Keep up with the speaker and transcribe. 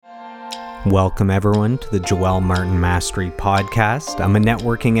Welcome, everyone, to the Joel Martin Mastery Podcast. I'm a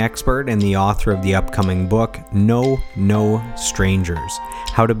networking expert and the author of the upcoming book, No Strangers,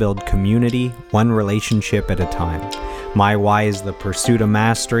 How to Build Community, One Relationship at a Time. My why is the pursuit of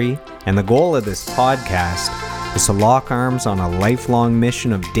mastery, and the goal of this podcast is to lock arms on a lifelong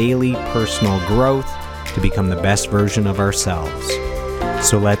mission of daily personal growth to become the best version of ourselves.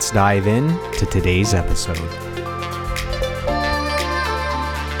 So let's dive in to today's episode.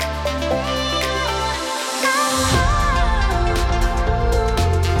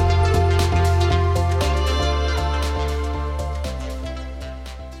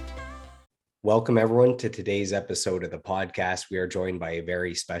 Welcome, everyone, to today's episode of the podcast. We are joined by a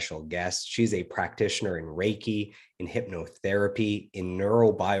very special guest. She's a practitioner in Reiki, in hypnotherapy, in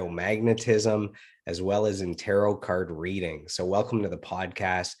neurobiomagnetism, as well as in tarot card reading. So welcome to the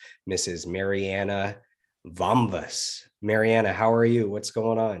podcast, Mrs. Mariana Vamvas. Mariana, how are you? What's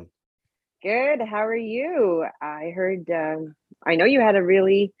going on? Good. How are you? I heard, I know you had a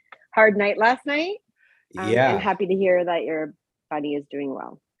really hard night last night. Yeah. I'm happy to hear that your body is doing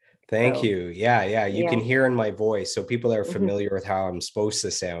well. Thank you. Yeah. You can hear in my voice. So people that are familiar with how I'm supposed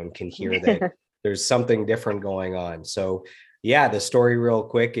to sound can hear that there's something different going on. So yeah, the story real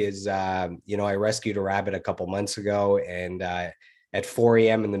quick is, I rescued a rabbit a couple months ago, and at 4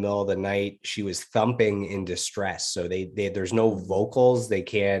 a.m. in the middle of the night, she was thumping in distress. So there's no vocals. They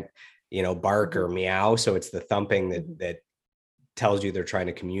can't, bark or meow. So it's the thumping that tells you they're trying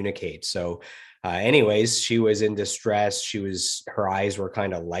to communicate. So anyways, she was in distress. Her eyes were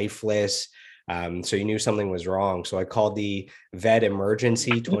kind of lifeless. So you knew something was wrong. So I called the vet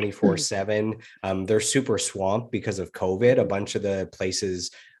emergency 24/7. They're super swamped because of COVID. A bunch of the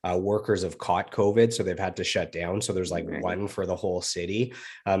places workers have caught COVID, so they've had to shut down. So there's one for the whole city.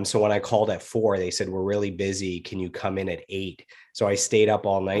 So when I called at 4, they said, "We're really busy. Can you come in at 8?" So I stayed up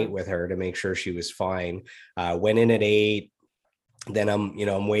all night with her to make sure she was fine. Went in at 8. Then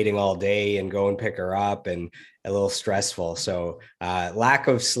I'm waiting all day and go and pick her up, and a little stressful. So lack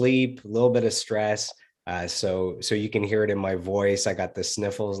of sleep, a little bit of stress. So you can hear it in my voice. I got the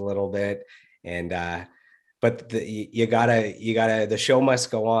sniffles a little bit, and but the show must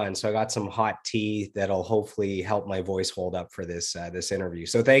go on. So I got some hot tea that'll hopefully help my voice hold up for this interview.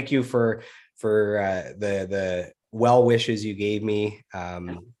 So thank you for the well wishes you gave me.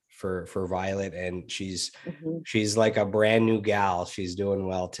 For Violet, and she's like a brand new gal. She's doing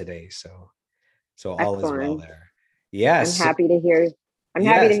well today. So all is well there. Yes. I'm happy to hear.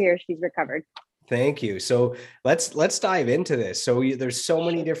 Happy to hear she's recovered. Thank you. So let's dive into this. So there's so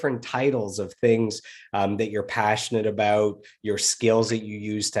many different titles of things that you're passionate about, your skills that you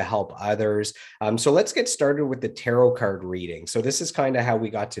use to help others. So let's get started with the tarot card reading. So this is kind of how we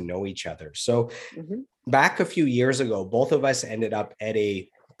got to know each other. So back a few years ago, both of us ended up at a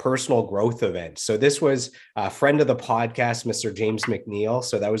personal growth event. So this was a friend of the podcast, Mr. James McNeil.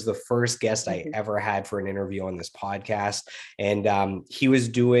 So that was the first guest I ever had for an interview on this podcast. And he was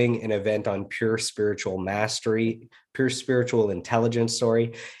doing an event on pure spiritual mastery, pure spiritual intelligence,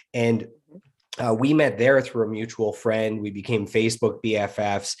 And we met there through a mutual friend. We became Facebook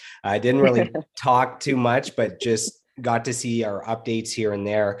BFFs. I didn't really talk too much, but just got to see our updates here and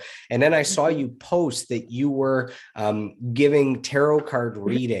there. And then I saw you post that you were giving tarot card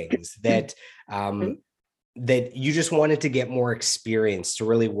readings, that you just wanted to get more experience to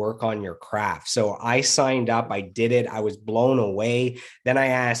really work on your craft. So I signed up, I did it. I was blown away. Then I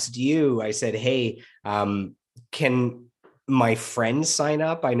asked you, I said, "Hey, can my friends sign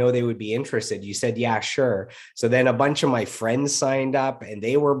up? I know they would be interested." You said, "Yeah, sure." So then a bunch of my friends signed up, and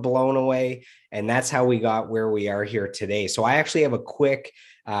they were blown away. And that's how we got where we are here today. So I actually have a quick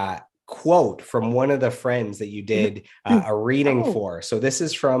quote from one of the friends that you did a reading for. So this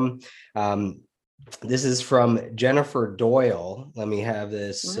is from Jennifer Doyle. Let me have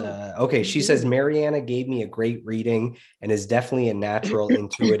this. Okay. She says, "Mariana gave me a great reading and is definitely a natural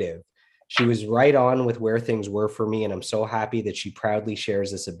intuitive. She was right on with where things were for me, and I'm so happy that she proudly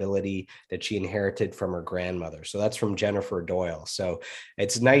shares this ability that she inherited from her grandmother." So that's from Jennifer Doyle. So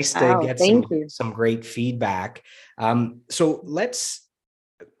it's nice to get some great feedback. So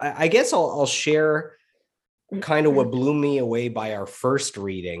I guess I'll share kind of what blew me away by our first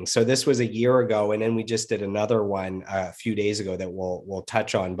reading. So this was a year ago, and then we just did another one a few days ago that we'll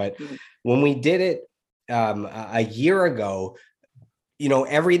touch on. But when we did it a year ago,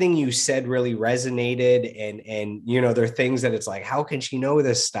 everything you said really resonated, and there are things that it's like, how can she know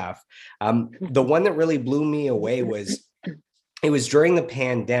this stuff? The one that really blew me away was, it was during the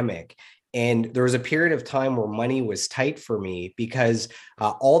pandemic, And there was a period of time where money was tight for me because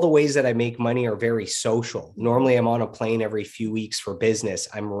all the ways that I make money are very social. Normally, I'm on a plane every few weeks for business.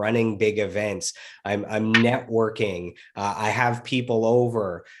 I'm running big events. I'm networking. I have people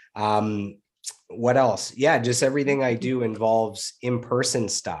over. What else? Yeah, just everything I do involves in-person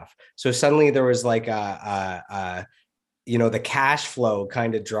stuff. So suddenly there was like the cash flow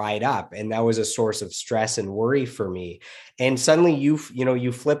kind of dried up, and that was a source of stress and worry for me. And suddenly you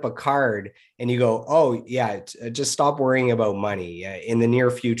flip a card and you go, oh yeah, just stop worrying about money. In the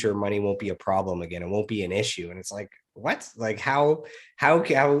near future, money won't be a problem again. It won't be an issue. And it's like, what? Like how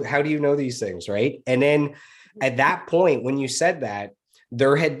do you know these things, right? And then at that point, when you said that,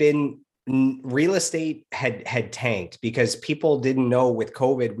 there had been real estate had tanked because people didn't know. With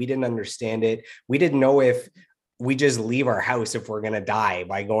COVID, we didn't understand it. We didn't know if we just leave our house if we're going to die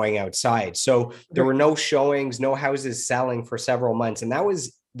by going outside. So there were no showings, no houses selling for several months. And that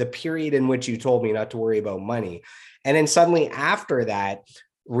was the period in which you told me not to worry about money. And then suddenly after that,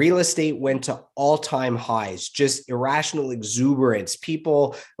 real estate went to all-time highs, just irrational exuberance,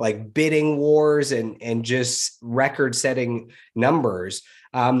 people like bidding wars and just record-setting numbers.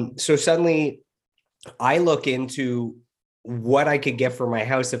 So suddenly I look into what I could get for my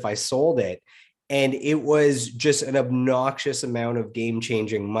house if I sold it. And it was just an obnoxious amount of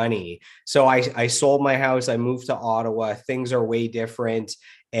game-changing money. So I sold my house. I moved to Ottawa. Things are way different,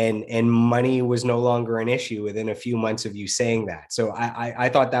 and money was no longer an issue within a few months of you saying that. So I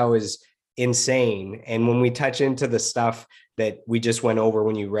thought that was insane. And when we touch into the stuff that we just went over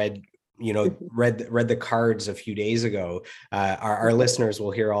when you read the cards a few days ago, our listeners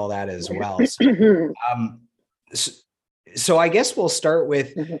will hear all that as well. So I guess we'll start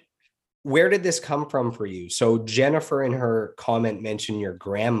with, where did this come from for you? So Jennifer in her comment mentioned your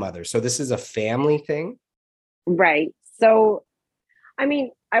grandmother. So this is a family thing? Right. So, I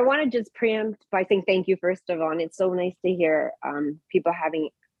mean, I want to just preempt by saying thank you, first of all. And it's so nice to hear people having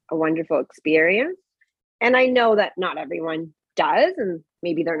a wonderful experience. And I know that not everyone does, and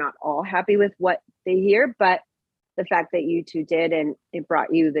maybe they're not all happy with what they hear, but the fact that you two did, and it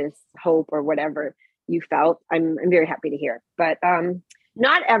brought you this hope or whatever you felt, I'm very happy to hear. But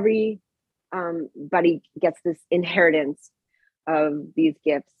not every buddy gets this inheritance of these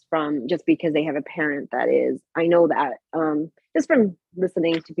gifts from just because they have a parent that is. I know that just from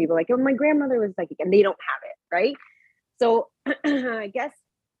listening to people like, oh, my grandmother was psychic, and they don't have it, right? So I guess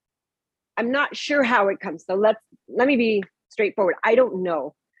I'm not sure how it comes. So let me be straightforward. I don't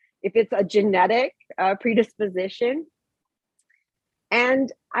know if it's a genetic predisposition.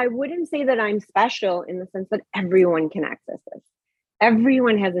 And I wouldn't say that I'm special in the sense that everyone can access this.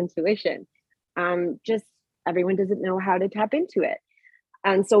 Everyone has intuition. Just everyone doesn't know how to tap into it.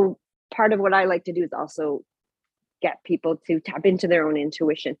 And so part of what I like to do is also get people to tap into their own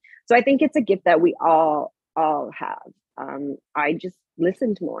intuition. So I think it's a gift that we all have. I just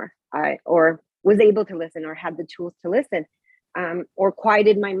listened more, or was able to listen, or had the tools to listen, or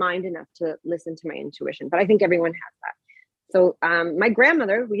quieted my mind enough to listen to my intuition. But I think everyone has that. So my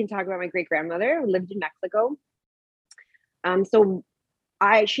grandmother, we can talk about my great grandmother, who lived in Mexico.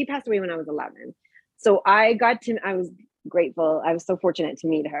 She passed away when I was 11. So I was grateful. I was so fortunate to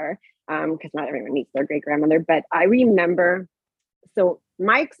meet her, because not everyone meets their great grandmother. But I remember, so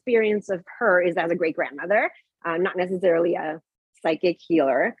my experience of her is as a great grandmother, not necessarily a psychic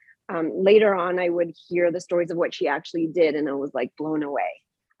healer. Later on, I would hear the stories of what she actually did, and I was like blown away.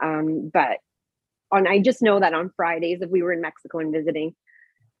 I just know that on Fridays, if we were in Mexico and visiting,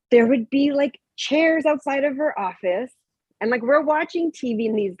 there would be like chairs outside of her office. And like we're watching TV,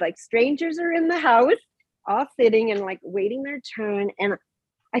 and these like strangers are in the house, all sitting and like waiting their turn. And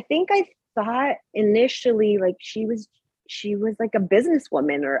I think I thought initially like she was like a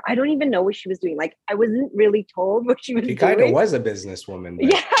businesswoman, or I don't even know what she was doing. Like I wasn't really told what she was doing. She kind of was a businesswoman,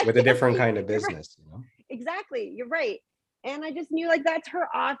 but yeah, with a different kind of business. Right. You know? Exactly. You're right. And I just knew like that's her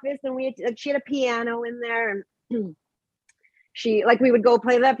office, and she had a piano in there, and we would go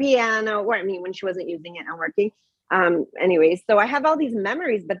play the piano, or I mean when she wasn't using it and working. Anyways, so I have all these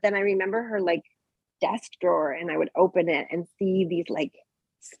memories, but then I remember her like desk drawer, and I would open it and see these like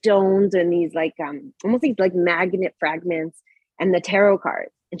stones and these like almost these like magnet fragments and the tarot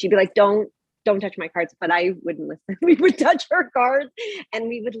cards. And she'd be like, don't touch my cards. But I wouldn't listen. We would touch her cards, and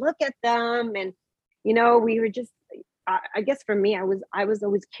we would look at them, and we were just, I guess for me, I was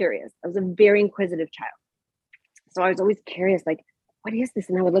always curious. I was a very inquisitive child. So I was always curious, like, what is this?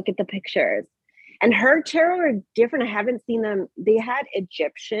 And I would look at the pictures. And her tarot are different. I haven't seen them. They had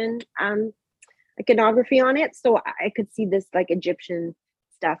Egyptian iconography on it. So I could see this like Egyptian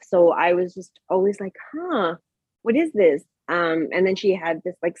stuff. So I was just always like, what is this? And then she had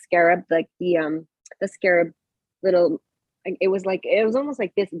this like scarab, like the scarab little, it was almost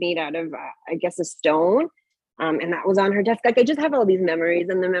like this made out of, I guess, a stone. And that was on her desk. Like I just have all these memories,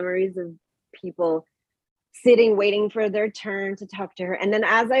 and the memories of people sitting, waiting for their turn to talk to her. And then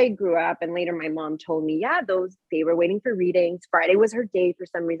as I grew up and later my mom told me, yeah, they were waiting for readings. Friday was her day. For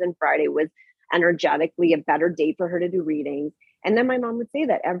some reason, Friday was energetically a better day for her to do readings. And then my mom would say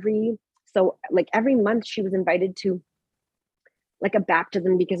that every month she was invited to like a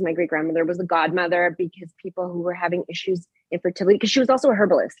baptism, because my great grandmother was a godmother, because people who were having issues infertility, because she was also a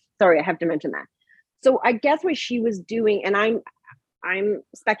herbalist. Sorry, I have to mention that. So I guess what she was doing, and I'm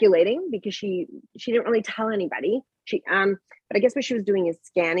speculating because she didn't really tell anybody. But I guess what she was doing is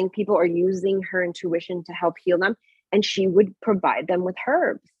scanning people or using her intuition to help heal them, and she would provide them with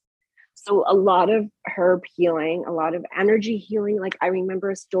herbs. So a lot of herb healing, a lot of energy healing. Like I remember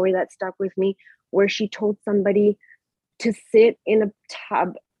a story that stuck with me where she told somebody to sit in a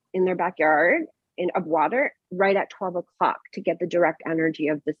tub in their backyard of water right at 12 o'clock to get the direct energy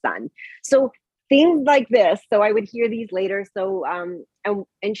of the sun. So things like this. So I would hear these later. So,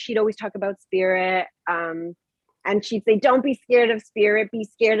 and she'd always talk about spirit. And she'd say, don't be scared of spirit, be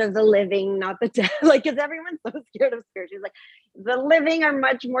scared of the living, not the dead. Like, because everyone's so scared of spirit. She's like, the living are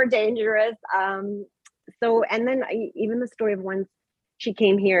much more dangerous. So, and then even the story of once she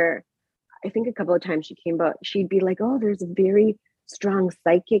came here, I think a couple of times she came, but she'd be like, oh, there's a very strong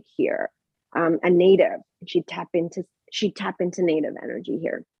psychic here, a native. She'd tap into native energy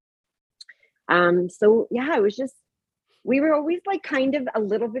here. So yeah, it was just, we were always like kind of a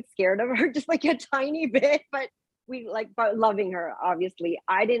little bit scared of her, just like a tiny bit, but but loving her, obviously.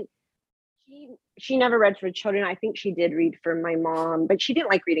 She never read for children. I think she did read for my mom, but she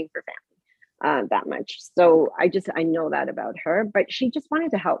didn't like reading for family that much. So I know that about her, but she just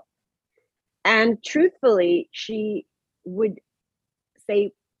wanted to help. And truthfully, she would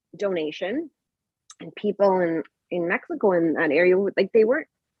say donation, and people in Mexico in that area, like they weren't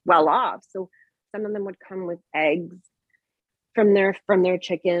well off. So some of them would come with eggs from their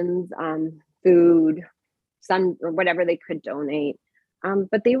chickens, food, some or whatever they could donate.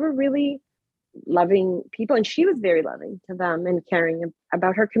 But they were really loving people, and she was very loving to them and caring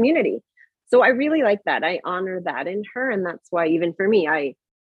about her community. So I really like that. I honor that in her, and that's why even for me, I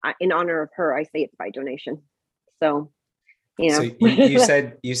in honor of her, I say it's by donation. So, So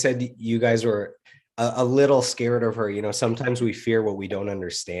you said you guys were a little scared of her. You know, sometimes we fear what we don't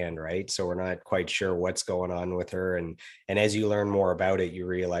understand, right? So we're not quite sure what's going on with her. And as you learn more about it, you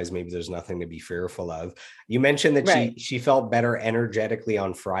realize maybe there's nothing to be fearful of. You mentioned that right. she felt better energetically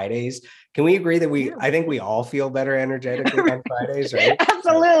on Fridays. Can we agree that I think we all feel better energetically on Fridays, right?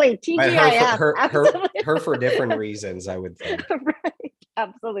 Absolutely. TGIF. Her for different reasons, I would think. Right.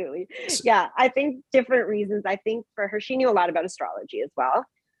 Absolutely. Yeah. I think different reasons. I think for her, she knew a lot about astrology as well.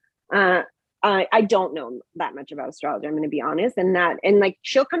 I don't know that much about astrology, I'm going to be honest. And like,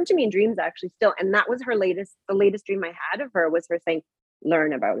 she'll come to me in dreams actually still. And that was the latest dream I had of her was her saying,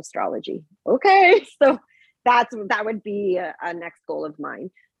 learn about astrology. Okay. So that would be a next goal of mine.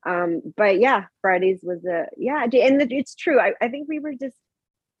 But yeah, Fridays was and it's true. I think we were just,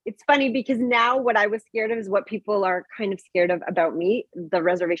 it's funny because now what I was scared of is what people are kind of scared of about me. The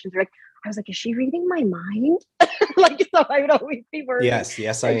reservations are like, I was like, is she reading my mind? Like, so I would always be worried.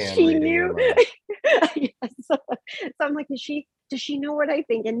 Yes, I am. She knew. Yes. So I'm like, does she know what I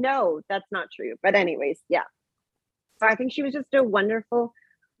think? And no, that's not true. But anyways, yeah. So I think she was just a wonderful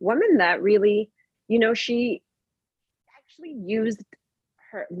woman that really, she actually used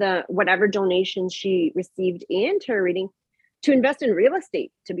whatever donations she received into her reading to invest in real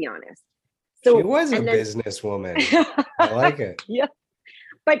estate, to be honest. So she was a businesswoman. I like it. Yeah.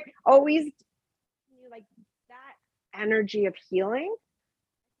 But always like that energy of healing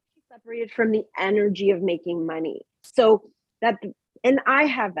separated from the energy of making money. So and I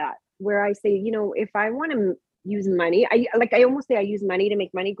have that where I say, if I want to use money, I almost say I use money to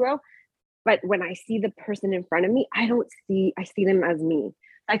make money grow. But when I see the person in front of me, I see them as me.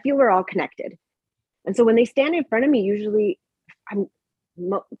 I feel we're all connected. And so when they stand in front of me, usually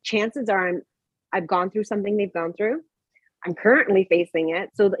chances are I've gone through something they've gone through. I'm currently facing it.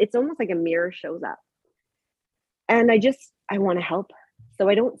 So it's almost like a mirror shows up. And I want to help. So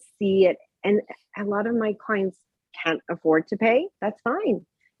I don't see it. And a lot of my clients can't afford to pay. That's fine.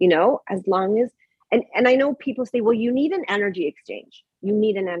 As long as, and I know people say, well, you need an energy exchange. You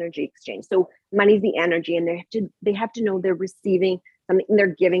need an energy exchange. So money's the energy, and they have to know they're receiving something and they're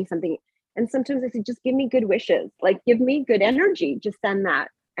giving something. And sometimes I say, just give me good wishes, like give me good energy, just send that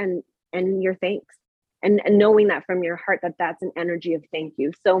and your thanks. And knowing that from your heart, that's an energy of thank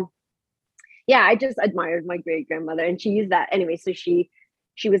you. So yeah, I just admired my great grandmother, and she used that anyway. So she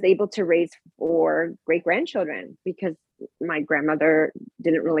was able to raise four great grandchildren because my grandmother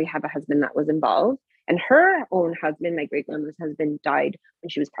didn't really have a husband that was involved, and her own husband, my great grandmother's husband, died when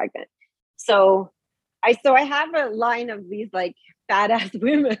she was pregnant. So I have a line of these like badass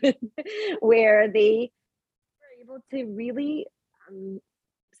women where they were able to really um,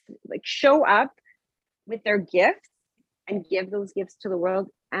 like show up with their gifts and give those gifts to the world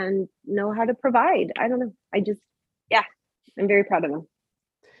and know how to provide. I don't know. Yeah, I'm very proud of them.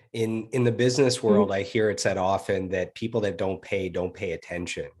 In the business Mhm. world, I hear it said often that people that don't pay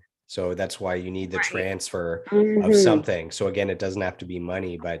attention. So that's why you need the Right. transfer of Mm-hmm. something. So again, it doesn't have to be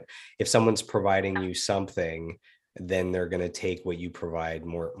money, but if someone's providing you something, then they're going to take what you provide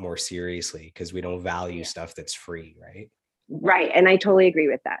more seriously, because we don't value Yeah. stuff that's free, right? Right. And I totally agree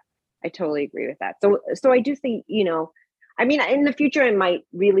with that. I totally agree with that. So I do think, I mean, in the future, I might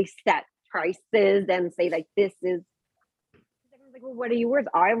really set prices and say like, this is, everyone's like, well, what are you worth?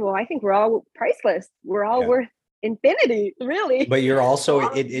 I think we're all priceless. We're all Yeah. worth infinity, really. But you're So also, all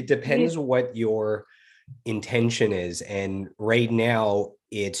of it these, depends what your intention is. And right now,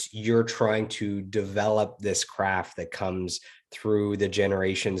 it's you're trying to develop this craft that comes through the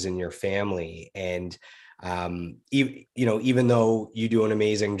generations in your family. And even though you do an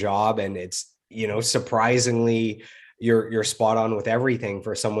amazing job, and it's, surprisingly, you're spot on with everything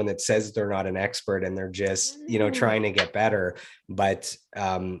for someone that says they're not an expert and they're just, Mhm. trying to get better. But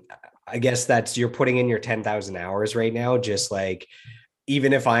I guess that's, you're putting in your 10,000 hours right now, just like,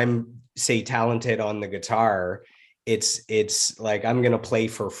 even if I'm, say, talented on the guitar, it's like I'm going to play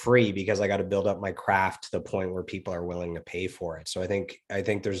for free because I got to build up my craft to the point where people are willing to pay for it. So I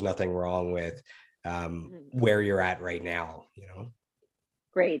think there's nothing wrong with Mhm. where you're at right now.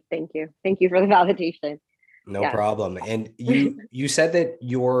 Great. Thank you for the validation. No Yes. problem. And you said that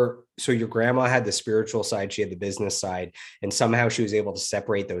your grandma had the spiritual side, she had the business side, and somehow she was able to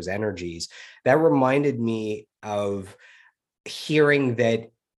separate those energies. That reminded me of hearing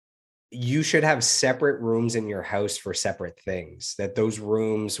that you should have separate rooms in your house for separate things, that those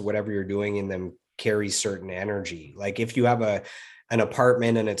rooms, whatever you're doing in them, carries certain energy. Like if you have an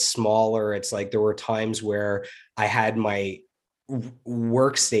apartment and it's smaller, it's like there were times where I had my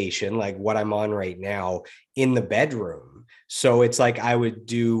workstation, like what I'm on right now, in the bedroom. So it's like I would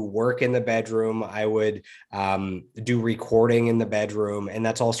do work in the bedroom, I would do recording in the bedroom, and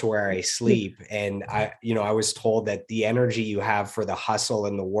that's also where I sleep. And I was told that the energy you have for the hustle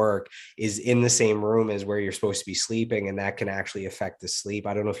and the work is in the same room as where you're supposed to be sleeping, and that can actually affect the sleep.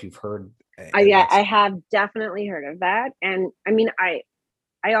 I don't know if you've heard Yeah, that's I have definitely heard of that. And I mean,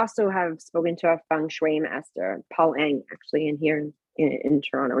 I also have spoken to a feng shui master, Paul Eng, actually, in here in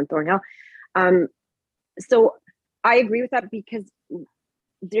Toronto, in Thornhill. Um, so I agree with that because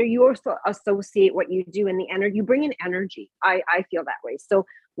there you also associate what you do and the energy you bring in energy. I feel that way. So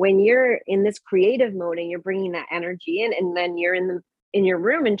when you're in this creative mode and you're bringing that energy in, and then you're in your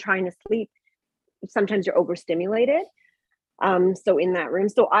room and trying to sleep, sometimes you're overstimulated. So in that room,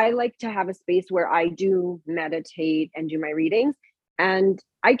 so I like to have a space where I do meditate and do my readings. And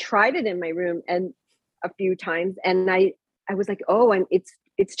I tried it in my room and a few times, and I was like, oh,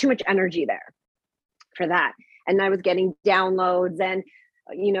 it's too much energy there for that. And I was getting downloads and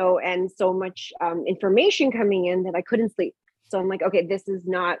and so much information coming in that I couldn't sleep. So I'm like, okay, this is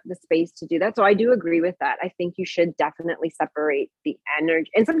not the space to do that. So I do agree with that. I think you should definitely separate the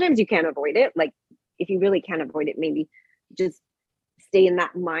energy. And sometimes you can't avoid it. Like if you really can't avoid it, maybe just stay in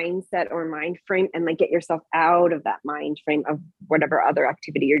that mindset or mind frame and like get yourself out of that mind frame of whatever other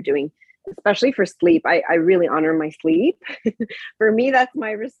activity you're doing, especially for sleep. I really honor my sleep. For me, that's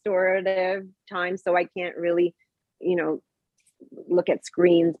my restorative time. So I can't really, you know, look at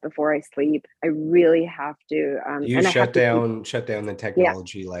screens before I sleep. I really have to, you and I have shut to keep, down shut down the yeah,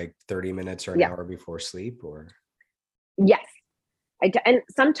 technology like 30 minutes or an yeah, hour before sleep, or yes. And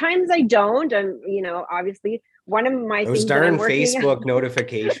sometimes I don't. And, obviously, one of my those things that I'm darn working on, Facebook yeah,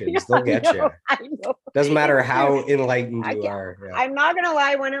 notifications, they'll get you. I know, Doesn't matter it's true. how enlightened I you can't, are. Yeah. I'm not gonna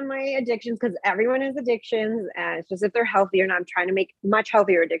lie, one of my addictions, because everyone has addictions, and it's just if they're healthier, and I'm trying to make much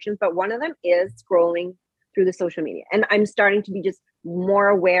healthier addictions, but one of them is scrolling through the social media. And I'm starting to be just more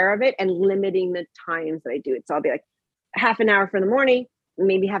aware of it and limiting the times that I do it. So I'll be like half an hour for the morning,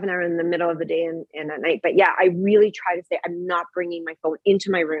 maybe half an hour in the middle of the day and at night. But yeah, I really try to say I'm not bringing my phone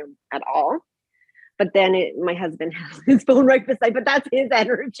into my room at all. But then my husband has his phone right beside, but that's his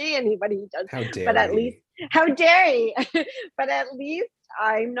energy and what he does. How But dare at least, he? how dare he? But at least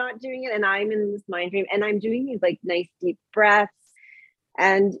I'm not doing it and I'm in this mind frame and I'm doing these like nice deep breaths.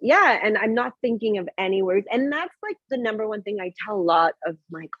 And yeah, and I'm not thinking of any words. And that's like the number one thing I tell a lot of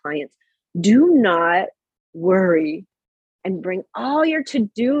my clients. do not worry and bring all your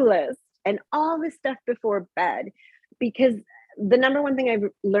to-do list and all this stuff before bed, because the number one thing I've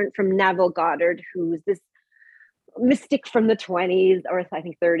learned from Neville Goddard, who's this mystic from the 20s, or I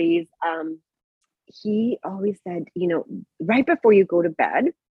think 30s, he always said, right before you go to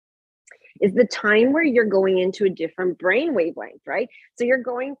bed is the time where you're going into a different brain wavelength, right? So you're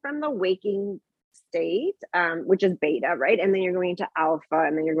going from the waking state, which is beta, right? And then you're going into alpha,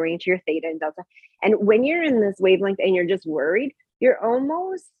 and then you're going into your theta and delta. And when you're in this wavelength and you're just worried, you're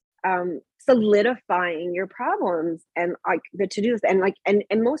almost solidifying your problems and like the to-dos, and like and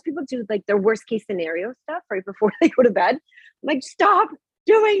most people do like their worst case scenario stuff right before they go to bed. Like, stop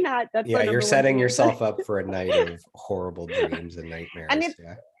doing that. That's yeah, you're setting yourself up for a night of horrible dreams and nightmares.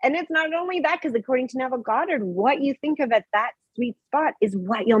 And it's not only that, because according to Neville Goddard, what you think of at that sweet spot is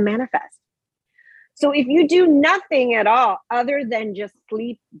what you'll manifest. So if you do nothing at all other than just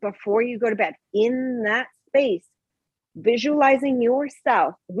sleep before you go to bed in that space, visualizing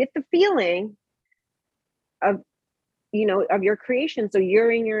yourself with the feeling of, of your creation. So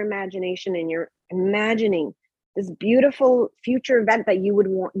you're in your imagination and you're imagining this beautiful future event that you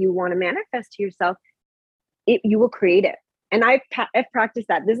want to manifest to yourself, you will create it. And I've practiced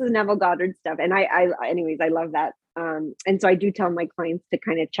that. This is Neville Goddard stuff. And I love that. And so I do tell my clients to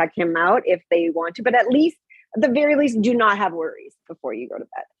kind of check him out if they want to, but at the very least, do not have worries before you go to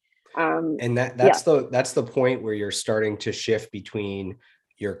bed. And that's the point where you're starting to shift between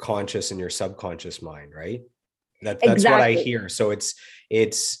your conscious and your subconscious mind, right? That's exactly what I hear. So it's,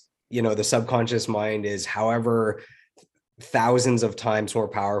 the subconscious mind is however thousands of times more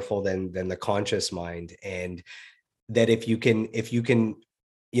powerful than the conscious mind. And that if you can,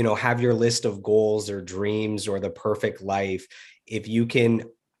 have your list of goals or dreams or the perfect life, if you can,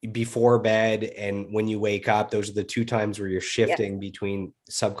 before bed and when you wake up, those are the two times where you're shifting between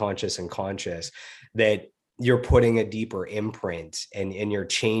subconscious and conscious, that you're putting a deeper imprint and you're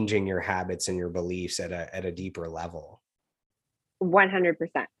changing your habits and your beliefs at a deeper level. 100%.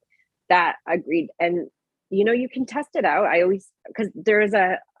 That agreed. And you can test it out. because there is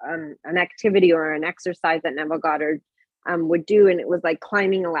an activity or an exercise that Neville Goddard would do, and it was like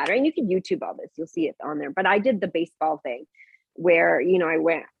climbing a ladder. And you can YouTube all this; you'll see it on there. But I did the baseball thing, where I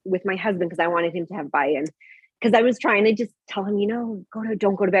went with my husband because I wanted him to have buy-in, because I was trying to just tell him,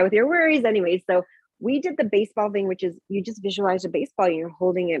 don't go to bed with your worries. Anyway, so we did the baseball thing, which is you just visualize a baseball and you're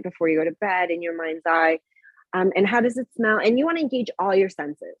holding it before you go to bed in your mind's eye. And how does it smell? And you want to engage all your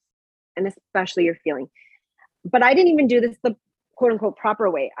senses, and especially your feeling. But I didn't even do this the quote unquote proper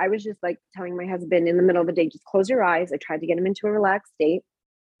way. I was just like telling my husband in the middle of the day, just close your eyes. I tried to get him into a relaxed state.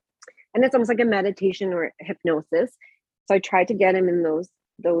 And it's almost like a meditation or hypnosis. So I tried to get him in those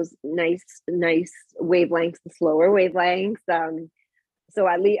nice wavelengths, the slower wavelengths. So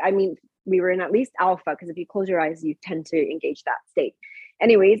at least, we were in at least alpha, because if you close your eyes, you tend to engage that state.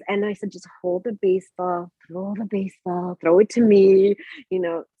 Anyways, and I said, just hold the baseball, throw it to me,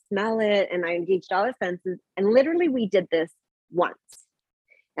 smell it. And I engaged all the senses. And literally we did this once.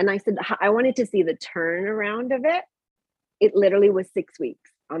 And I said, I wanted to see the turnaround of it. It literally was 6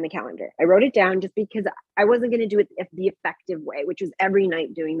 weeks on the calendar. I wrote it down just because I wasn't going to do it the effective way, which was every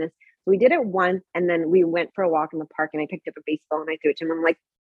night doing this. So we did it once, and then we went for a walk in the park, and I picked up a baseball and I threw it to him. I'm like,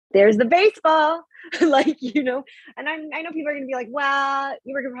 there's the baseball. And I know people are going to be like, well,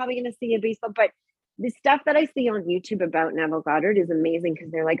 you were probably going to see a baseball, but the stuff that I see on YouTube about Neville Goddard is amazing,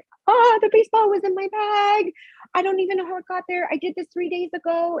 because they're like, oh, the baseball was in my bag. I don't even know how it got there. I did this 3 days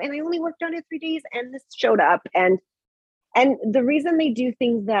ago and I only worked on it 3 days and this showed up. And the reason they do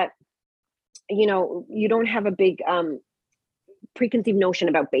things that, you don't have a big preconceived notion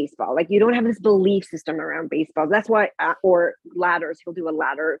about baseball. Like, you don't have this belief system around baseball. That's why, or ladders, he'll do a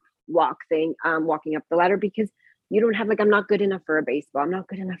ladder walk thing, walking up the ladder, because you don't have I'm not good enough for a baseball. I'm not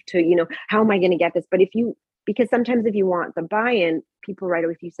good enough to, how am I going to get this? But because sometimes if you want the buy-in, people right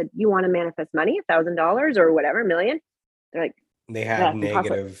away, if you said you want to manifest money, $1,000 or whatever, $1 million, they're like, they have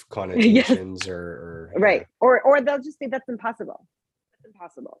negative connotations or right. Or they'll just say that's impossible. That's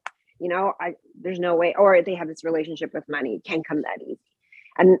impossible. There's no way, or they have this relationship with money. It can't come that easy.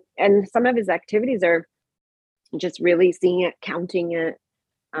 And some of his activities are just really seeing it, counting it.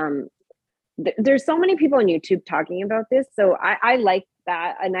 There's so many people on YouTube talking about this. So I like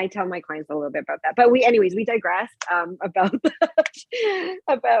that. And I tell my clients a little bit about that, but we digressed about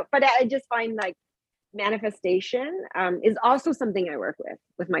that, but I just find manifestation is also something I work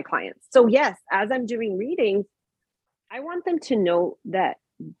with my clients. So yes, as I'm doing readings, I want them to know that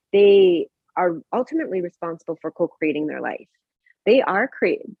they are ultimately responsible for co-creating their life. They are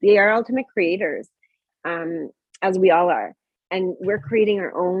ultimate creators, as we all are. And we're creating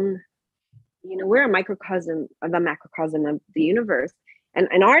our own we're a microcosm of the macrocosm of the universe. And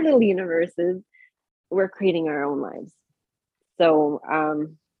in our little universes, we're creating our own lives. So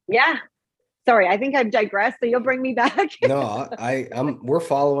yeah. Sorry, I think I've digressed. So you'll bring me back. No, we're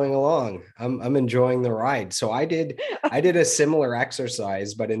following along. I'm enjoying the ride. So I did a similar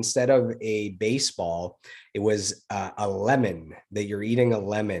exercise, but instead of a baseball, it was a lemon, that you're eating a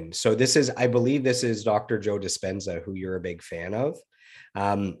lemon. So I believe this is Dr. Joe Dispenza, who you're a big fan of.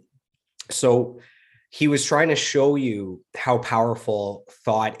 So he was trying to show you how powerful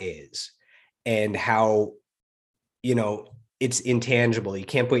thought is, and how, it's intangible. You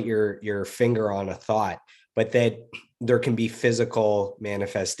can't put your finger on a thought, but that there can be physical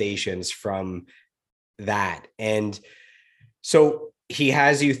manifestations from that. And so he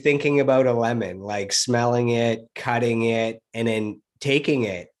has you thinking about a lemon, like smelling it, cutting it, and then taking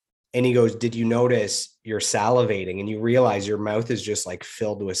it. And he goes, did you notice you're salivating? And you realize your mouth is just like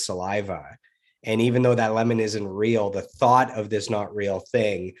filled with saliva. And even though that lemon isn't real, the thought of this not real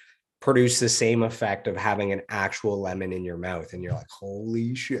thing produce the same effect of having an actual lemon in your mouth. And you're like,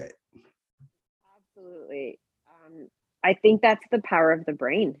 holy shit. Absolutely. I think that's the power of the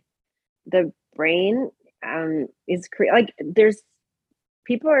brain. The brain is like, there's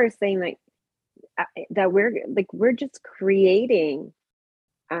people are saying like that we're just creating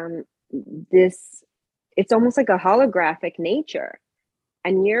this, it's almost like a holographic nature,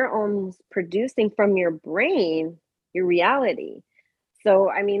 and you're almost producing from your brain your reality.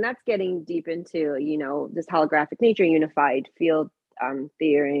 So, I mean, that's getting deep into, this holographic nature, unified field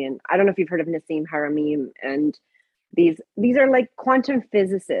theory. And I don't know if you've heard of Nassim Haramein. And these are like quantum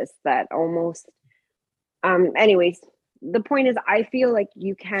physicists that almost, anyways, the point is, I feel like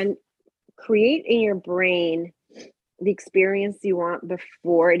you can create in your brain the experience you want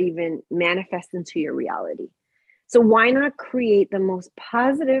before it even manifests into your reality. So why not create the most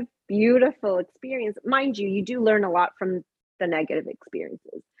positive, beautiful experience? Mind you, you do learn a lot from the negative experiences.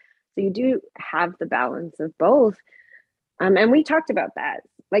 So you do have the balance of both. And we talked about that.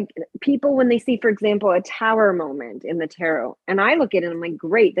 Like people, when they see, for example, a tower moment in the tarot, and I look at it and I'm like,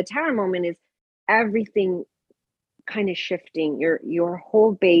 great, the tower moment is everything kind of shifting. Your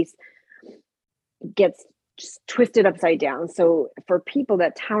whole base gets just twisted upside down. So for people,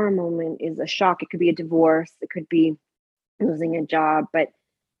 that tower moment is a shock. It could be a divorce, it could be losing a job, but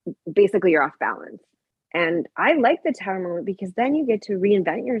basically you're off balance. And I like the tower moment because then you get to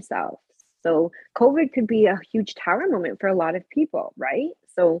reinvent yourself. So COVID could be a huge tower moment for a lot of people, right?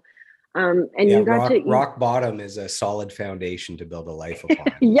 So and yeah, you got rock bottom is a solid foundation to build a life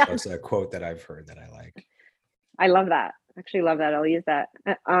upon. Yeah, that's a quote that I've heard that I like. I love that. Actually love that. I'll use that.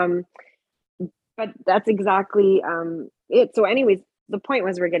 But that's exactly it. So anyways, the point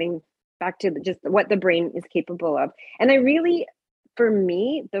was, we're getting back to just what the brain is capable of. And I really, for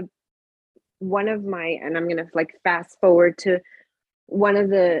me, one of my, and I'm going to like fast forward to one of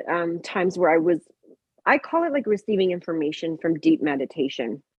the times where I call it like receiving information from deep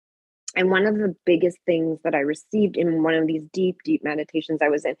meditation. And one of the biggest things that I received in one of these deep, deep meditations I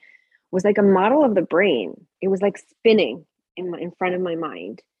was in was like a model of the brain. It was like spinning in front of my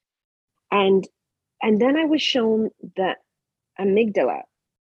mind. And then I was shown the amygdala.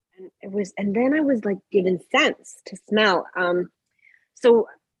 And then I was like given scents to smell. So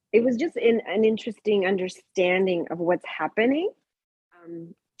it was just an interesting understanding of what's happening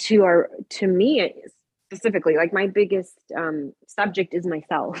to me specifically. Like my biggest subject is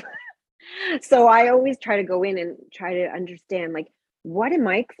myself. So I always try to go in and try to understand, like, what am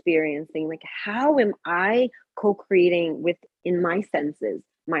I experiencing? Like, how am I co-creating in my senses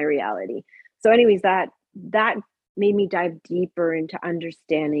my reality? So anyways, that made me dive deeper into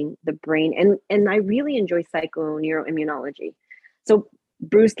understanding the brain, and I really enjoy psychoneuroimmunology. So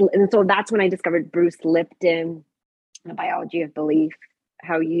so that's when I discovered Bruce Lipton, The Biology of Belief,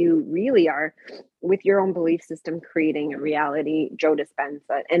 how you really are with your own belief system creating a reality. Joe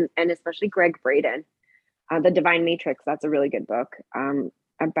Dispenza, and especially Greg Braden, The Divine Matrix. That's a really good book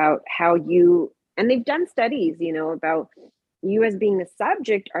about how you, and they've done studies, about you as being the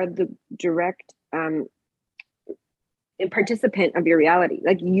subject are the direct participant of your reality.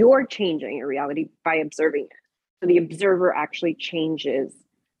 Like you're changing your reality by observing it. So the observer actually changes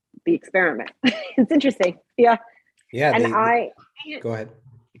the experiment. It's interesting. Yeah. Yeah. And go ahead.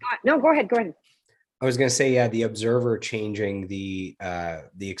 No, go ahead. I was going to say, yeah, the observer changing the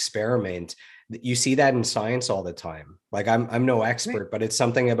experiment. You see that in science all the time. Like I'm no expert, but it's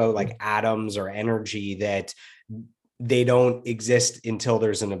something about like atoms or energy that they don't exist until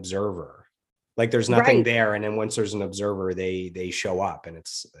there's an observer. Like there's nothing Right. there. And then once there's an observer, they show up, and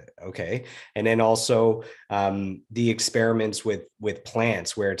it's okay. And then also the experiments with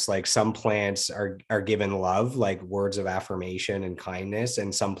plants, where it's like some plants are given love, like words of affirmation and kindness,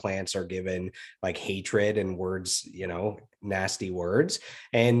 and some plants are given like hatred and words, nasty words.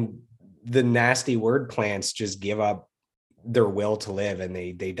 And the nasty word plants just give up their will to live, and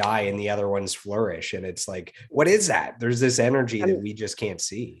they die, and the other ones flourish. And it's like, what is that? There's this energy that we just can't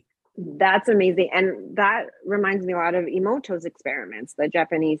see. That's amazing. And that reminds me a lot of Emoto's experiments, the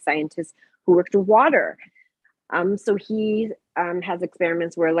Japanese scientist who worked with water. So he has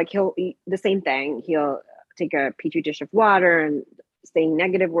experiments where like he'll eat the same thing. He'll take a petri dish of water and saying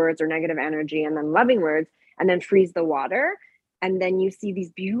negative words or negative energy, and then loving words, and then freeze the water. And then you see these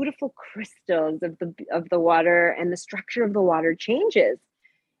beautiful crystals of the water, and the structure of the water changes.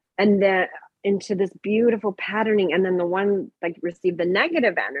 And then into this beautiful patterning. And then the one like received the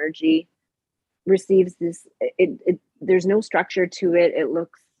negative energy receives this, there's no structure to it. It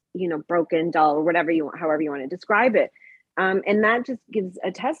looks, broken, dull, or whatever you want, however you want to describe it. And that just gives a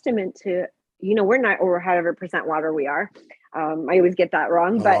testament to, we're not over however percent water we are. I always get that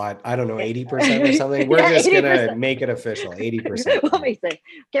wrong, but I don't know, 80% or something. We're just 80%. Gonna make it official. 80%. What makes it?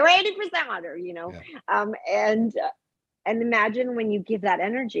 Okay, we're 80% water, Yeah. And imagine when you give that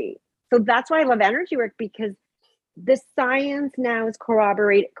energy. So that's why I love energy work, because the science now is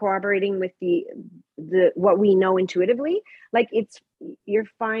corroborating with the what we know intuitively. Like you're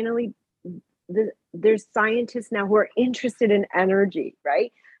finally there's scientists now who are interested in energy,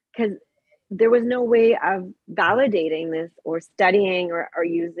 right? Because there was no way of validating this or studying or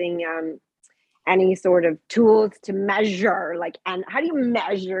using any sort of tools to measure, like, and how do you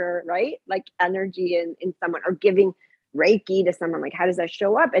measure, right? Like energy in someone, or giving Reiki to someone, like how does that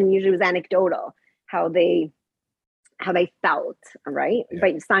show up? And usually it was anecdotal, how they felt, right? Yeah.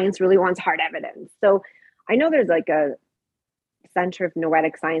 But science really wants hard evidence. So I know there's like a Center of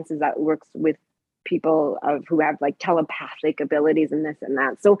Noetic Sciences that works with people who have like telepathic abilities and this and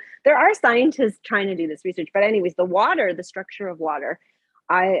that. So there are scientists trying to do this research. But anyways, the structure of water,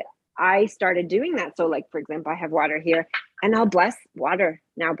 I started doing that. So like, for example, I have water here, and I'll bless water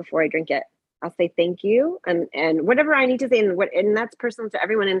now before I drink it. I'll say thank you and whatever I need to say, and that's personal to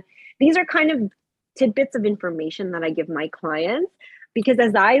everyone. And these are kind of tidbits of information that I give my clients, because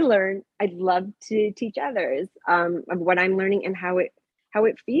as I learn, I'd love to teach others of what I'm learning and how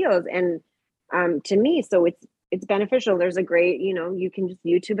it feels. And to me, so it's beneficial. There's a great, you can just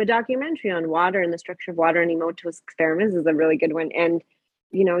YouTube a documentary on water and the structure of water, and Emoto's experiments is a really good one. And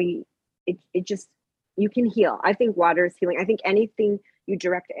it just, you can heal. I think water is healing. I think anything you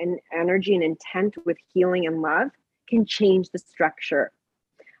direct an energy and intent with healing and love can change the structure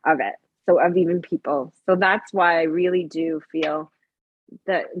of it. So of even people. So that's why I really do feel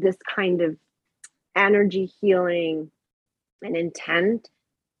that this kind of energy healing and intent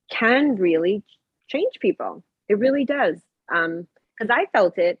can really change people. It really does. Because I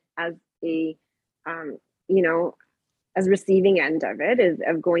felt it as a, as receiving end of it, is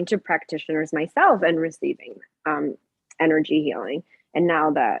of going to practitioners myself and receiving energy healing. And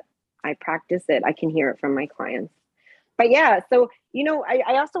now that I practice it, I can hear it from my clients. But yeah, so,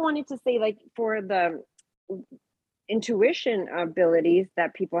 I also wanted to say, like, for the intuition abilities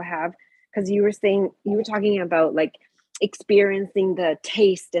that people have, because you were talking about like experiencing the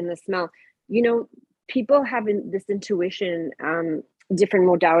taste and the smell. People have this intuition, different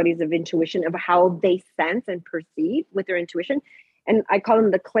modalities of intuition, of how they sense and perceive with their intuition. And I call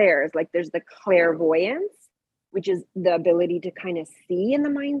them the clairs. Like there's the clairvoyance, which is the ability to kind of see in the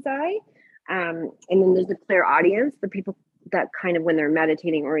mind's eye. And then there's the clairaudience, the people that kind of, when they're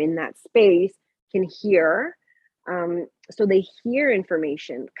meditating or in that space, can hear. So they hear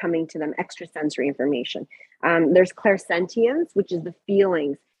information coming to them, extrasensory information. There's clairsentience, which is the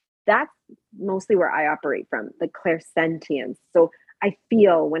feelings. That's mostly where I operate from, the clairsentience. So I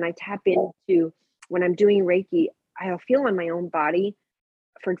feel when I tap into, when I'm doing Reiki, I'll feel in my own body,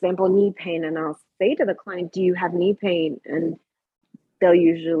 for example, knee pain. And I'll say to the client, do you have knee pain? And they'll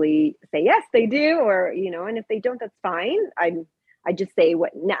usually say, yes, they do. Or, and if they don't, that's fine. I just say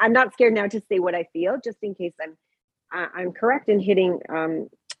I'm not scared now to say what I feel, just in case I'm correct in hitting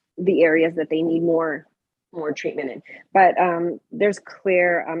the areas that they need more treatment in. But there's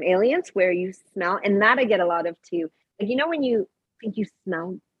clairalience, where you smell, and that I get a lot of too. Like, when you think you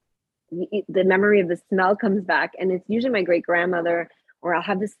smell, the memory of the smell comes back, and it's usually my great grandmother, or I'll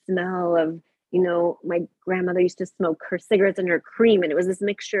have the smell of, my grandmother used to smoke her cigarettes and her cream, and it was this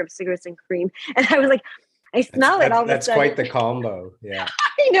mixture of cigarettes and cream. And I was like, I smell it all of a sudden. That's quite the combo. Yeah.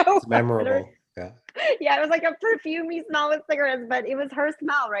 I know. It's memorable. Yeah. Yeah, it was like a perfumey smell with cigarettes, but it was her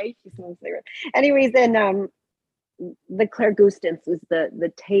smell, right? She smelled cigarettes. Anyways, and the clairgustance was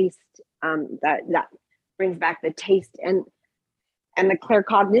the taste, that brings back the taste, and the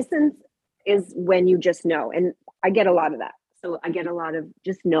claircognizance is when you just know. And I get a lot of that. So I get a lot of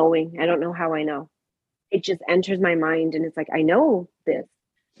just knowing. I don't know how I know. It just enters my mind and it's like, I know this.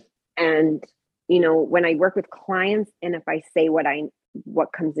 And when I work with clients, and if I say what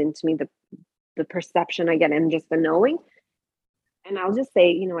comes into me, the perception I get, and just the knowing, and I'll just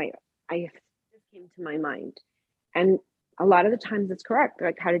say, I this came to my mind. And a lot of the times it's correct. They're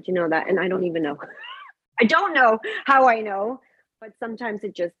like, how did you know that? And I don't even know. I don't know how I know, but sometimes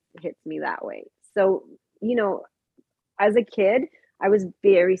it just hits me that way. So, as a kid, I was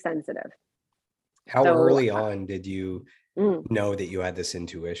very sensitive. How So, early on did you mm, know that you had this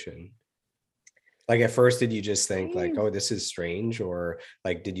intuition? Like at first, did you just think like, I, oh, this is strange? Or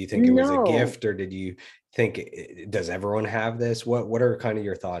like, did you think it was a no, gift? Or did you think, does everyone have this? What are kind of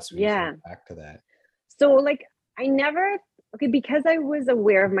your thoughts when you think yeah. back to that? So, like, I never, okay, because I was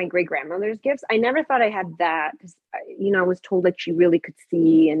aware of my great grandmother's gifts, I never thought I had that. 'Cause I was told like she really could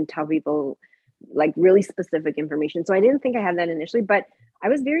see and tell people like really specific information. So I didn't think I had that initially, but I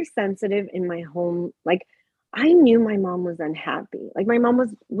was very sensitive in my home. Like, I knew my mom was unhappy. Like, my mom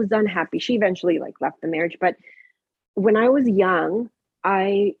was unhappy. She eventually like left the marriage, but when I was young,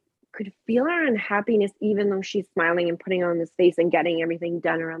 I could feel her unhappiness, even though she's smiling and putting on this face and getting everything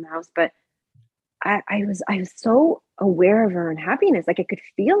done around the house. But I was so aware of her unhappiness. Like, I could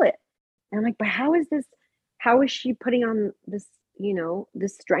feel it. And I'm like, but how is she putting on this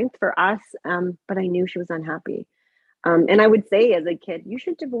strength for us? But I knew she was unhappy. And I would say as a kid, you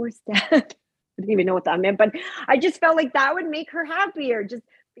should divorce dad. I didn't even know what that meant, but I just felt like that would make her happier, just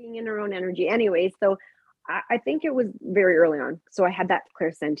being in her own energy. Anyway, so I think it was very early on. So I had that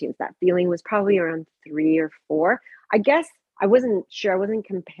clairsentience. That feeling was probably around 3 or 4. I guess I wasn't sure. I wasn't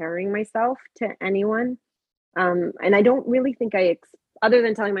comparing myself to anyone. And I don't really think other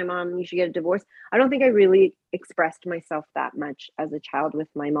than telling my mom you should get a divorce, I don't think I really expressed myself that much as a child with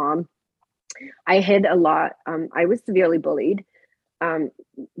my mom. I hid a lot. I was severely bullied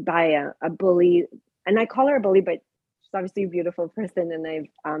by a bully, and I call her a bully, but she's obviously a beautiful person,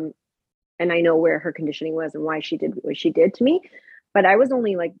 and I know where her conditioning was and why she did what she did to me. But I was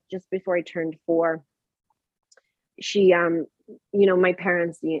only like just before I turned 4. She, my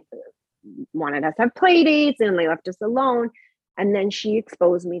parents wanted us to have play dates and they left us alone. And then she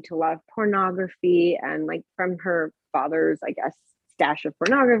exposed me to a lot of pornography and like from her father's, I guess, stash of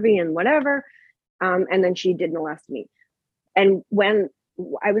pornography and whatever. And then she did molest me. And when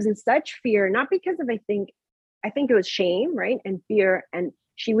I was in such fear, not because of, I think it was shame, right? And fear. And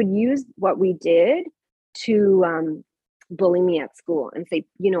she would use what we did to bully me at school and say,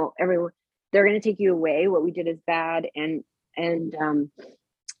 everyone, they're going to take you away. What we did is bad. And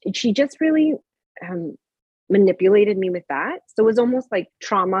she just really um, manipulated me with that. So it was almost like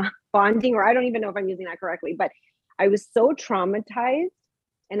trauma bonding, or I don't even know if I'm using that correctly, but I was so traumatized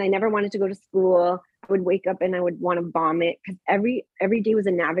and I never wanted to go to school. I would wake up and I would want to vomit because every day was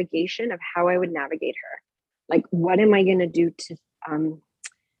a navigation of how I would navigate her. Like, what am I going to do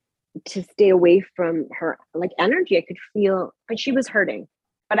to stay away from her like energy? I could feel, but she was hurting.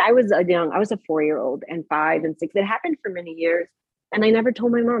 But I was a 4-year-old and 5 and 6. It happened for many years, and I never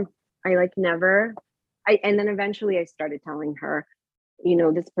told my mom. I like never. And then eventually I started telling her,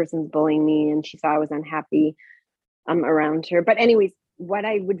 this person's bullying me, and she saw I was unhappy around her. But anyways, what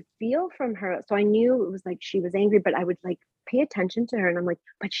I would feel from her, so I knew it was like she was angry, but I would like pay attention to her, and I'm like,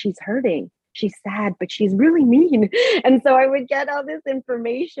 but she's hurting. She's sad, but she's really mean. And so I would get all this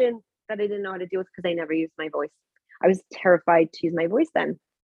information that I didn't know how to deal with because I never used my voice. I was terrified to use my voice then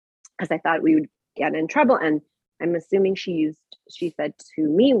because I thought we would get in trouble. And I'm assuming she said to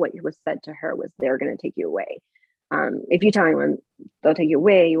me what was said to her was, they're going to take you away. If you tell anyone, they'll take you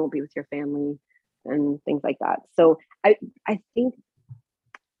away. You won't be with your family and things like that. So I think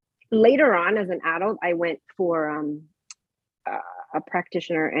later on as an adult, I went for a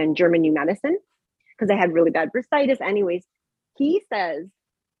practitioner in German New Medicine because I had really bad bursitis. Anyways, he says,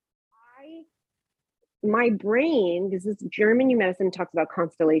 my brain, because this German New Medicine talks about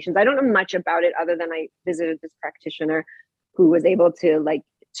constellations. I don't know much about it other than I visited this practitioner who was able to like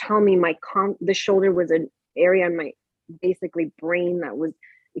tell me the shoulder was an area in my basically brain that was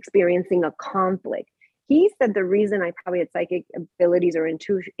experiencing a conflict. He said the reason I probably had psychic abilities or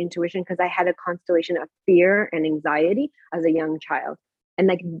intuition because I had a constellation of fear and anxiety as a young child. And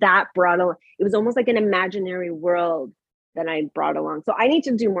like that it was almost like an imaginary world that I brought along. So I need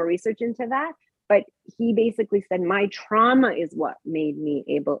to do more research into that. But he basically said my trauma is what made me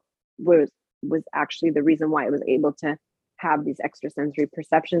was was actually the reason why I was able to have these extrasensory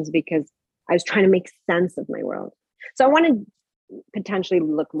perceptions, because I was trying to make sense of my world. So I want to potentially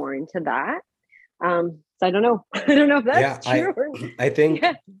look more into that. So I don't know. I don't know if that's true. I think,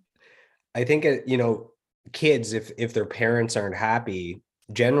 I think, you know, kids, if their parents aren't happy,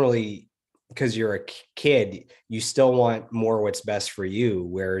 generally, because you're a kid, you still want more what's best for you,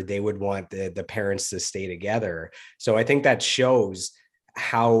 where they would want the parents to stay together. So I think that shows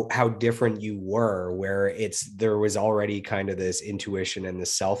how different you were, where there was already kind of this intuition and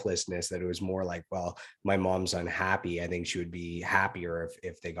this selflessness, that it was more like, well, my mom's unhappy, I think she would be happier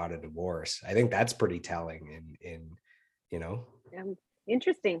if they got a divorce. I think that's pretty telling in you know.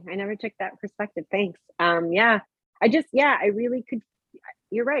 Interesting. I never took that perspective. Thanks. I really could,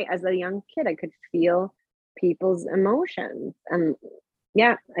 you're right. As a young kid, I could feel people's emotions. And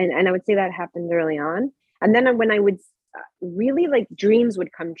I would say that happened early on. And then when I would really, like, dreams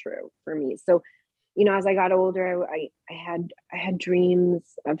would come true for me. So, you know, as I got older, I had dreams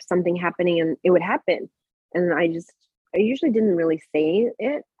of something happening, and it would happen. And I usually didn't really say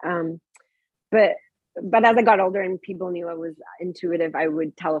it. But as I got older and people knew I was intuitive, I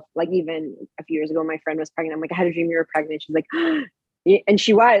would tell, like, even a few years ago, my friend was pregnant. I'm like, I had a dream you were pregnant. She's like, and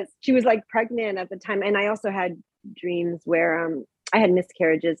she was like pregnant at the time. And I also had dreams where I had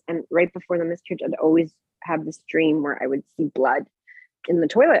miscarriages, and right before the miscarriage, I'd always have this dream where I would see blood in the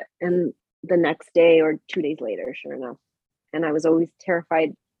toilet, and the next day or 2 days later, sure enough. And I was always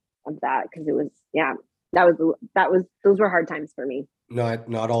terrified of that, because it was, those were hard times for me.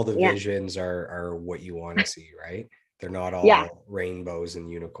 Not all the visions are what you want to see, right? They're not all rainbows and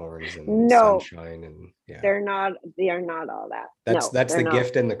unicorns and sunshine, and they are not all that. That's the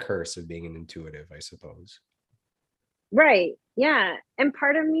gift and the curse of being an intuitive, I suppose. Right. Yeah. And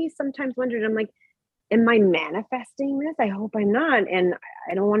part of me sometimes wondered, I'm like, am I manifesting this? I hope I'm not. And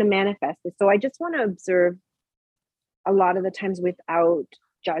I don't want to manifest this. So I just want to observe a lot of the times without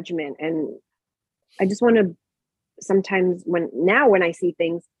judgment. And I just want to sometimes when I see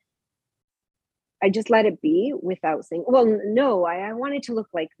things, I just let it be without saying, well, no, I want it to look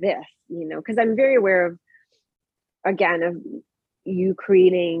like this, you know, because I'm very aware of you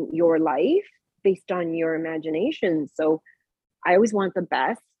creating your life based on your imagination. So I always want the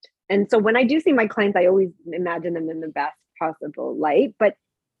best. And so when I do see my clients, I always imagine them in the best possible light. But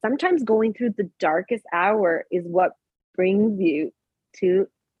sometimes going through the darkest hour is what brings you to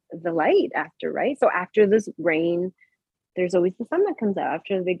the light after, right? So after this rain, there's always the sun that comes out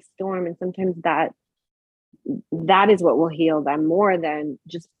after the big storm. And sometimes that is what will heal them more than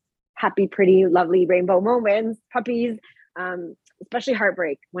just happy, pretty, lovely rainbow moments, puppies, especially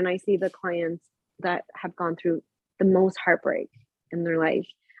heartbreak. When I see the clients that have gone through the most heartbreak in their life,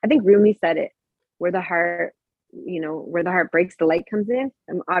 I think Rumi said it, where the heart breaks, the light comes in.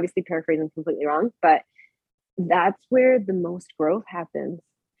 I'm obviously paraphrasing completely wrong, but that's where the most growth happens,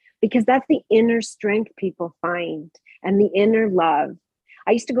 because that's the inner strength people find and the inner love.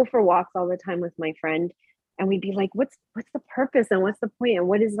 I used to go for walks all the time with my friend, and we'd be like, what's the purpose and what's the point and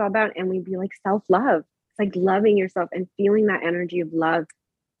what is it all about? And we'd be like, self-love. It's like loving yourself and feeling that energy of love.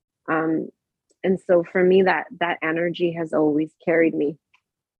 And so for me, that energy has always carried me.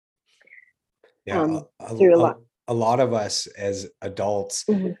 Through a lot of us as adults,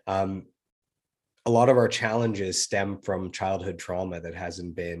 mm-hmm. A lot of our challenges stem from childhood trauma that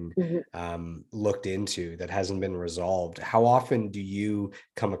hasn't been looked into, that hasn't been resolved. How often do you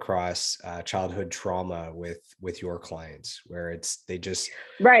come across childhood trauma with your clients, where they just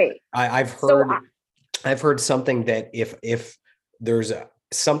right? I've heard something that if there's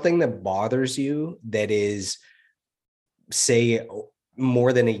something that bothers you that is, say,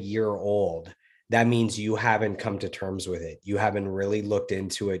 more than a year old, that means you haven't come to terms with it. You haven't really looked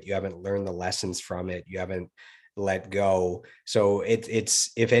into it. You haven't learned the lessons from it. You haven't let go. So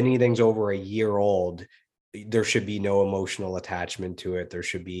it's if anything's over a year old, there should be no emotional attachment to it. There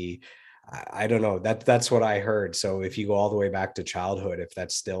should be, I don't know, that's what I heard. So if you go all the way back to childhood, if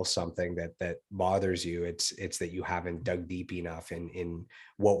that's still something that bothers you, it's that you haven't dug deep enough in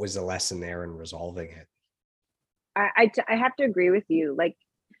what was the lesson there and resolving it. I have to agree with you. Like,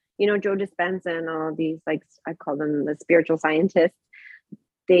 you know, Joe Dispenza and all these, like, I call them the spiritual scientists,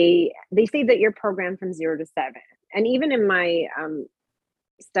 they say that you're programmed from 0 to 7. And even in my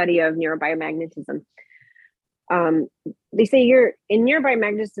study of neurobiomagnetism, they say you're in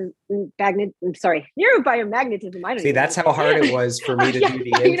neurobiomagnetism. Neurobiomagnetism. I don't see. That's how hard it was for me to do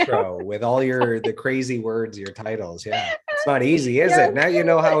the intro with all the crazy words, your titles. Yeah, it's not easy, is it? Now you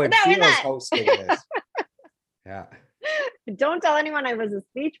know how it feels hosting this. Yeah. Don't tell anyone I was a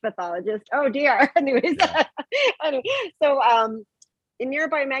speech pathologist. Oh dear. Anyways, anyway, so in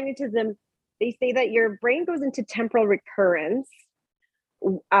neurobiomagnetism, they say that your brain goes into temporal recurrence.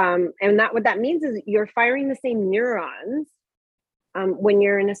 And that what that means is you're firing the same neurons when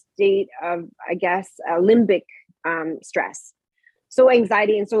you're in a state of, I guess, limbic stress. So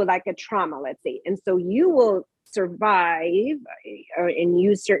anxiety, and so like a trauma, let's say. And so you will survive and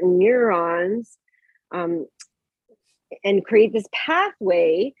use certain neurons and create this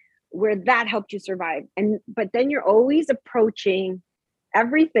pathway where that helped you survive. But then you're always approaching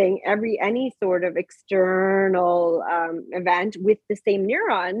everything, any sort of external event with the same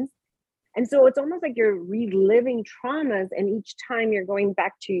neurons. And so it's almost like you're reliving traumas, and each time you're going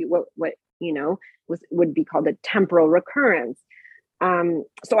back to what would be called a temporal recurrence.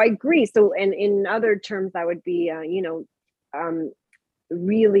 So I agree. So, and in other terms, that would be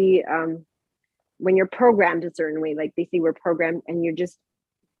really when you're programmed a certain way, like they say we're programmed, and you're just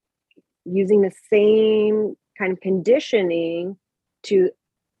using the same kind of conditioning to,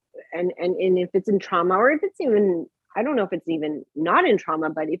 and if it's in trauma, or if it's even, I don't know if it's even not in trauma,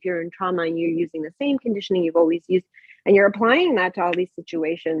 but if you're in trauma and you're using the same conditioning you've always used, and you're applying that to all these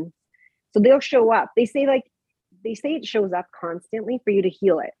situations, so they'll show up. They say it shows up constantly for you to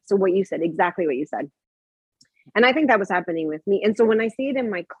heal it. So what you said, exactly what you said. And I think that was happening with me. And so when I see it in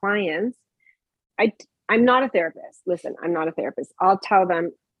my clients, I'm not a therapist. Listen, I'm not a therapist. I'll tell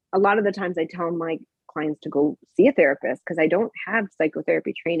them, a lot of the times I tell my clients to go see a therapist because I don't have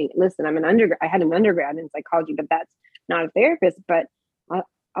psychotherapy training. Listen, I had an undergrad in psychology, but that's not a therapist. But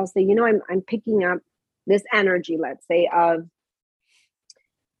I'll say, I'm picking up this energy, let's say, of,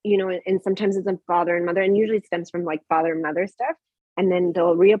 and sometimes it's a father and mother, and usually it stems from like father and mother stuff. And then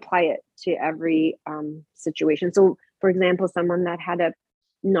they'll reapply it to every situation. So for example, someone that had a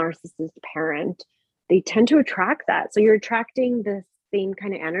narcissist parent, they tend to attract that. So you're attracting the same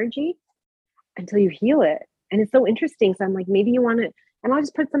kind of energy until you heal it. And it's so interesting. So I'm like, maybe you want to, and I'll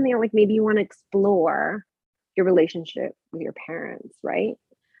just put something out like, maybe you want to explore your relationship with your parents, right?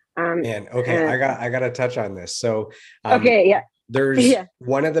 And okay, I got to touch on this. So okay, yeah. There's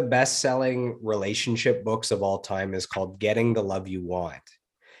one of the best-selling relationship books of all time is called Getting the Love You Want.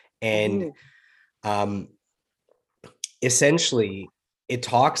 And essentially it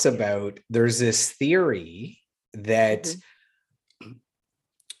talks about, there's this theory that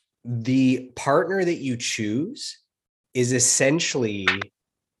the partner that you choose is essentially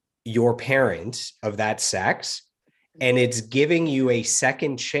your parent of that sex, and it's giving you a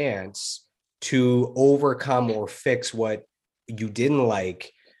second chance to overcome or fix what you didn't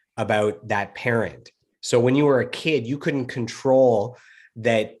like about that parent. So when you were a kid, you couldn't control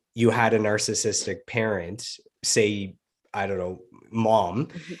that you had a narcissistic parent, say, I don't know, mom,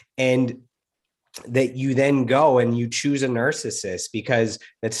 and that you then go and you choose a narcissist because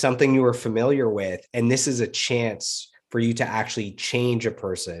that's something you were familiar with. And this is a chance for you to actually change a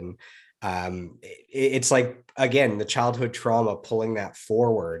person. It's like, again, the childhood trauma pulling that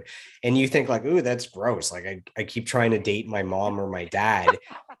forward, and you think like, ooh, that's gross. Like I keep trying to date my mom or my dad.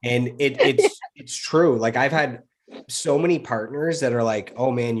 And it's true. Like I've had so many partners that are like,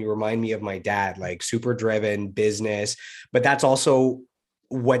 oh man, you remind me of my dad, like super driven business, but that's also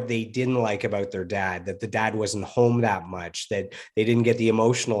what they didn't like about their dad, that the dad wasn't home that much, that they didn't get the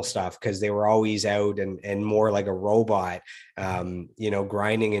emotional stuff because they were always out and more like a robot,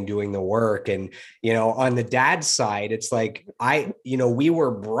 grinding and doing the work. And, on the dad's side, it's like, we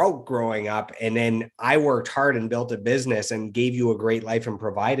were broke growing up, and then I worked hard and built a business and gave you a great life and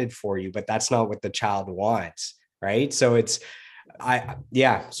provided for you, but that's not what the child wants. Right. So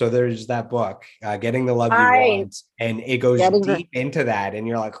so there's that book, Getting the Love You Want, and it goes deep into that, and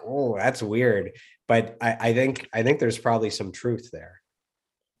you're like, oh, that's weird. But I think there's probably some truth there.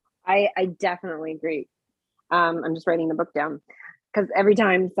 I definitely agree. I'm just writing the book down because every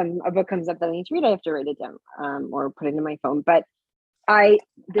time a book comes up that I need to read, I have to write it down or put it in my phone. But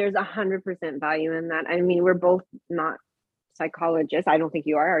there's 100% value in that. I mean, we're both not psychologist. I don't think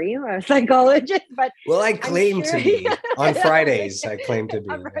you are you a psychologist? But I claim to be on Fridays. I claim to be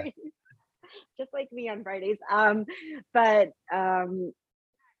just like me on Fridays. But I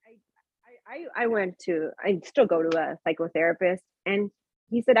still go to a psychotherapist, and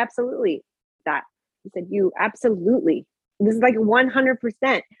he said absolutely that. He said, you absolutely, this is like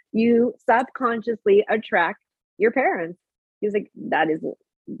 100%. You subconsciously attract your parents. He was like,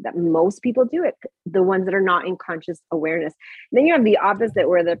 that most people do it, the ones that are not in conscious awareness. And then you have the opposite,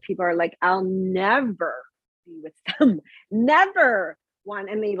 where the people are like, I'll never be with them, never one,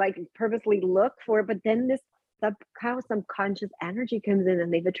 and they like purposely look for it. But then this subconscious energy comes in,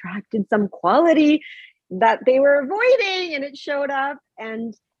 and they've attracted some quality that they were avoiding, and it showed up.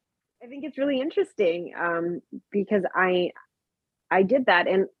 And I think it's really interesting because I I did that.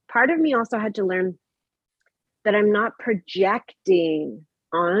 And part of me also had to learn that I'm not projecting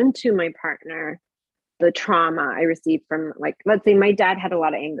onto my partner the trauma I received from, like, let's say my dad had a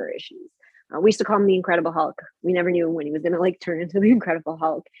lot of anger issues. We used to call him the Incredible Hulk. We never knew when he was going to like turn into the Incredible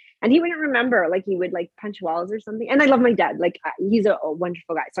Hulk. And he wouldn't remember, like he would like punch walls or something. And I love my dad. Like he's a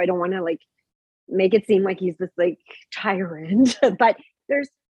wonderful guy. So I don't want to like make it seem like he's this like tyrant, but there's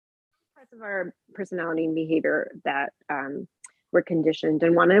parts of our personality and behavior that we're conditioned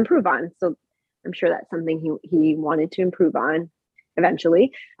and want to improve on. So I'm sure that's something he wanted to improve on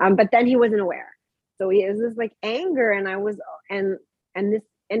eventually. But then he wasn't aware. So he was this like anger, and I was and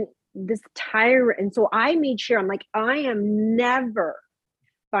this tyrant. And so I made sure, I'm like, I am never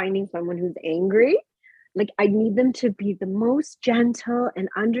finding someone who's angry. Like I need them to be the most gentle and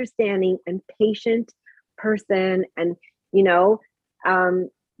understanding and patient person. And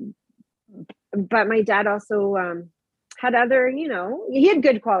but my dad also had other, he had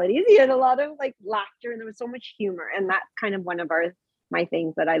good qualities. He had a lot of like laughter, and there was so much humor, and that's kind of one of my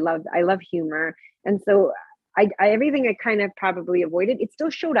things that I love. I love humor. And so I everything I kind of probably avoided, it still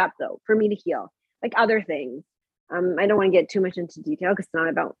showed up though for me to heal, like other things. I don't want to get too much into detail because it's not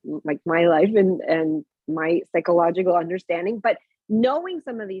about like my life and my psychological understanding, but knowing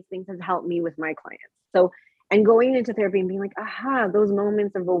some of these things has helped me with my clients. So, and going into therapy and being like, aha, those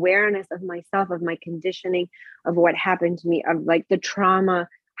moments of awareness of myself, of my conditioning, of what happened to me, of like the trauma,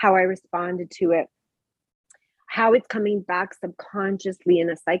 how I responded to it, how it's coming back subconsciously in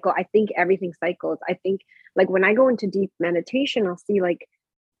a cycle. I think everything cycles. I think like when I go into deep meditation, I'll see like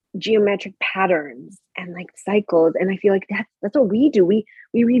geometric patterns and like cycles, and I feel like that's what we do. We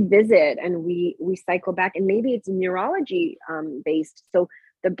revisit and we cycle back, and maybe it's neurology based. So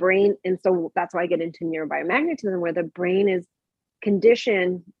the brain, and so that's why I get into neurobiomagnetism, where the brain is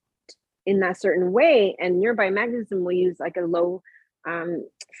conditioned in that certain way, and neurobiomagnetism will use like a low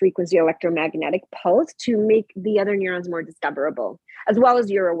frequency electromagnetic pulse to make the other neurons more discoverable, as well as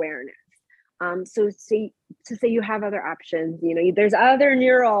your awareness. So say you have other options, there's other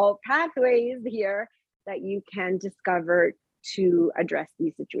neural pathways here that you can discover to address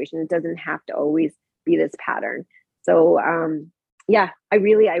these situations. It doesn't have to always be this pattern. So yeah, I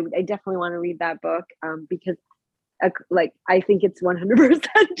definitely want to read that book because like I think it's 100%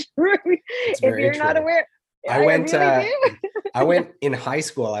 true. If you're not aware. I went in high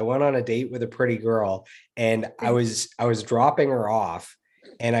school. I went on a date with a pretty girl, and I was dropping her off,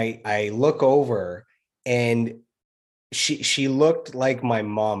 and I look over, and she looked like my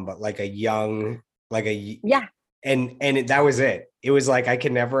mom, but like a young, yeah. And that was it. It was like, I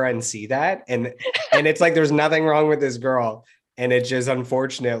can never unsee that. And it's like, there's nothing wrong with this girl. And it just,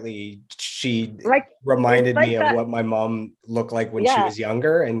 unfortunately, she like reminded me of what my mom looked like when she was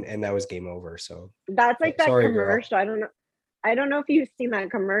younger, and that was game over. So that's like that commercial. Girl. I don't know if you've seen that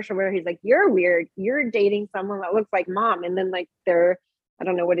commercial where he's like, you're weird. You're dating someone that looks like mom. And then like I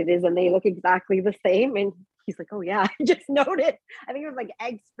don't know what it is, and they look exactly the same. And he's like, oh yeah, I just noticed. I think it was like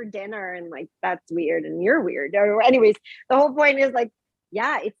eggs for dinner, and like, that's weird, and you're weird. Or anyways, the whole point is like,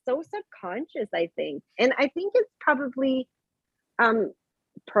 yeah, it's so subconscious, I think. And I think it's probably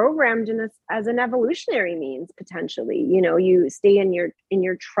programmed in us as an evolutionary means, potentially. You stay in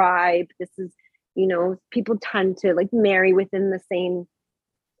your tribe. This is, people tend to like marry within the same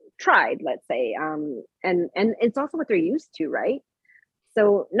tribe, let's say. And it's also what they're used to, right?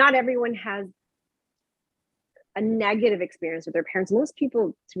 So not everyone has a negative experience with their parents. Most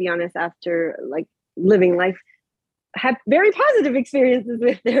people, to be honest, after like living life, have very positive experiences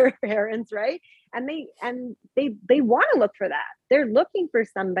with their parents, right? And they want to look for that. They're looking for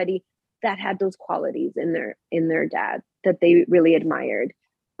somebody that had those qualities in their dad that they really admired,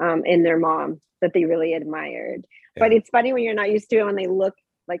 in their mom that they really admired. Yeah. But it's funny when you're not used to it, when they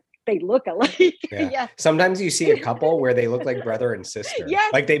look alike. Yeah. Yeah. Sometimes you see a couple where they look like brother and sister.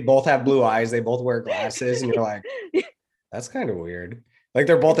 Yes. Like they both have blue eyes, they both wear glasses, and you're like, that's kind of weird. Like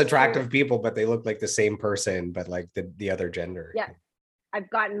they're both attractive people, but they look like the same person, but like the other gender. Yeah. I've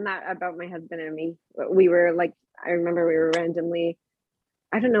gotten that about my husband and me. We were like, I remember we were randomly,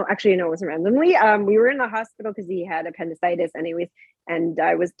 I don't know, actually, no, it wasn't randomly. We were in the hospital because he had appendicitis anyways. And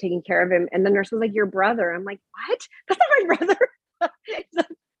I was taking care of him. And the nurse was like, your brother. I'm like, what? That's not my brother.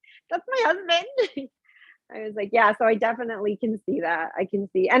 That's my husband. I was like, yeah, so I definitely can see that. I can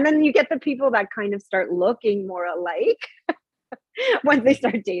see. And then you get the people that kind of start looking more alike once they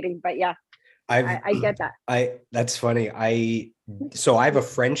start dating. But yeah, I get that. That's funny. So I have a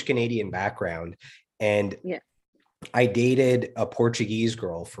French Canadian background, and I dated a Portuguese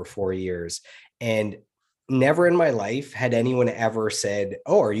girl for 4 years, and never in my life had anyone ever said,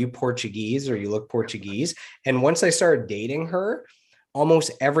 oh, are you Portuguese, or you look Portuguese? And once I started dating her,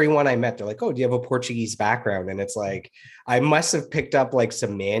 almost everyone I met, they're like, oh, do you have a Portuguese background? And it's like, I must have picked up like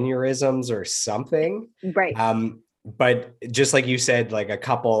some mannerisms or something. Right. But just like you said, like a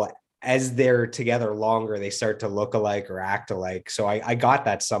couple, as they're together longer, they start to look alike or act alike. So I got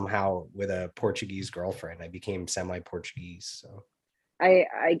that somehow with a Portuguese girlfriend. I became semi-Portuguese. So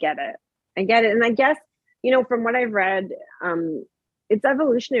I get it. I get it. And I guess, from what I've read, it's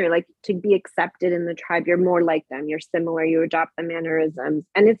evolutionary, like to be accepted in the tribe, you're more like them, you're similar, you adopt the mannerisms,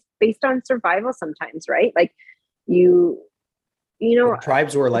 and it's based on survival sometimes, right? Like you well,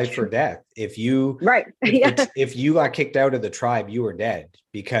 tribes were life or death. If you right. Yeah. if you got kicked out of the tribe, you were dead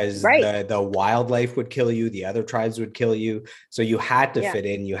because Right. the wildlife would kill you, the other tribes would kill you. So you had to Yeah. fit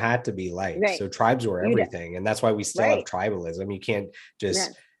in, you had to be liked. Right. So tribes were You did. everything. And that's why we still have Right. tribalism. You can't just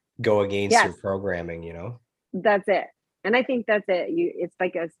Yes. go against your Yes. programming, you know? That's it. And I think that's it. It's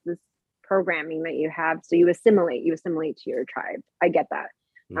like this programming that you have. So you assimilate to your tribe. I get that.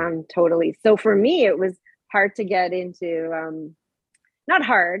 Mm. Totally. So for me, it was hard to get into, not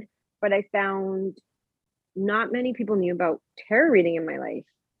hard, but I found not many people knew about tarot reading in my life,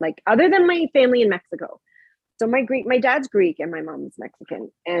 like other than my family in Mexico. So my dad's Greek and my mom's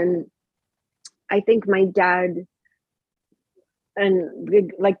Mexican. And I think my dad and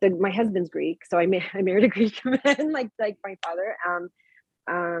like my husband's Greek. So I married a Greek man, like my father.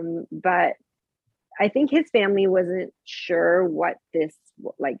 But I think his family wasn't sure what this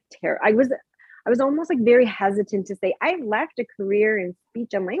like tarot. I was almost like very hesitant to say I left a career in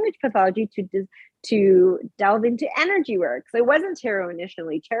speech and language pathology to delve into energy work. So it wasn't tarot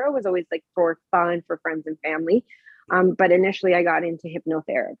initially. Tarot was always like for fun, for friends and family. But initially I got into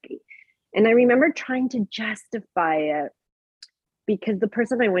hypnotherapy. And I remember trying to justify it because the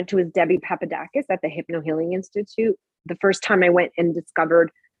person I went to was Debbie Papadakis at the Hypno Healing Institute. The first time I went and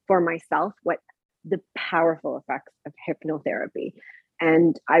discovered for myself what the powerful effects of hypnotherapy.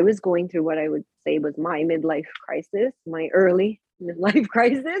 And I was going through what I would say was my midlife crisis, my early midlife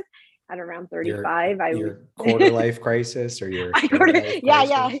crisis at around 35. Your quarter life crisis or your third life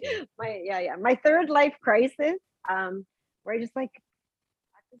yeah. crisis? My third life crisis, where I just like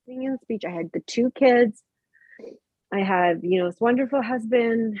practicing in speech. I had the 2 kids. I had, this wonderful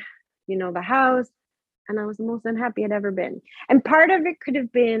husband, the house, and I was the most unhappy I'd ever been. And part of it could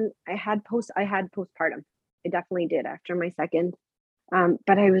have been I had postpartum. I definitely did after my second.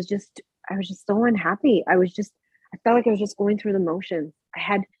 But I was just so unhappy. I felt like I was just going through the motions.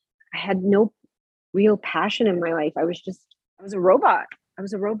 I had no real passion in my life. I was a robot. And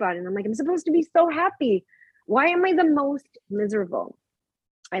I'm like, I'm supposed to be so happy. Why am I the most miserable?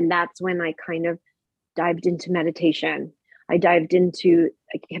 And that's when I kind of dived into meditation. I dived into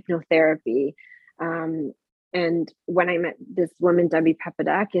like hypnotherapy. And when I met this woman, Debbie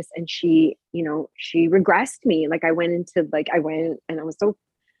Papadakis, and she regressed me. Like I went and I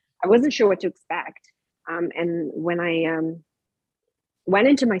wasn't sure what to expect. And when I went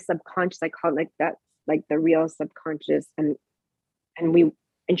into my subconscious, I call it like that, like the real subconscious. And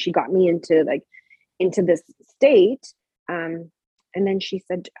she got me into this state. And then she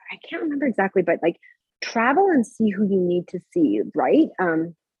said, I can't remember exactly, but like travel and see who you need to see. Right.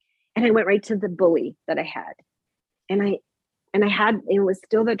 And I went right to the bully that I had. And it was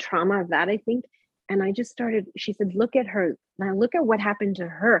still the trauma of that, I think. And I just started, she said, look at her. Now look at what happened to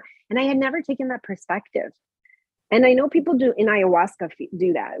her. And I had never taken that perspective. And I know people do in ayahuasca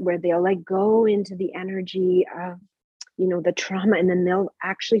do that, where they'll like go into the energy of, the trauma, and then they'll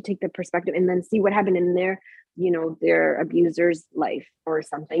actually take the perspective and then see what happened in their abuser's life or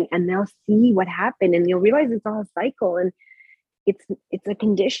something. And they'll see what happened and you'll realize it's all a cycle. And it's a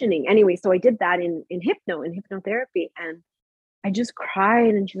conditioning. Anyway, so I did that in hypnotherapy, and I just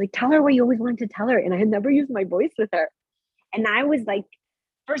cried, and she's like, tell her what you always wanted to tell her. And I had never used my voice with her. And I was like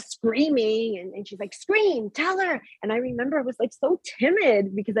first screaming, and she's like, scream, tell her. And I remember I was like so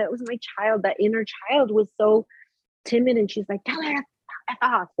timid because that was my child, that inner child was so timid. And she's like, tell her to F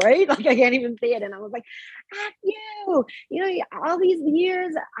off, right? Like I can't even say it. And I was like, F you. All these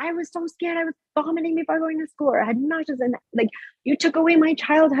years I was so scared. I was vomiting before going to school. I had nauseous, and like you took away my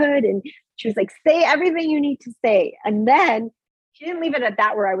childhood. And she was like, say everything you need to say. And then she didn't leave it at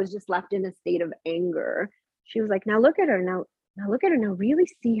that, where I was just left in a state of anger. She was like, now look at her. Now look at her. Now really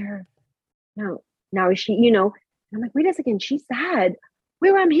see her. Now is she, and I'm like, wait a second, she's sad.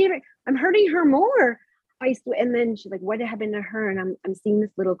 Wait, I'm hurting her more. And then she's like, what happened to her? And I'm seeing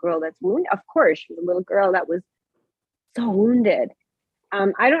this little girl that's wounded. Of course, she's a little girl that was so wounded.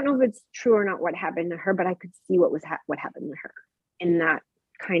 I don't know if it's true or not what happened to her, but I could see what happened to her in that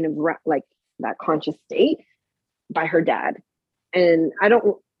kind of like that conscious state by her dad. And I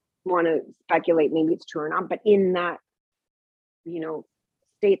don't want to speculate, maybe it's true or not, but in that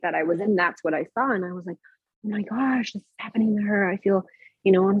state that I was in, that's what I saw. And I was like, oh my gosh, this is happening to her. I feel,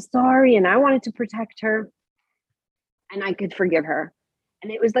 I'm sorry. And I wanted to protect her, and I could forgive her.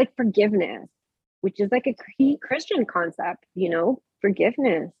 And it was like forgiveness, which is like a key Christian concept,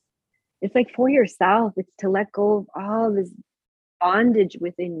 forgiveness. It's like for yourself. It's to let go of all this bondage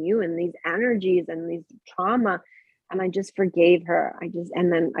within you and these energies and these trauma. And I just forgave her.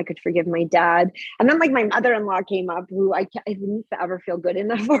 And then I could forgive my dad. And then like my mother-in-law came up, who I didn't ever feel good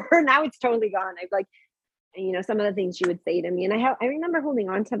enough for her. Now it's totally gone. I've like, some of the things she would say to me. And I remember holding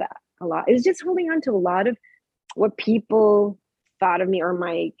on to that a lot. It was just holding on to a lot of what people thought of me, or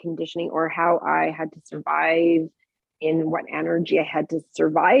my conditioning, or how I had to survive, in what energy I had to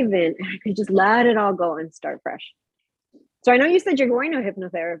survive in. And I could just let it all go and start fresh. So I know you said you're going to a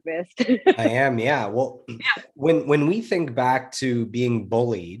hypnotherapist. I am, yeah. Well, when we think back to being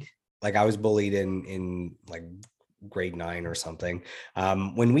bullied, like I was bullied in like grade 9 or something.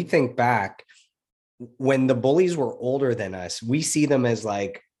 When we think back, when the bullies were older than us, we see them as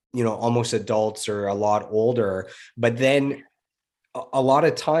like, almost adults or a lot older. But then a lot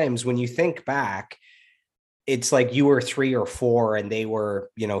of times when you think back, it's like you were 3 or 4 and they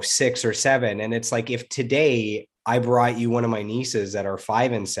were, 6 or 7. And it's like, if today I brought you one of my nieces that are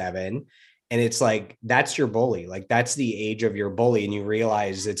 5 and 7, and it's like, that's your bully. Like that's the age of your bully. And you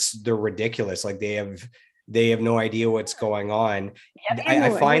realize they're ridiculous. Like they have no idea what's going on. I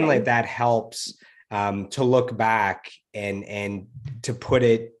find like that helps to look back and to put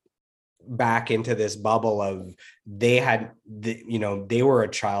it back into this bubble of they were a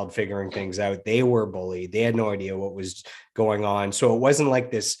child figuring things out. They were bullied. They had no idea what was going on. So it wasn't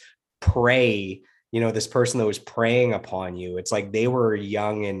like this prey, this person that was preying upon you. It's like they were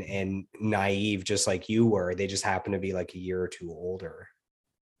young and naive, just like you were. They just happened to be like a year or 2 older.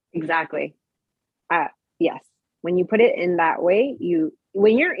 Exactly. Yes. When you put it in that way,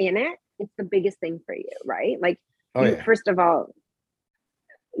 when you're in it, it's the biggest thing for you, right? Like, first of all,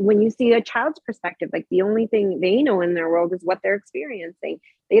 when you see a child's perspective, like the only thing they know in their world is what they're experiencing.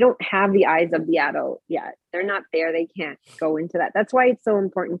 They don't have the eyes of the adult yet. They're not there. They can't go into that. That's why it's so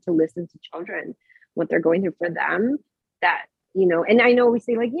important to listen to children, what they're going through for them. That, and I know we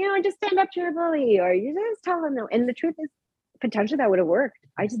say like, just stand up to your bully, or you just tell them no. And the truth is, potentially that would have worked.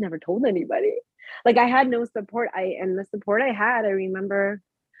 I just never told anybody. Like I had no support. And the support I had, I remember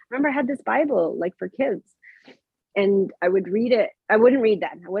I had this Bible like for kids. And I would read it. I wouldn't read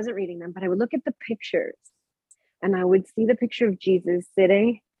that. I wasn't reading them, but I would look at the pictures, and I would see the picture of Jesus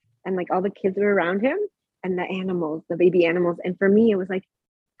sitting, and like all the kids were around him, and the animals, the baby animals. And for me, it was like,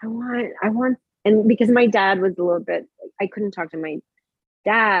 I want, and because my dad was a little bit, I couldn't talk to my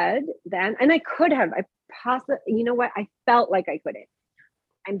dad then. And I could have, I felt like I couldn't.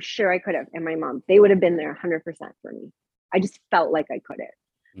 I'm sure I could have. And my mom, they would have been there 100% for me. I just felt like I couldn't.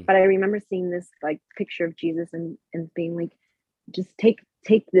 But I remember seeing this like picture of Jesus and being like, just take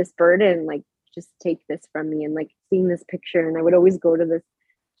this burden, like just take this from me, and like seeing this picture. And I would always go to this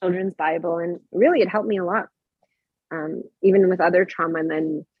children's Bible, and really it helped me a lot. Even with other trauma. And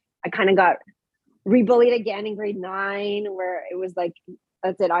then I kind of got rebullied again in grade 9, where it was like,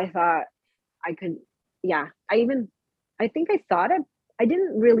 that's it. I thought I could, I think I thought I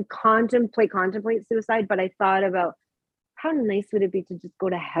didn't really contemplate suicide, but I thought about, how nice would it be to just go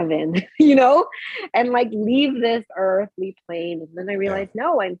to heaven, and like leave this earthly plane. And then I realized,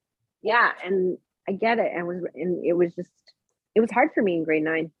 no, and I get it. And it was hard for me in grade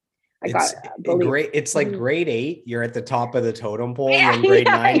 9. It's like grade 8, you're at the top of the totem pole, and then grade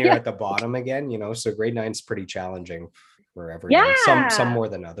 9, you're at the bottom again, so grade 9 is pretty challenging for everyone. Some more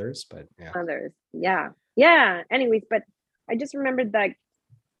than others, but others. Anyways, but I just remembered that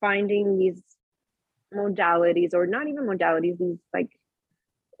finding these modalities, or not even modalities, these like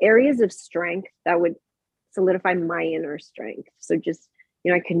areas of strength that would solidify my inner strength. So just,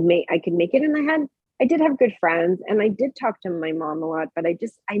 I could make it. And I did have good friends, and I did talk to my mom a lot, but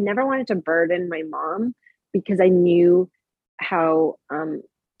I never wanted to burden my mom, because I knew how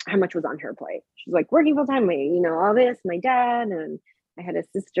much was on her plate. She's like working full time, all this, my dad, and I had a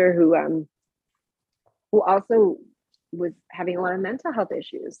sister who also was having a lot of mental health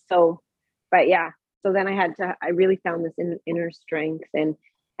issues. So, but so then I really found this inner strength and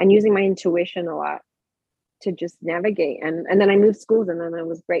using my intuition a lot to just navigate. And then I moved schools, and then it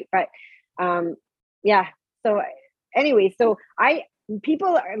was great. But so anyway, so people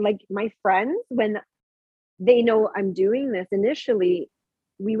are like my friends, when they know I'm doing this, initially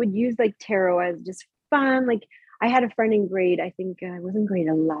we would use like tarot as just fun. Like I had a friend in I think I was in grade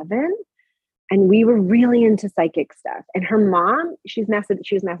 11, and we were really into psychic stuff. And her mom, she was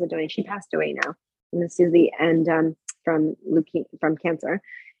Macedonian. She passed away now in the Susie. And from cancer,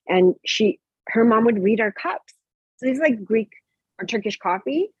 and her mom would read our cups. So these like Greek or Turkish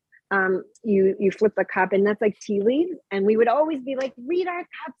coffee. You flip the cup, and that's like tea leaves, and we would always be like, read our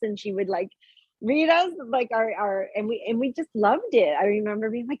cups, and she would like read us like our and we just loved it. I remember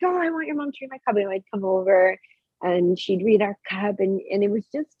being like, oh, I want your mom to read my cup, and I'd come over and she'd read our cup, and it was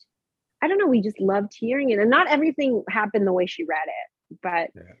just, I don't know, we just loved hearing it. And not everything happened the way she read it,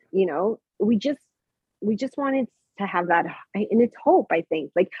 but we just wanted to have that, and it's hope, I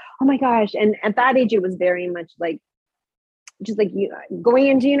think. Like, oh my gosh. And at that age, it was very much like, just like you going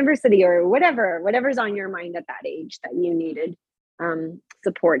into university or whatever's on your mind at that age that you needed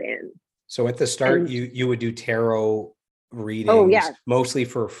support in. So at the start, you would do tarot readings, oh yeah, mostly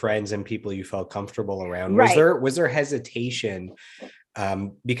for friends and people you felt comfortable around. Right. Was there hesitation?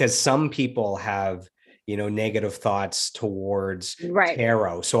 Because some people have, negative thoughts towards Right.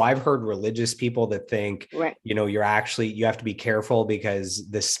 tarot. So I've heard religious people that think, Right. you have to be careful because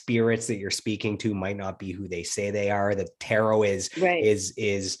the spirits that you're speaking to might not be who they say they are. That tarot is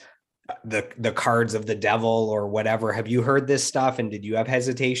the cards of the devil or whatever. Have you heard this stuff? And did you have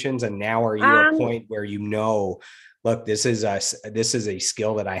hesitations? And now are you at a point where look, this is a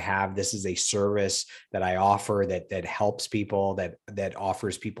skill that I have. This is a service that I offer that helps people, that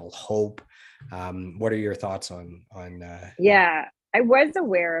offers people hope. What are your thoughts on yeah, I was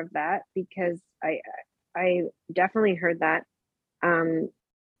aware of that because I definitely heard that. And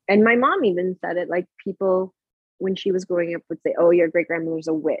my mom even said it, like, people when she was growing up would say, oh, your great grandmother's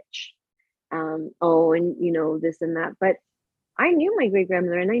a witch. And this and that. But I knew my great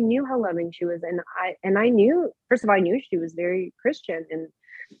grandmother, and I knew how loving she was. And I knew, first of all, I knew she was very Christian. And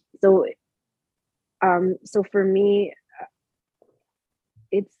so, so for me,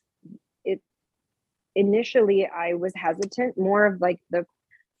 it's initially I was hesitant, more of like the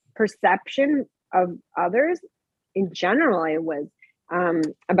perception of others in general. I was,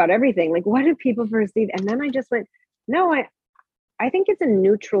 about everything. Like, what do people perceive? And then I just went, no, I think it's a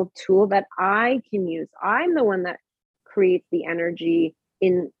neutral tool that I can use. I'm the one that creates the energy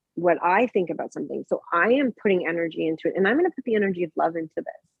in what I think about something. So I am putting energy into it, and I'm going to put the energy of love into this.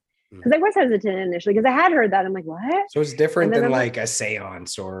 Because I was hesitant initially because I had heard that. I'm like, what? So it's different than like a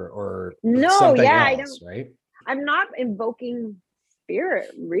seance or no, something yeah, else, right? I'm not invoking spirit,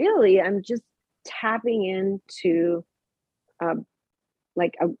 really. I'm just tapping into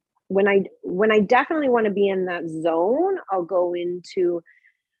when I definitely want to be in that zone, I'll go into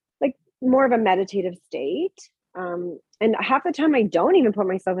like more of a meditative state. And half the time I don't even put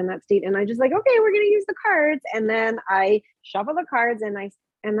myself in that state, and I just like, okay, we're going to use the cards. And then I shuffle the cards, and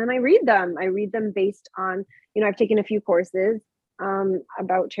then I read them. I read them based on, I've taken a few courses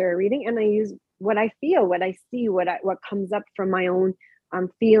about tarot reading, and I use what I feel, what I see, what comes up from my own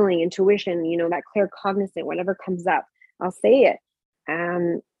feeling, intuition, that claircognizant, whatever comes up, I'll say it.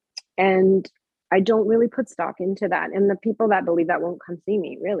 And I don't really put stock into that. And the people that believe that won't come see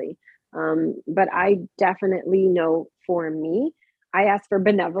me, really. But I definitely know, for me, I ask for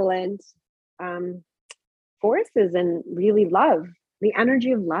benevolent forces and really love, the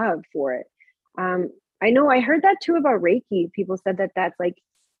energy of love for it. I know I heard that too about Reiki. People said that that's like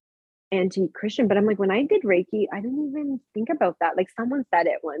anti-Christian, but I'm like, when I did Reiki, I didn't even think about that. Like, someone said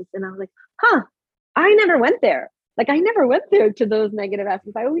it once, and I was like, huh, I never went there. Like, I never went there to those negative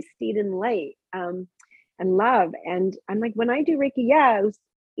aspects. I always stayed in light and love. And I'm like, when I do Reiki, yeah, it was,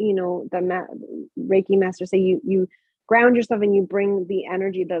 the Reiki master say you ground yourself and you bring the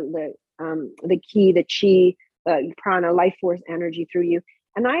energy, the ki, the chi, the prana, life force energy through you.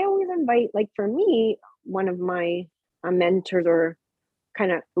 And I always invite, like, for me, one of my mentors or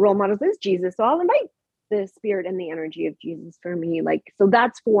kind of role models is Jesus. So I'll invite the spirit and the energy of Jesus for me. Like, so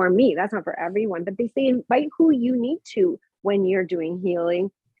that's for me. That's not for everyone, but they say invite who you need to when you're doing healing.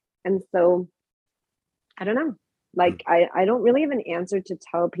 And so I don't know. Like, I don't really have an answer to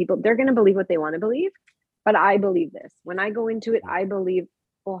tell people. They're going to believe what they want to believe. But I believe this. When I go into it, I believe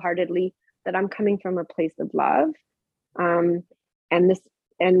wholeheartedly that I'm coming from a place of love.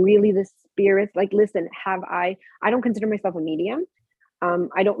 And really the spirits, like, listen, I don't consider myself a medium.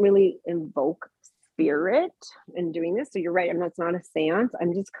 I don't really invoke spirit in doing this. So you're right. It's not a seance.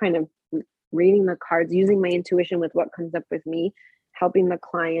 I'm just kind of reading the cards, using my intuition with what comes up with me, helping the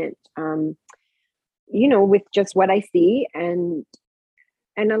client, with just what I see. And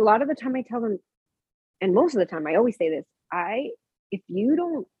a lot of the time I tell them, and most of the time I always say this, if you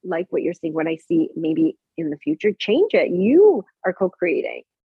don't like what you're seeing, what I see, maybe in the future, change it. You are co-creating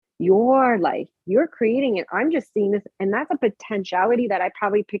your life. You're creating it. I'm just seeing this. And that's a potentiality that I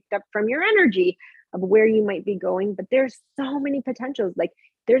probably picked up from your energy of where you might be going. But there's so many potentials. Like,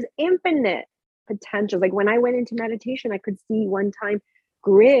 there's infinite potentials. Like when I went into meditation, I could see one time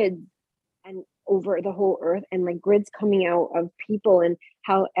grids and over the whole earth, and like grids coming out of people, and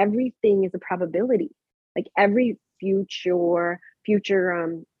how everything is a probability. Like every future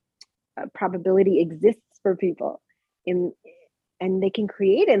probability exists for people in, and they can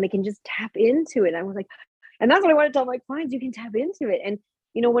create it and they can just tap into it. I was like, and that's what I want to tell my clients, you can tap into it. And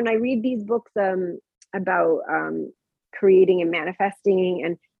when I read these books about creating and manifesting,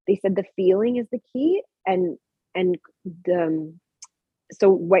 and they said the feeling is the key, and the so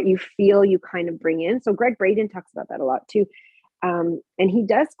what you feel you kind of bring in. So Greg Braden talks about that a lot too. And he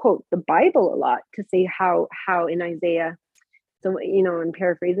does quote the Bible a lot to say how in Isaiah, so I'm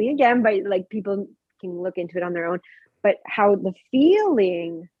paraphrasing again, but like people can look into it on their own, but how the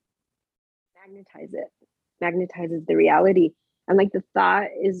feeling magnetizes the reality. And like the thought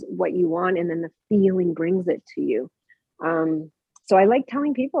is what you want, and then the feeling brings it to you. So I like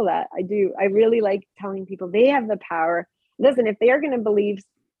telling people that. I really like telling people they have the power. Listen, if they are going to believe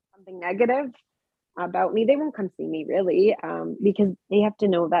something negative about me, they won't come see me, really, because they have to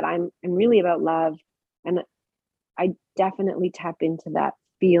know that I'm really about love. And I definitely tap into that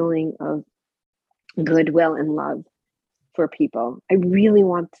feeling of goodwill and love for people. I really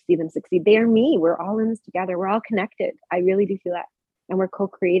want to see them succeed. They are me. We're all in this together. We're all connected. I really do feel that. And we're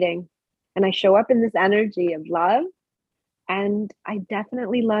co-creating. And I show up in this energy of love. And I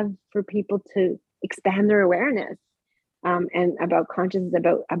definitely love for people to expand their awareness, and about consciousness,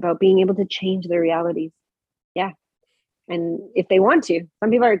 about being able to change their realities. Yeah. And if they want to, some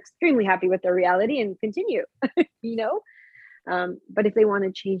people are extremely happy with their reality and continue, but if they want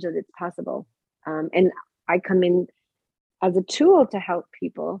to change it, it's possible. And I come in as a tool to help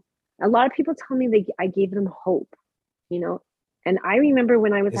people. A lot of people tell me I gave them hope, and I remember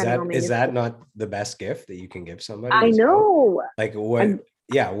when I was having all my is that not the best gift that you can give somebody? I know. Hope? Like what?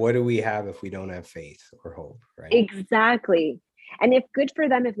 What do we have if we don't have faith or hope, right? Exactly. And if good for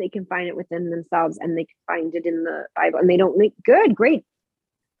them, if they can find it within themselves and they can find it in the Bible, and they don't like, good, great.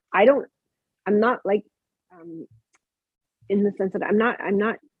 I'm not like, in the sense that I'm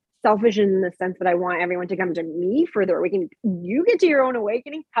not selfish in the sense that I want everyone to come to me for their awakening. You get to your own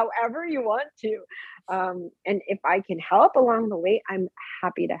awakening however you want to. And if I can help along the way, I'm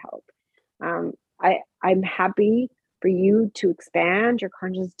happy to help. I'm happy for you to expand your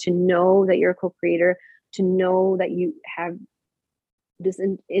consciousness, to know that you're a co-creator, to know that you have this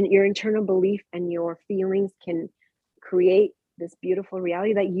in your internal belief, and your feelings can create this beautiful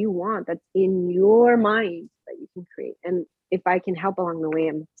reality that you want, that's in your mind, that you can create. And if I can help along the way,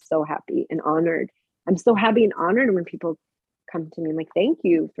 I'm so happy and honored. I'm so happy and honored when people come to me and like, thank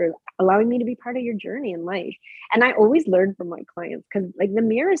you for allowing me to be part of your journey in life. And I always learn from my clients, because like the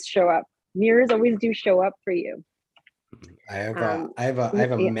mirrors show up. Mirrors always do show up for you. I have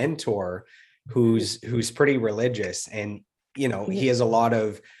a mentor who's pretty religious, and he has a lot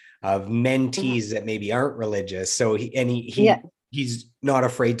of mentees that maybe aren't religious. So he's not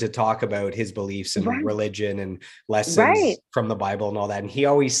afraid to talk about his beliefs and religion and lessons from the Bible and all that. And he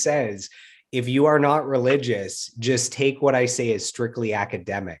always says, if you are not religious, just take what I say as strictly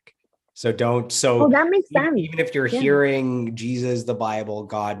academic. So that makes sense. Even if you're hearing Jesus, the Bible,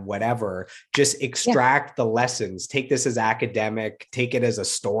 God, whatever, just extract the lessons. Take this as academic, take it as a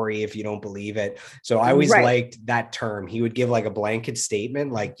story if you don't believe it. So I always liked that term. He would give like a blanket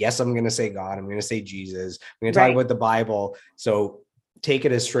statement, like, yes, I'm going to say God, I'm going to say Jesus, I'm going to talk about the Bible. So take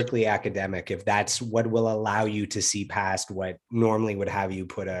it as strictly academic, if that's what will allow you to see past what normally would have you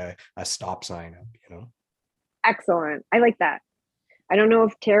put a stop sign up, Excellent. I like that. I don't know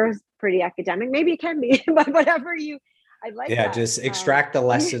if tarot's pretty academic. Maybe it can be, but whatever I like that. Just extract the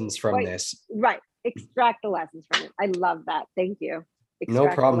lessons from this. Right. Extract the lessons from it. I love that. Thank you. No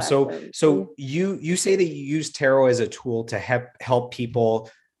problem. So you say that you use tarot as a tool to help people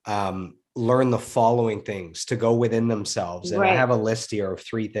learn the following things, to go within themselves. And I have a list here of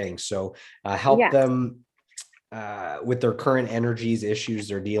 3 things. So help them with their current energies, issues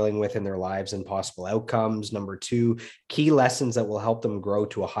they're dealing with in their lives, and possible outcomes. Number 2, key lessons that will help them grow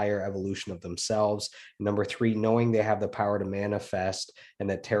to a higher evolution of themselves. Number 3, knowing they have the power to manifest, and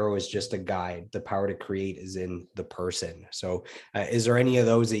that tarot is just a guide. The power to create is in the person. So is there any of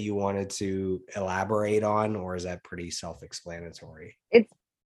those that you wanted to elaborate on, or is that pretty self-explanatory? It's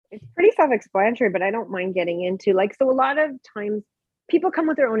pretty self-explanatory, but I don't mind getting into so a lot of times people come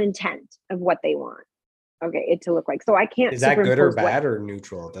with their own intent of what they want it to look like. So I can't. Is that good or bad or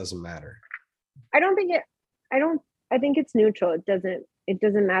neutral? It doesn't matter. I think it's neutral. It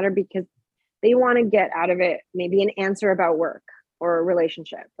doesn't matter, because they want to get out of it maybe an answer about work or a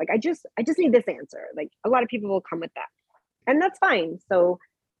relationship. Like I just need this answer. Like a lot of people will come with that, and that's fine. So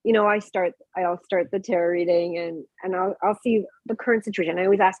I'll start the tarot reading, and I'll see the current situation. I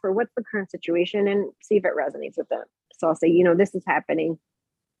always ask for what's the current situation and see if it resonates with them. So I'll say, this is happening.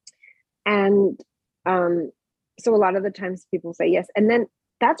 And so a lot of the times people say yes. And then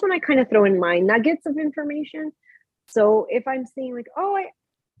that's when I kind of throw in my nuggets of information. So if I'm seeing like,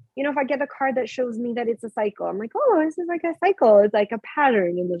 if I get a card that shows me that it's a cycle, I'm like, oh, this is like a cycle. It's like a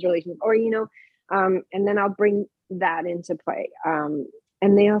pattern in this relationship, or, and then I'll bring that into play.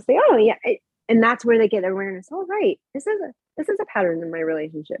 And they'll say, oh yeah. And that's where they get awareness. Oh, right. This is a pattern in my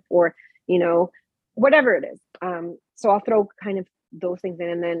relationship, or, whatever it is. So I'll throw kind of those things in,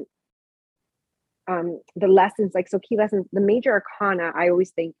 and then the lessons, like, so key lessons, the major arcana, I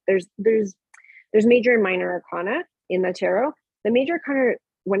always think there's major and minor arcana in the tarot. The major arcana,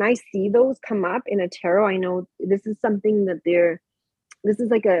 when I see those come up in a tarot, I know this is something that this is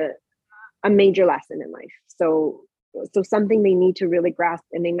like a major lesson in life. So something they need to really grasp,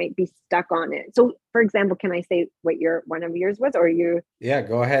 and they might be stuck on it. So for example, can I say what one of yours was, or you? Yeah,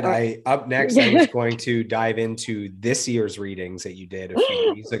 go ahead. Up next, I was going to dive into this year's readings that you did a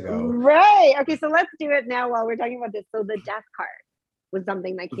few weeks ago. Right. Okay. So let's do it now while we're talking about this. So the death card was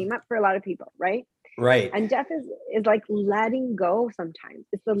something that came up for a lot of people, right? Right. And death is like letting go sometimes.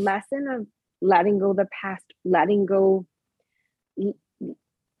 It's the lesson of letting go the past, letting go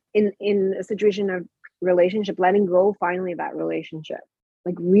in a situation of relationship, letting go finally that relationship,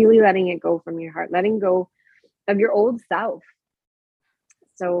 like really letting it go from your heart, letting go of your old self.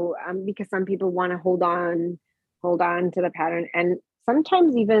 So because some people want to hold on to the pattern, and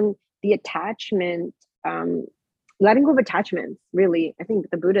sometimes even the attachment, letting go of attachments. Really, I think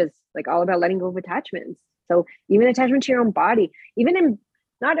the Buddha's like all about letting go of attachments. So even attachment to your own body, even in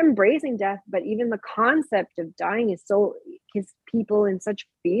not embracing death, but even the concept of dying is so, gives people in such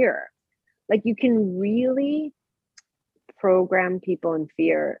fear. Like you can really program people in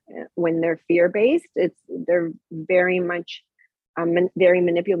fear when they're fear-based. They're very much very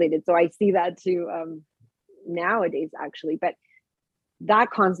manipulated. So I see that too nowadays, actually. But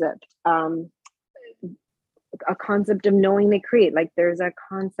that concept, a concept of knowing they create, like there's a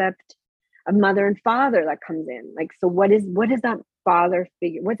concept of mother and father that comes in. Like, so what is that father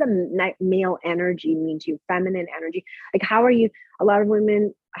figure? What's a male energy mean to you? Feminine energy? Like, how are you? A lot of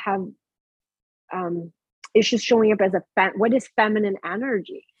women have issues showing up as what is feminine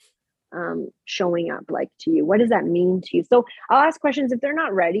energy showing up like to you? What does that mean to you? So I'll ask questions. If they're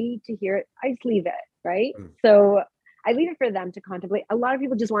not ready to hear it, I just leave it, right? So I leave it for them to contemplate. A lot of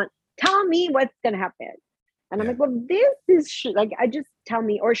people just want, tell me what's going to happen. And I'm like, well, this is like, I just tell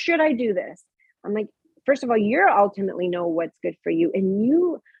me, or should I do this? I'm like, first of all, you're ultimately know what's good for you.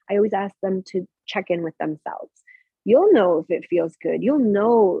 And I always ask them to check in with themselves. You'll know if it feels good. You'll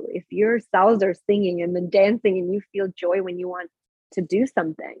know if your cells are singing and then dancing and you feel joy when you want to do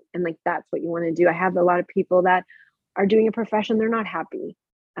something. And like, that's what you want to do. I have a lot of people that are doing a profession, they're not happy.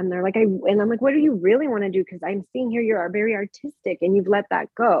 And they're like, and I'm like, what do you really want to do? Because I'm seeing here you're very artistic and you've let that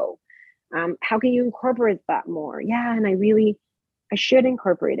go. How can you incorporate that more? Yeah. And I should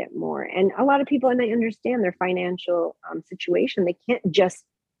incorporate it more. And a lot of people, and I understand their financial situation, they can't just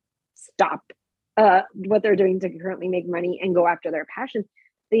stop what they're doing to currently make money and go after their passions.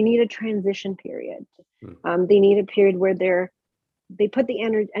 They need a transition period. They need a period where they put the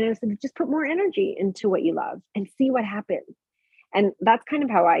energy, and I said, just put more energy into what you love and see what happens. And that's kind of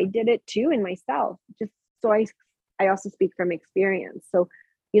how I did it too in myself. Just so I also speak from experience. So,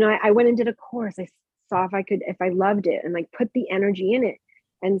 I went and did a course. I saw if I loved it, and like put the energy in it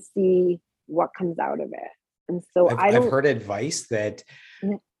and see what comes out of it. And so I've heard advice that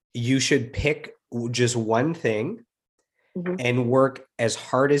you should pick just one thing and work as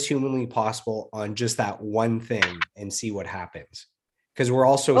hard as humanly possible on just that one thing and see what happens. Because we're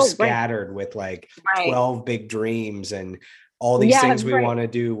also scattered with like 12 big dreams and all these things we want to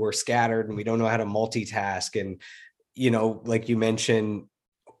do. We're scattered and we don't know how to multitask. And, like you mentioned,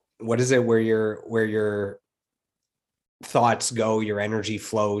 what is it where your thoughts go, your energy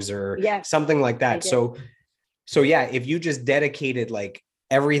flows, or something like that. So yeah, if you just dedicated like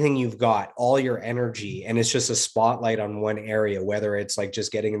everything you've got, all your energy, and it's just a spotlight on one area, whether it's like just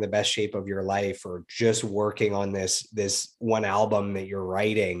getting in the best shape of your life or just working on this one album that you're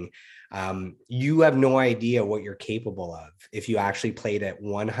writing, you have no idea what you're capable of if you actually played it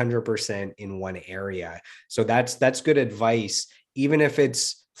 100% in one area. So that's good advice, even if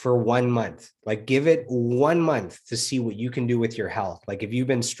it's for 1 month. Like, give it 1 month to see what you can do with your health. Like, if you've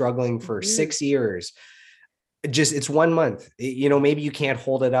been struggling for 6 years, just it's 1 month. You know, maybe you can't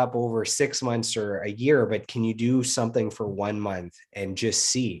hold it up over 6 months or a year, but can you do something for 1 month and just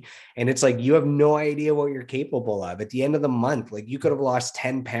see? And it's like, you have no idea what you're capable of at the end of the month. Like, you could have lost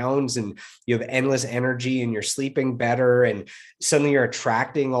 10 pounds and you have endless energy and you're sleeping better, and suddenly you're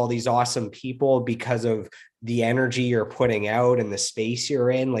attracting all these awesome people because of the energy you're putting out and the space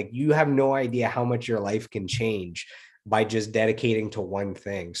you're in. Like, you have no idea how much your life can change by just dedicating to one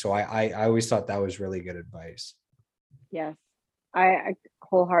thing. So I always thought that was really good advice. Yes, I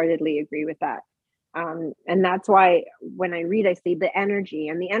wholeheartedly agree with that. And that's why when I read, I see the energy,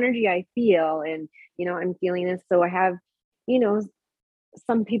 and the energy I feel, and, I'm feeling this. So I have, you know,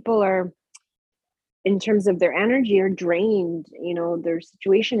 some people are, in terms of their energy, are drained, their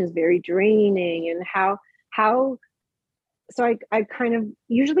situation is very draining, and how, so I kind of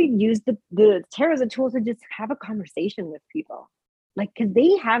usually use the tarot as a tool to just have a conversation with people, like, because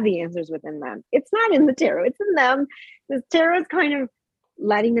they have the answers within them. It's not in the tarot, it's in them. The tarot is kind of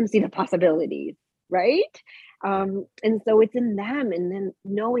letting them see the possibilities, right? And so it's in them, and then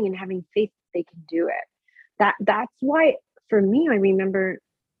knowing and having faith that they can do it. That's why, for me, I remember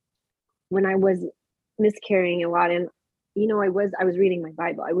when I was miscarrying a lot, and I was reading my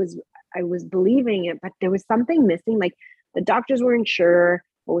Bible. I was believing it, but there was something missing. Like, the doctors weren't sure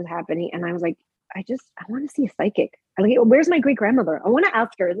what was happening, and I was like, I want to see a psychic. I'm like, where's my great grandmother? I want to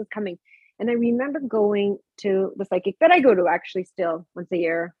ask her, is this coming? And I remember going to the psychic that I go to actually still once a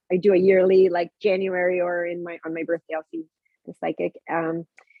year. I do a yearly, like January, or on my birthday, I'll see the psychic.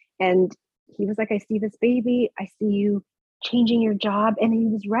 And he was like, I see this baby. I see you changing your job. And he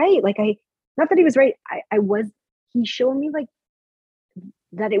was right. Like, not that he was right. He showed me, like,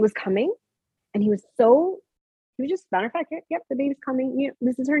 that it was coming. And he was just, matter of fact, yep, the baby's coming.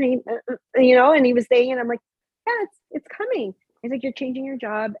 This is her name, and he was saying it. I'm like, yeah, it's coming. He's like, you're changing your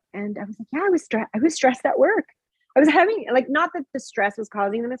job. And I was like, yeah, I was stressed at work. I was having, like, not that the stress was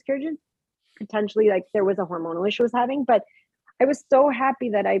causing the miscarriage, potentially, like, there was a hormonal issue I was having, but I was so happy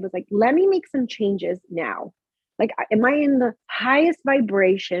that I was like, let me make some changes now. Like, am I in the highest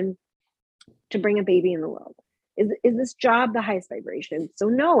vibration to bring a baby in the world? Is this job the highest vibration? So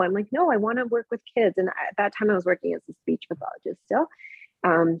no, I'm like, no, I want to work with kids. And at that time I was working as a speech pathologist still.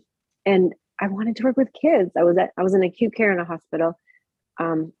 And I wanted to work with kids. I was in acute care in a hospital,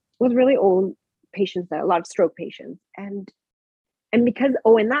 with really old patients, a lot of stroke patients. And because,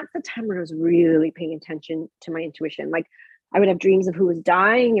 and that's the time when I was really paying attention to my intuition. Like, I would have dreams of who was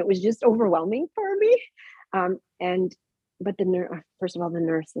dying. It was just overwhelming for me. But first of all, the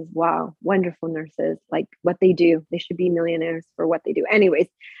nurses, wow, wonderful nurses, like, what they do, they should be millionaires for what they do. Anyways,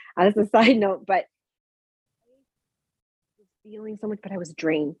 that's a side note, but I was feeling so much, but I was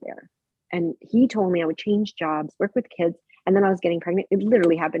drained there. And he told me I would change jobs, work with kids, and then I was getting pregnant. It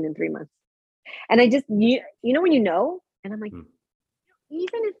literally happened in 3 months. And I just, when and I'm like,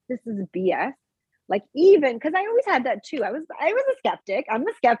 even if this is BS, like, even because I always had that too. I was a skeptic. I'm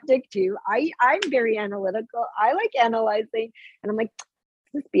a skeptic too. I'm very analytical. I like analyzing, and I'm like,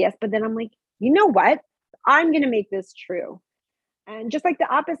 this is BS. But then I'm like, you know what? I'm gonna make this true. And just like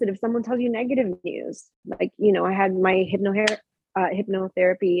the opposite, if someone tells you negative news, like, I had my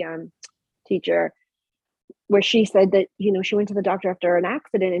hypnotherapy teacher, where she said that, she went to the doctor after an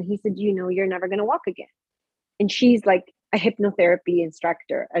accident, and he said, you're never gonna walk again. And she's like a hypnotherapy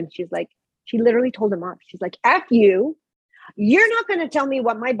instructor, and she literally told him off. She's like, F you, you're not going to tell me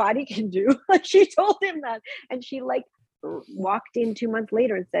what my body can do. She told him that. And she, like, walked in 2 months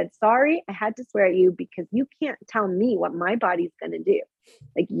later and said, sorry, I had to swear at you because you can't tell me what my body's going to do.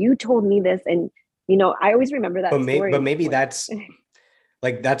 Like, you told me this. And, I always remember that story. But maybe that's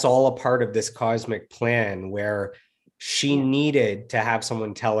like, that's all a part of this cosmic plan, where she needed to have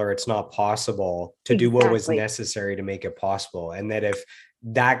someone tell her it's not possible to do what was necessary to make it possible. And that if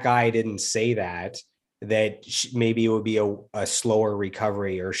that guy didn't say that maybe it would be a slower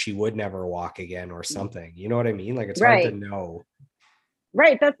recovery, or she would never walk again or something. You know what I mean? Like, it's hard to know.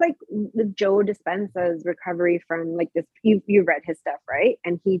 Right. That's like the Joe Dispenza's recovery from, like, this. You've read his stuff, right?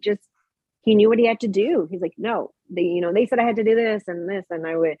 And he knew what he had to do. He's like, no, they said I had to do this and this, and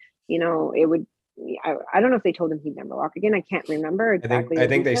I would, it would, I don't know if they told him he'd never walk again. I can't remember exactly. I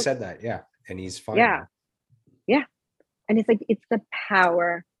think they said that. Yeah. And he's fine. Yeah. Yeah. And it's like, it's the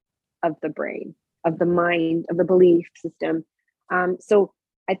power of the brain, of the mind, of the belief system. So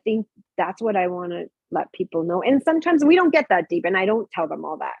I think that's what I want to let people know. And sometimes we don't get that deep, and I don't tell them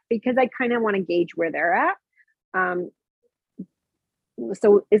all that because I kind of want to gauge where they're at.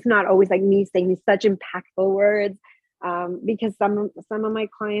 So it's not always like me saying these such impactful words, because some of my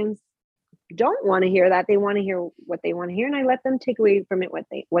clients don't want to hear that. They want to hear what they want to hear, and I let them take away from it what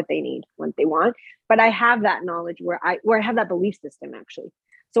they need, what they want. But I have that knowledge where I have that belief system actually.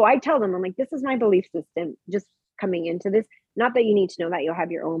 So I tell them, I'm like, this is my belief system. Just coming into this, not that you need to know that, you'll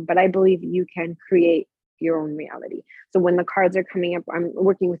have your own, but I believe you can create your own reality. So when the cards are coming up, I'm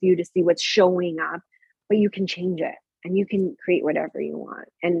working with you to see what's showing up, but you can change it and you can create whatever you want.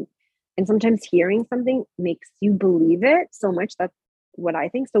 And sometimes hearing something makes you believe it so much. That's what I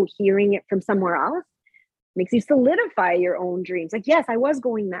think. So hearing it from somewhere else makes you solidify your own dreams. Like, yes, I was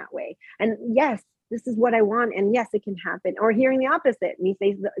going that way. And yes, this is what I want. And yes, it can happen. Or hearing the opposite, me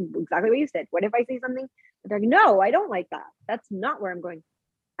say exactly what you said. What if I say something? They're like, no, I don't like that. That's not where I'm going.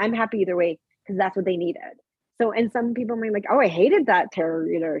 I'm happy either way because that's what they needed. So, and some people might be like, oh, I hated that tarot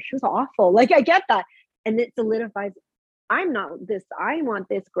reader. She was awful. Like, I get that. And it solidifies, I'm not this. I want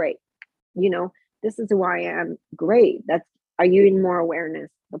this. Great. This is who I am. Great. Are you in more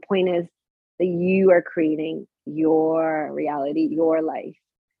awareness? The point is that you are creating your reality, your life.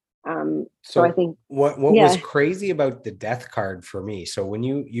 So I think what was crazy about the death card for me. So when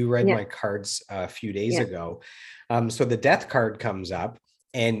you read my cards a few days ago, so the death card comes up,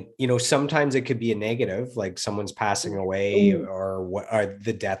 and sometimes it could be a negative, like someone's passing away or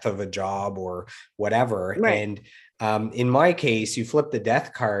the death of a job or whatever. Right. And in my case, you flip the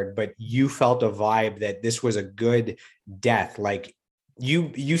death card, but you felt a vibe that this was a good death. Like you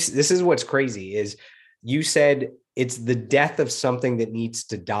this is what's crazy is you said it's the death of something that needs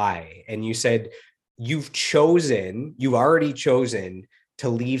to die. And you said you've already chosen to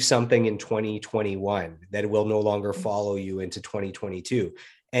leave something in 2021 that will no longer follow you into 2022.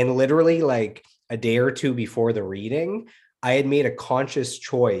 And literally like a day or two before the reading, I had made a conscious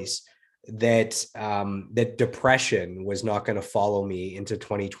choice that that depression was not going to follow me into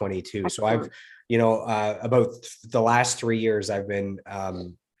 2022. Excellent. So I've, about the last 3 years, I've been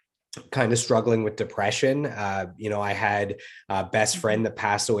kind of struggling with depression. I had a best friend that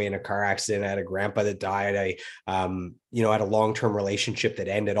passed away in a car accident. I had a grandpa that died. I had a long-term relationship that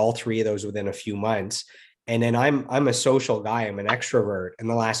ended. All three of those within a few months. And then I'm a social guy. I'm an extrovert. In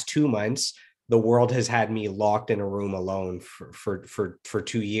the last 2 months, the world has had me locked in a room alone for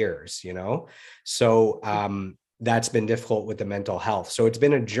 2 years, So that's been difficult with the mental health. So it's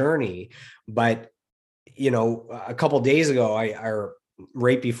been a journey, but a couple of days ago,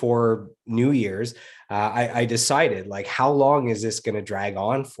 right before New Year's, I decided, like, how long is this going to drag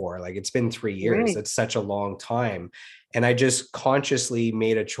on for? Like, it's been 3 years. Right. That's such a long time. And I just consciously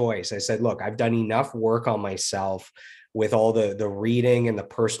made a choice. I said, look, I've done enough work on myself with all the reading and the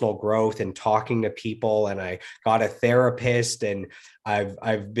personal growth and talking to people. And I got a therapist, and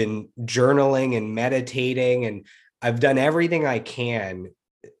I've been journaling and meditating, and I've done everything I can,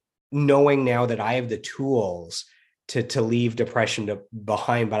 knowing now that I have the tools to leave depression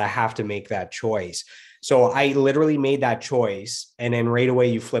behind, but I have to make that choice. So I literally made that choice. And then right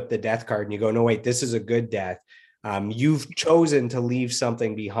away you flip the death card and you go, no, wait, this is a good death. You've chosen to leave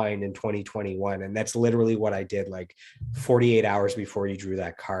something behind in 2021. And that's literally what I did, like 48 hours before you drew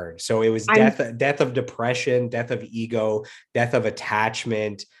that card. So it was death of depression, death of ego, death of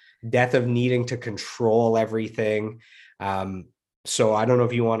attachment, death of needing to control everything. So I don't know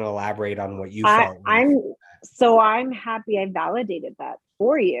if you want to elaborate on what you felt. I'm happy I validated that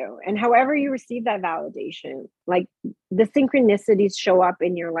for you. And however you receive that validation, like the synchronicities show up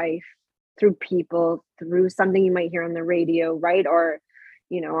in your life through people, through something you might hear on the radio, right? Or,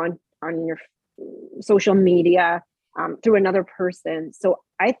 on your social media, through another person. So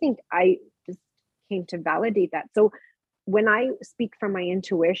I think I just came to validate that. So when I speak from my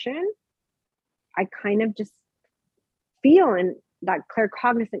intuition, I kind of just feel, and that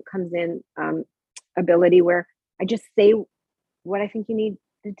claircognizant comes in, ability where I just say what I think you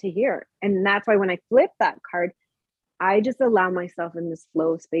needed to hear. And that's why when I flip that card, I just allow myself in this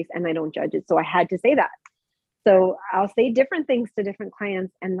flow space and I don't judge it. So I had to say that. So I'll say different things to different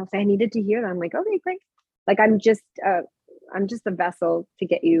clients and they'll say, I needed to hear that. I'm like, okay, great. Like I'm just a vessel to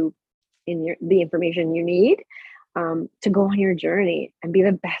get you in the information you need to go on your journey and be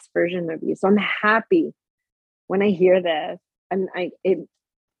the best version of you. So I'm happy when I hear this, and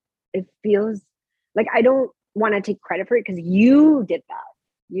it feels like I don't want to take credit for it because you did that.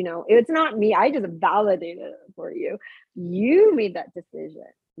 It's not me. I just validated it for you. You made that decision.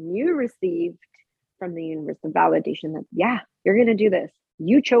 You received from the universe the validation that, yeah, you're going to do this.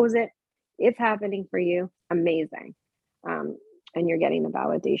 You chose it. It's happening for you. Amazing. And you're getting the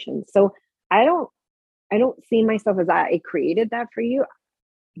validation. So I don't see myself as I created that for you.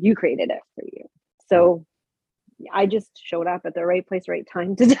 You created it for you. So I just showed up at the right place, right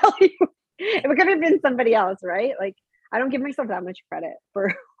time to tell you. It could have been somebody else, right? Like I don't give myself that much credit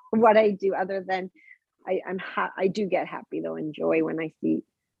for what I do other than I do get happy though, and joy when I see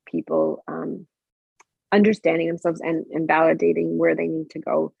people understanding themselves and validating where they need to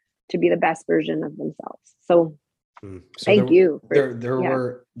go to be the best version of themselves. So, So thank you.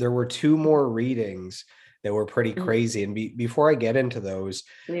 There were two more readings that were pretty crazy. And before I get into those,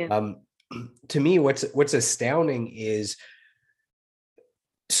 to me, what's astounding is,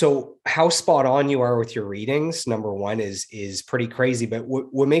 so how spot on you are with your readings, number one, is pretty crazy. But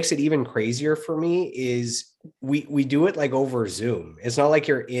what makes it even crazier for me is we do it like over Zoom. It's not like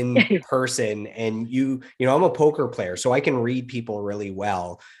you're in person, and you know, I'm a poker player, so I can read people really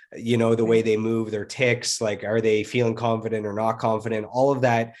well. You know, the way they move, their ticks, like, are they feeling confident or not confident? All of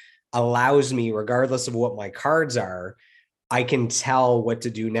that allows me, regardless of what my cards are, I can tell what to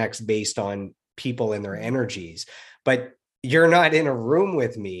do next based on people and their energies. But you're not in a room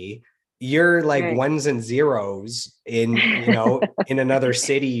with me. You're like ones and zeros in, you know, in another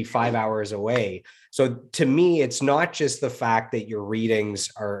city 5 hours away. So to me, it's not just the fact that your readings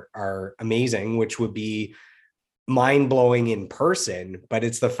are amazing, which would be mind-blowing in person, but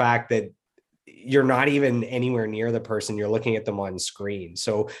it's the fact that you're not even anywhere near the person, you're looking at them on screen.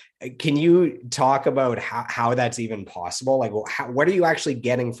 So can you talk about how that's even possible? Like, what are you actually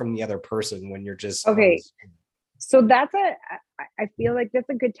getting from the other person when you're just okay? So I feel like that's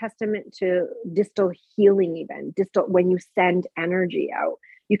a good testament to distal healing. Even distal, when you send energy out,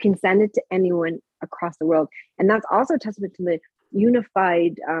 you can send it to anyone across the world. And that's also a testament to the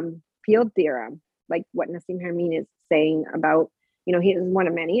unified field theorem, like what Nassim Haramein is saying about, you know, he is one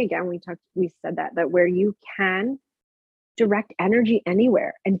of many. Again, we said that where you can direct energy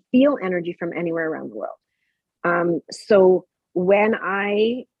anywhere and feel energy from anywhere around the world. So when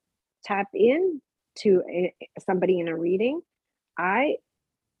I tap in to somebody in a reading, I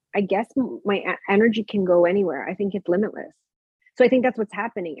guess my energy can go anywhere. I think it's limitless. So I think that's what's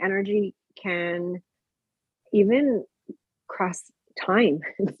happening. Energy can even cross time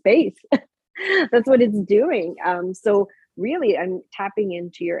and space. That's what it's doing. So really, I'm tapping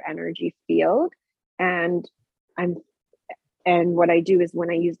into your energy field, and what I do is when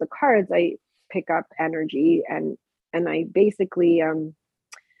I use the cards, I pick up energy, and I basically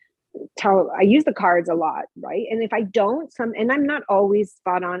I use the cards a lot, right? And if I don't, and I'm not always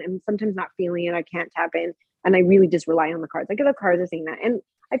spot on, and sometimes not feeling it, I can't tap in, and I really just rely on the cards. Like, the cards are saying that, and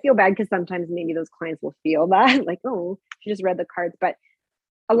I feel bad because sometimes maybe those clients will feel that, like, oh, she just read the cards. But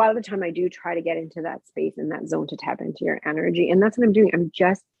a lot of the time I do try to get into that space and that zone to tap into your energy. And that's what I'm doing. I'm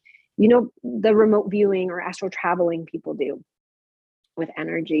just, you know, the remote viewing or astral traveling people do with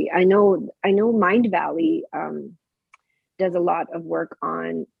energy. I know Mind Valley does a lot of work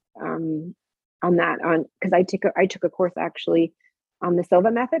on that, because I took a course actually on the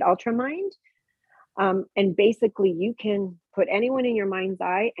Silva method, Ultra Mind. And basically you can put anyone in your mind's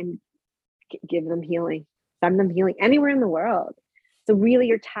eye and give them healing, send them healing anywhere in the world. So really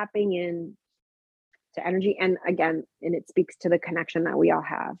you're tapping in to energy. And again, and it speaks to the connection that we all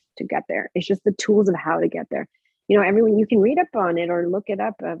have to get there. It's just the tools of how to get there. You know, everyone, you can read up on it or look it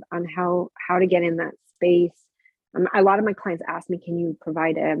up on how to get in that space. A lot of my clients ask me, can you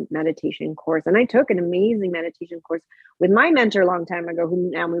provide a meditation course? And I took an amazing meditation course with my mentor a long time ago, who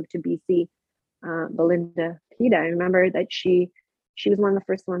now moved to BC, Belinda Pita. I remember that she was one of the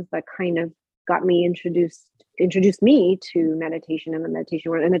first ones that kind of got me introduced me to meditation and the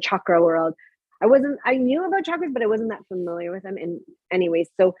meditation world and the chakra world. I knew about chakras, but I wasn't that familiar with them. And anyways,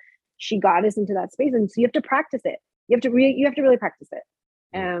 so she got us into that space. And so you have to practice it. You have to really practice it.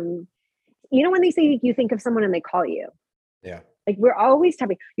 You know, when they say you think of someone and they call you, like, we're always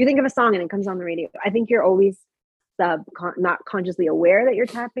tapping. You think of a song and it comes on the radio. I think you're always not consciously aware that you're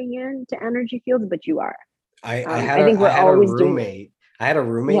tapping into energy fields, but you are. I had a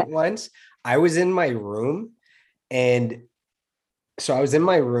roommate once. I was in my room, and so I was in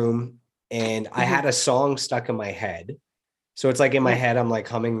my room, and I had a song stuck in my head. So it's like in my head, I'm like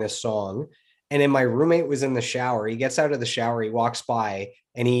humming this song. And then my roommate was in the shower. He gets out of the shower, he walks by,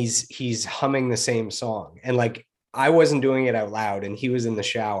 and he's humming the same song. And like, I wasn't doing it out loud, and he was in the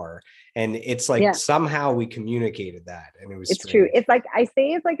shower. And it's like somehow we communicated that. And it's strange. True. It's like, I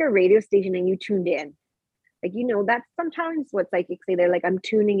say, it's like a radio station and you tuned in. Like, you know, that's sometimes what psychics say. They're like, I'm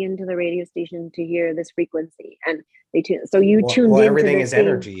tuning into the radio station to hear this frequency. And they tune. So you tuned in. Everything is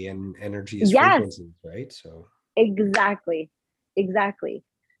energy, and energy is frequencies, right? So exactly.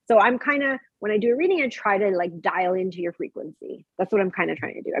 So I'm kind of, when I do a reading, I try to like dial into your frequency. That's what I'm kind of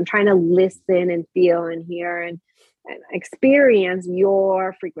trying to do. I'm trying to listen and feel and hear and experience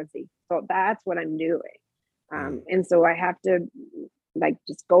your frequency. So that's what I'm doing. And so I have to like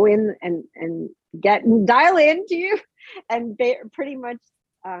just go in and dial into you, and pretty much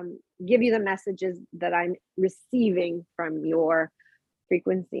give you the messages that I'm receiving from your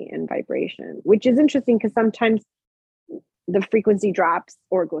frequency and vibration, which is interesting because sometimes the frequency drops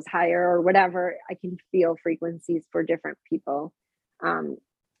or goes higher or whatever. I can feel frequencies for different people.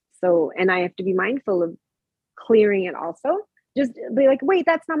 And I have to be mindful of clearing it also. Just be like, wait,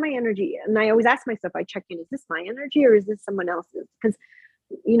 that's not my energy. And I always ask myself, I check in, is this my energy or is this someone else's? Because,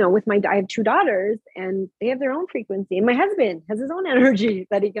 with I have 2 daughters and they have their own frequency, and my husband has his own energy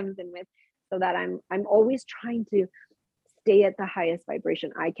that he comes in with, so that I'm always trying to stay at the highest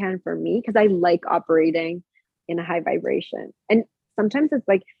vibration I can for me, because I like operating in a high vibration. And sometimes it's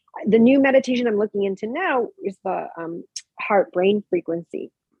like the new meditation I'm looking into now is the heart brain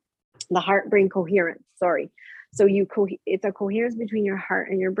frequency, the heart brain coherence. Sorry. So it's a coherence between your heart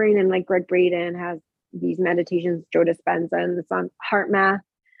and your brain. And like Greg Braden has these meditations, Joe Dispenza, and it's on heart math.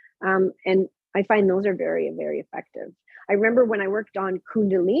 And I find those are very, very effective. I remember when I worked on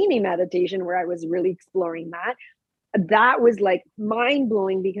Kundalini meditation, where I was really exploring that was like mind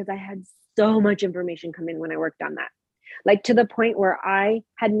blowing, because I had so much information come in when I worked on that. Like to the point where I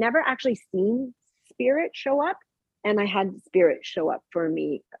had never actually seen spirit show up, and I had spirit show up for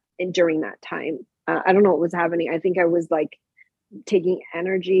me during that time. I don't know what was happening. I think I was like taking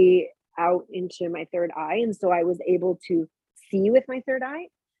energy out into my third eye. And so I was able to see with my third eye.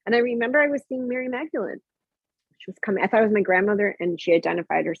 And I remember I was seeing Mary Magdalene. She was coming. I thought it was my grandmother, and she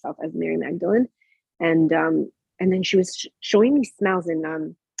identified herself as Mary Magdalene. And then she was showing me smells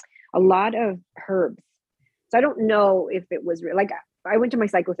in a lot of herbs. So I don't know if it was real. Like I went to my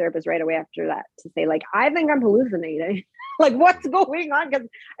psychotherapist right away after that to say, like, I think I'm hallucinating. Like, what's going on? Because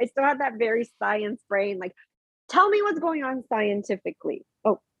I still had that very science brain. Like, tell me what's going on scientifically.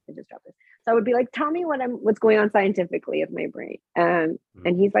 Oh, I just dropped this. So I would be like, tell me what's going on scientifically with my brain. And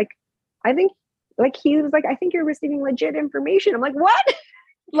he's like, I think, like, he was like, I think you're receiving legit information. I'm like, what?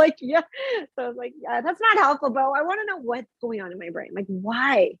 Like, yeah. So I was like, yeah, that's not helpful, but I want to know what's going on in my brain. Like,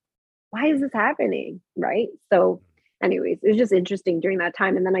 why is this happening? Right. So anyways, it was just interesting during that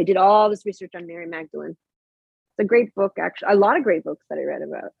time. And then I did all this research on Mary Magdalene. It's a great book, actually, a lot of great books that I read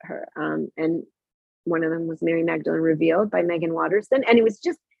about her. And one of them was Mary Magdalene Revealed by Megan Waterston. And it was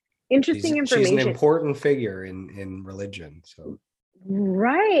just interesting information. She's an important figure in religion. So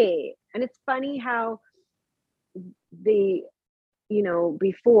right. And it's funny how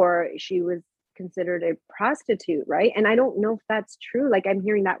before she was considered a prostitute, right? And I don't know if that's true. Like I'm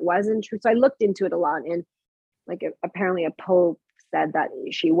hearing that wasn't true. So I looked into it a lot, and like apparently a pope said that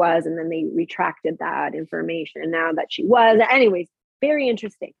she was, and then they retracted that information, and now that she was. Anyways, very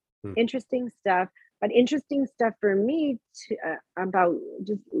interesting. Interesting stuff. But interesting stuff for me about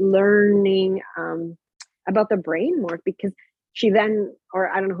just learning about the brain more, because she then, or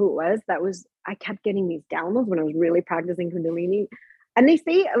I don't know who it was, I kept getting these downloads when I was really practicing Kundalini. And they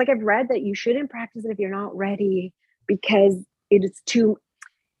say, like, I've read that you shouldn't practice it if you're not ready, because it's too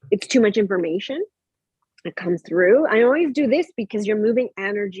much information that comes through. I always do this because you're moving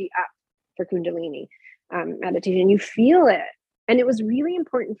energy up for Kundalini meditation. You feel it. And it was really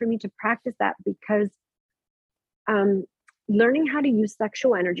important for me to practice that, because learning how to use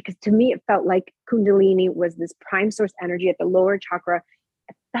sexual energy, because to me, it felt like Kundalini was this prime source energy at the lower chakra.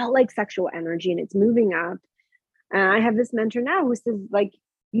 It felt like sexual energy, and it's moving up. And I have this mentor now who says, like,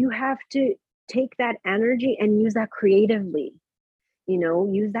 you have to take that energy and use that creatively,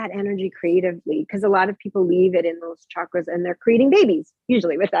 use that energy creatively, because a lot of people leave it in those chakras and they're creating babies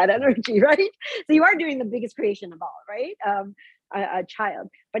usually with that energy, right? So you are doing the biggest creation of all, right? A child.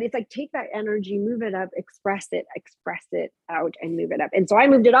 But it's like, take that energy, move it up, express it out, and move it up. And so I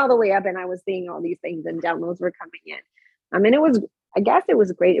moved it all the way up, and I was seeing all these things, and downloads were coming in. And it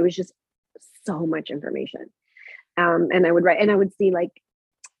was great. It was just so much information. And I would write, and I would see like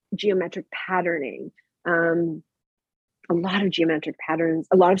geometric patterning, a lot of geometric patterns,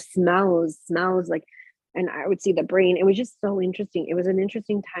 a lot of smells like, and I would see the brain. It was just so interesting. It was an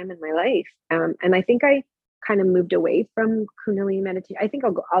interesting time in my life. And I think I kind of moved away from Kundalini meditation. I think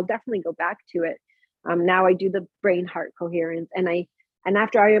I'll definitely go back to it. Now I do the brain heart coherence, and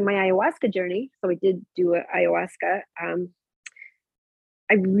after my ayahuasca journey, so I did do a ayahuasca.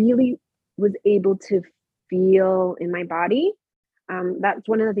 I really was able to feel in my body. That's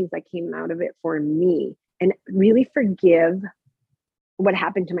one of the things that came out of it for me, and really forgive what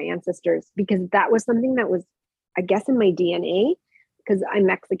happened to my ancestors, because that was something that was, I guess, in my DNA, because I'm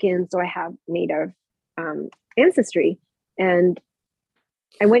Mexican, so I have Native ancestry. And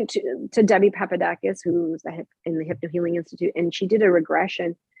I went to Debbie Papadakis, who's in the Hypno Healing Institute, and she did a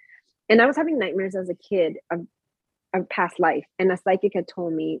regression. And I was having nightmares as a kid of a past life. And a psychic had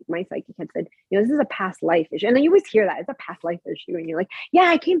told me, my psychic had said, this is a past life issue. And then you always hear that it's a past life issue. And you're like, yeah,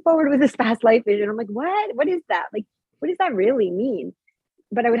 I came forward with this past life issue. And I'm like, what? What is that? Like, what does that really mean?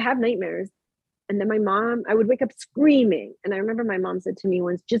 But I would have nightmares. And then I would wake up screaming. And I remember my mom said to me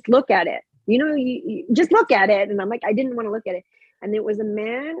once, just look at it. You just look at it. And I'm like, I didn't want to look at it. And it was a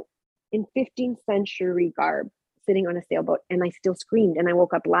man in 15th century garb sitting on a sailboat. And I still screamed and I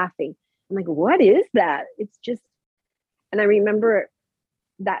woke up laughing. I'm like, what is that? It's just, and I remember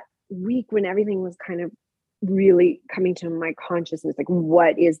that week when everything was kind of really coming to my consciousness, like,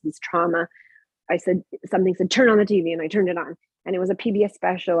 what is this trauma? Something said, turn on the TV, and I turned it on. And it was a PBS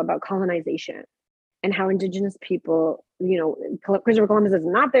special about colonization and how Indigenous people, Christopher Columbus is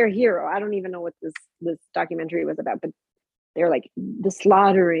not their hero. I don't even know what this documentary was about, but they're like the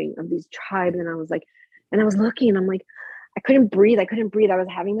slaughtering of these tribes. And I was looking and I'm like, I couldn't breathe. I was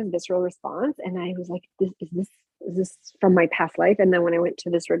having this visceral response. And I was like, is this from my past life? And then when I went to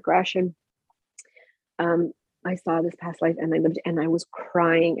this regression, I saw this past life and I lived, and I was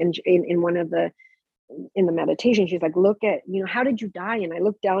crying. And in the meditation, she's like, look at, how did you die? And I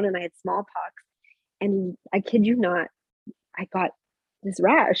looked down and I had smallpox. And I kid you not, I got this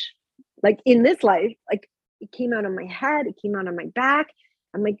rash, like in this life, like it came out of my head, it came out of my back.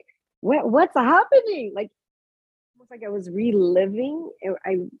 I'm like, what's happening? Like, almost like I was reliving.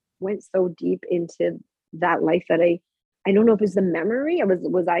 I went so deep into that life that I don't know if it's the memory.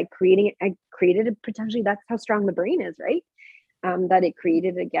 Was I creating it? I created it potentially. That's how strong the brain is, right? That it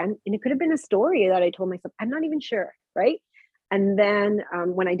created again. And it could have been a story that I told myself. I'm not even sure, right? And then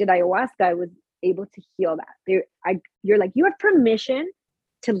when I did ayahuasca, I was able to heal that. You're like, you have permission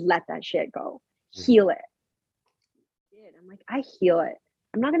to let that shit go. Heal it. I'm like, I heal it.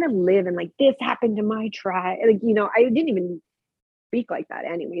 I'm not going to live and like, this happened to my tribe. Like, I didn't even speak like that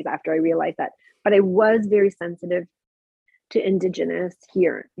anyways after I realized that. But I was very sensitive to Indigenous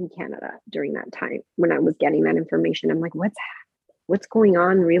here in Canada during that time when I was getting that information. I'm like, what's going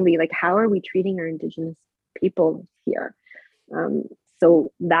on really? Like, how are we treating our Indigenous people here?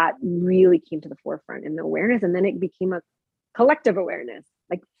 So that really came to the forefront in the awareness. And then it became a collective awareness.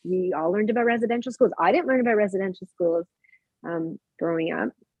 Like, we all learned about residential schools. I didn't learn about residential schools growing up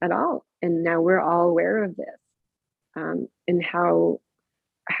at all. And now we're all aware of this, and how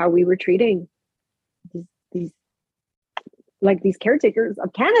we were treating these caretakers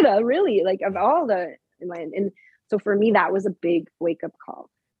of Canada, really, like of all the land. And so for me, that was a big wake up call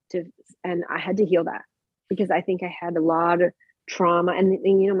and I had to heal that, because I think I had a lot of trauma, and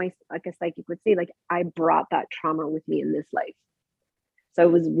my, like a psychic would say, like, I brought that trauma with me in this life. So I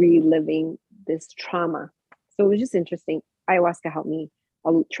was reliving this trauma. So it was just interesting. Ayahuasca helped me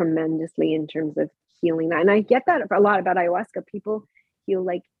tremendously in terms of healing that. And I get that a lot about ayahuasca. People heal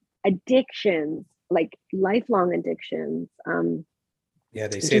like addictions, like lifelong addictions. Yeah,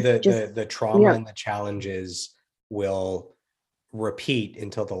 they say the trauma and the challenges will repeat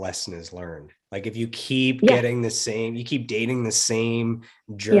until the lesson is learned. Like, if you keep getting the same, you keep dating the same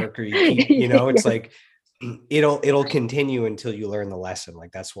jerk, or you keep, it's like it'll continue until you learn the lesson.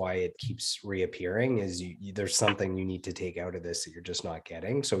 Like, that's why it keeps reappearing, is there's something you need to take out of this that you're just not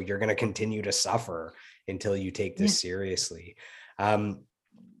getting. So you're going to continue to suffer until you take this seriously. So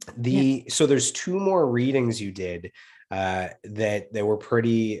there's 2 more readings you did that were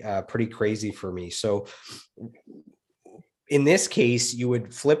pretty crazy for me. So in this case, you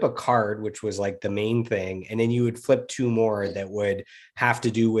would flip a card, which was like the main thing, and then you would flip 2 more that would have to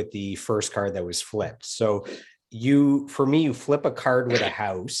do with the first card that was flipped. So you flip a card with a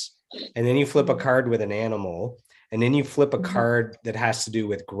house, and then you flip a card with an animal, and then you flip a card that has to do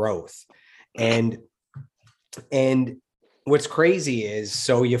with growth. And what's crazy is,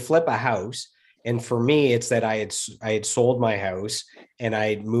 so you flip a house, and for me, it's that I had sold my house and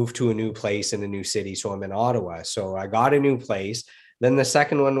I moved to a new place in a new city. So I'm in Ottawa. So I got a new place. Then the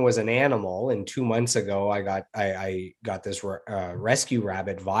second one was an animal. And 2 months ago, I got this rescue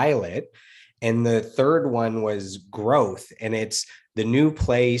rabbit, Violet. And the third one was growth. And it's the new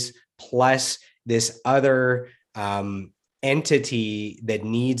place plus this other entity that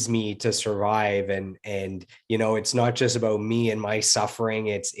needs me to survive. And it's not just about me and my suffering.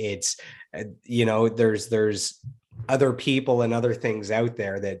 It's there's other people and other things out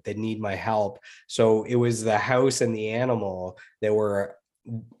there that need my help. So it was the house and the animal that were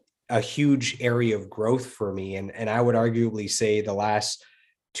a huge area of growth for me. And I would arguably say the last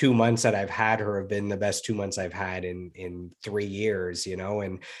 2 months that I've had her have been the best 2 months I've had in 3 years,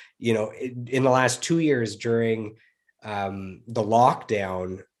 in the last 2 years during the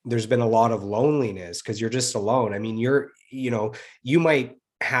lockdown, there's been a lot of loneliness because you're just alone. I mean, you might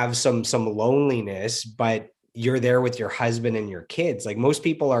have some loneliness, but you're there with your husband and your kids. Like most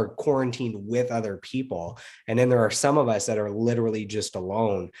people are quarantined with other people. And then there are some of us that are literally just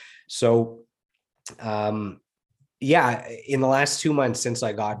alone. So, yeah, in the last 2 months since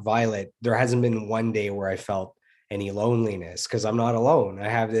I got Violet, there hasn't been one day where I felt any loneliness because I'm not alone. I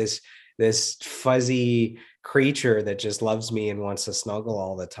have this fuzzy creature that just loves me and wants to snuggle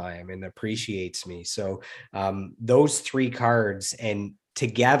all the time and appreciates me. So those three cards and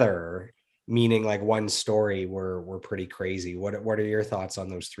together, meaning like one story, were pretty crazy. What are your thoughts on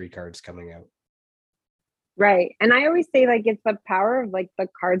those three cards coming out? Right. And I always say like it's the power of like the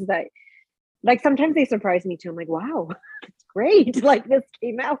cards that like sometimes they surprise me too. I'm like, wow, it's great. Like this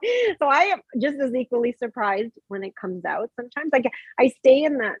came out. So I am just as equally surprised when it comes out. Sometimes like I stay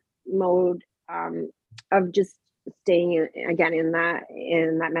in that mode of just staying again in that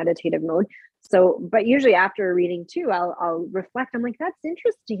meditative mode. So, but usually after a reading too, I'll reflect. I'm like, that's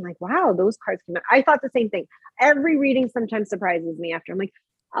interesting. Like, wow, those cards came out. I thought the same thing. Every reading sometimes surprises me after. I'm like,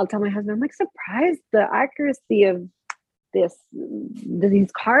 I'll tell my husband, I'm like surprised the accuracy of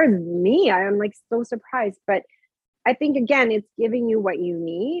these cards. I'm like so surprised. But I think again, it's giving you what you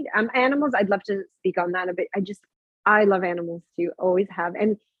need. Animals, I'd love to speak on that a bit. I love animals too, always have.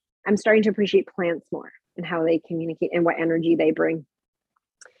 And I'm starting to appreciate plants more and how they communicate and what energy they bring.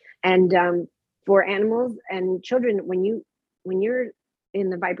 And for animals and children, when you're in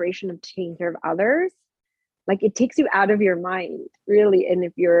the vibration of taking care of others, like it takes you out of your mind, really. And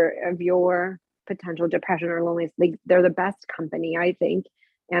if you're of your potential depression or loneliness, like they're the best company, I think,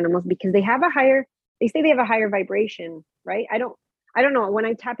 animals, because they say they have a higher vibration, right? I don't know. When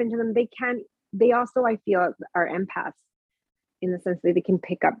I tap into them, they also, I feel, are empaths in the sense that they can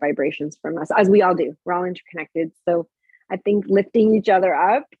pick up vibrations from us, as we all do. We're all interconnected. So I think lifting each other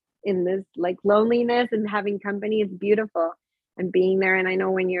up in this like loneliness and having company is beautiful, and being there. And I know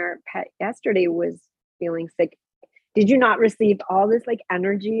when your pet yesterday was feeling sick, did you not receive all this like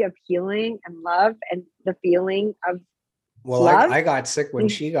energy of healing and love and the feeling of Well, love? I got sick when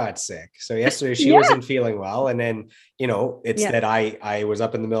she got sick. So yesterday she Yeah. wasn't feeling well. And then, it's Yeah. that I was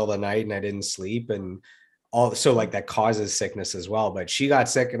up in the middle of the night and I didn't sleep and all. So like that causes sickness as well. But she got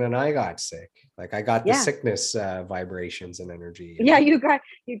sick and then I got sick. Like I got the Yeah. sickness vibrations and energy. Yeah. You got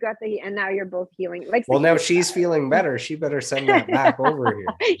the, and now you're both healing. Like, Well, now she's feeling better. She better send that back over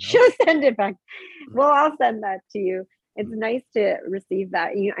here. she'll send it back. Well, I'll send that to you. It's nice to receive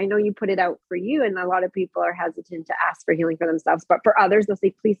that. I know you put it out for you, and a lot of people are hesitant to ask for healing for themselves, but for others, they'll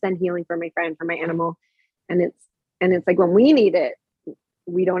say, please send healing for my friend, for my animal. And it's like when we need it,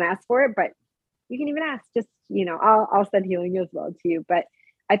 we don't ask for it, but you can even ask, just, I'll send healing as well to you. But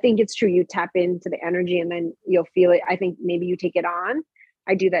I think it's true. You tap into the energy and then you'll feel it. I think maybe you take it on.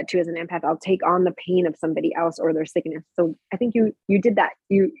 I do that too as an empath. I'll take on the pain of somebody else or their sickness. So I think you did that.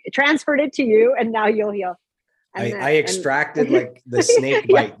 You transferred it to you, and now you'll heal. I extracted like the snake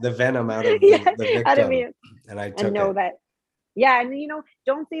bite, the venom out of the victim, out of me, and I took and know it. that. Yeah, and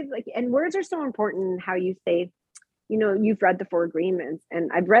don't say like, and words are so important. How you say, you've read the Four Agreements,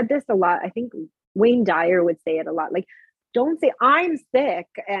 and I've read this a lot. I think Wayne Dyer would say it a lot. Like, don't say I'm sick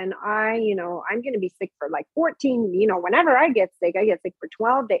and I'm going to be sick for like 14. Whenever I get sick for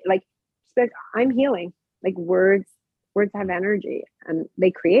 12 days. Like, I'm healing. Like words have energy, and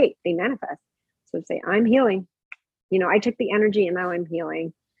they manifest. So say I'm healing. I took the energy and now I'm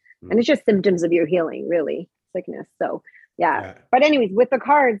healing. And it's just symptoms of your healing, really, sickness. So yeah. But anyways, with the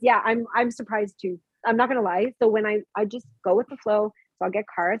cards, yeah, I'm surprised too. I'm not gonna lie. So when I just go with the flow, so I'll get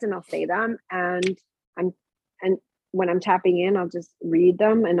cards and I'll say them, and when I'm tapping in, I'll just read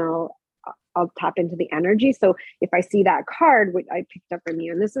them and I'll tap into the energy. So if I see that card, which I picked up from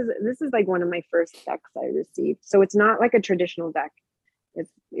you, and this is like one of my first decks I received. So it's not like a traditional deck. It's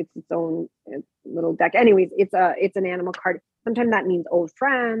its own little deck. Anyways, it's an animal card. Sometimes that means old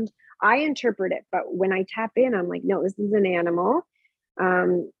friend. I interpret it, but when I tap in, I'm like, no, this is an animal.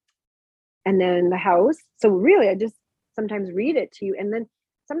 And then the house. So really, I just sometimes read it to you. And then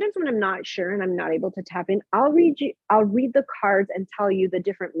sometimes when I'm not sure and I'm not able to tap in, I'll read the cards and tell you the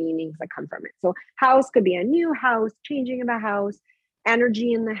different meanings that come from it. So house could be a new house, changing of a house,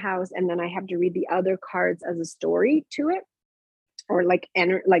 energy in the house. And then I have to read the other cards as a story to it, or like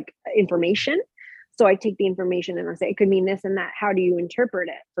information. So I take the information and I say, it could mean this and that. How do you interpret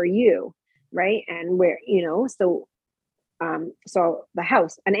it for you? Right. And where, so the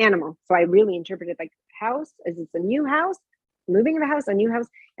house, an animal. So I really interpret it like house, as it's a new house, moving of a house, a new house,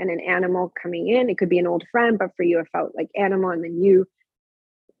 and an animal coming in. It could be an old friend, but for you, it felt like animal. And then you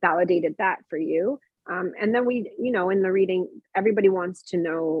validated that for you. And then we, in the reading, everybody wants to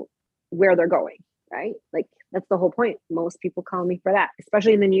know where they're going, right? Like that's the whole point. Most people call me for that,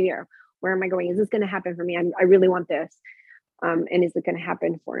 especially in the new year. Where am I going? Is this going to happen for me? I really want this. And is it going to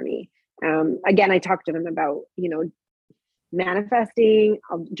happen for me? Again, I talked to them about, manifesting.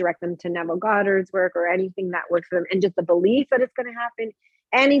 I'll direct them to Neville Goddard's work or anything that works for them, and just the belief that it's going to happen.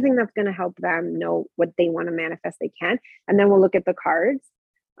 Anything that's going to help them know what they want to manifest, they can. And then we'll look at the cards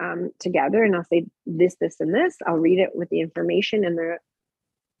together, and I'll say this, and this. I'll read it with the information and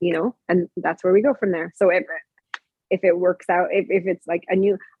and that's where we go from there. So if it works out, if it's like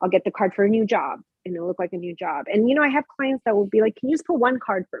I'll get the card for a new job, and it'll look like a new job. And I have clients that will be like, can you just pull one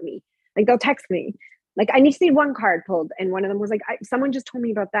card for me? Like, they'll text me, like, I need to see one card pulled. And one of them was like, someone just told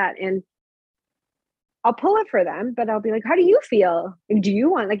me about that. And I'll pull it for them, but I'll be like, how do you feel? Do you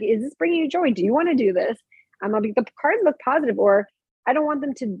want, like, is this bringing you joy? Do you want to do this? I'll be, the cards look positive, or I don't want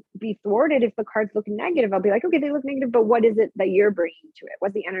them to be thwarted if the cards look negative. I'll be like, okay, they look negative, but what is it that you're bringing to it?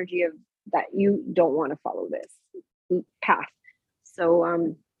 What's the energy of that you don't want to follow this path?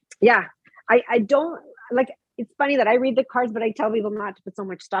 So, yeah, I don't like, it's funny that I read the cards, but I tell people not to put so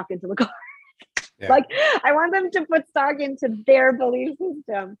much stock into the cards. Yeah. Like, I want them to put stock into their belief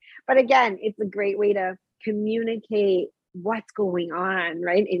system. But again, it's a great way to communicate what's going on,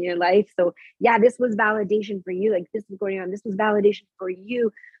 right, in your life. So yeah, this was validation for you. Like, this was going on. This was validation for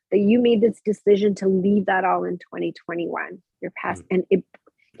you, that you made this decision to leave that all in 2021, your past, and it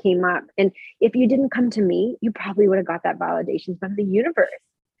came up. And if you didn't come to me, you probably would have got that validation from the universe.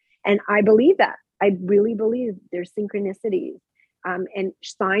 And I believe that. I really believe there's synchronicities. And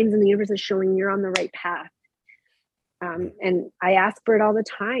signs in the universe is showing you're on the right path. And I ask for it all the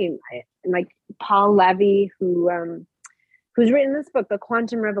time. Like Paul Levy, who's written this book, The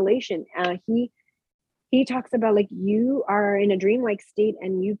Quantum Revelation, he talks about, like, you are in a dreamlike state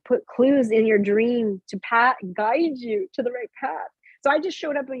and you put clues in your dream to guide you to the right path. So I just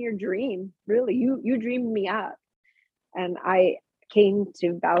showed up in your dream. Really, you dreamed me up, and I came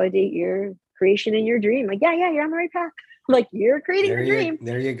to validate your creation in your dream. Like, yeah, you're on the right path. Like, you're creating your dream.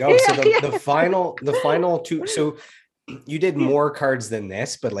 There you go. So the final two. So you did more cards than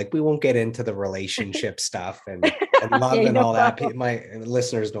this, but like, we won't get into the relationship stuff and love and all that. My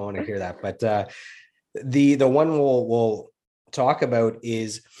listeners don't want to hear that. But the one we'll talk about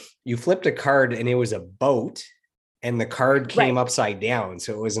is, you flipped a card and it was a boat, and the card came upside down.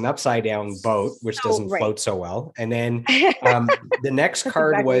 So it was an upside down boat, which doesn't float so well. And then the next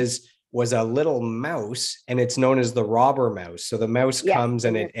card was a little mouse, and it's known as the robber mouse. So the mouse comes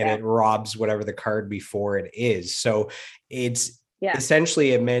and it robs whatever the card before it is. So it's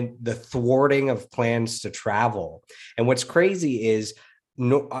essentially, it meant the thwarting of plans to travel. And what's crazy is,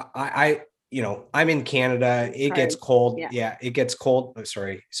 I'm in Canada. It gets cold. Yeah, it gets cold. Oh,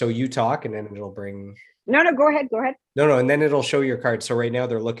 sorry. So you talk, and then it'll bring. No, go ahead. No, and then it'll show your card. So right now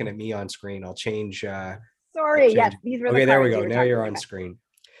they're looking at me on screen. I'll change. Sorry. Yes, these were the cards. Okay, there we go. Now you're on screen.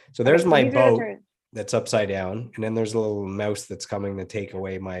 So there's my boat that's upside down, and then there's a little mouse that's coming to take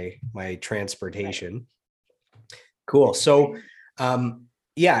away my transportation. Cool. So, I'm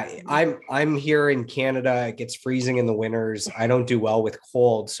here in Canada. It gets freezing in the winters. I don't do well with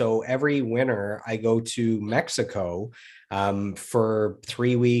cold. So every winter I go to Mexico for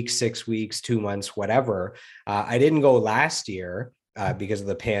 3 weeks, 6 weeks, 2 months, whatever. I didn't go last year because of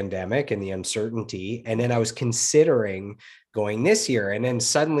the pandemic and the uncertainty. And then I was considering going this year. And then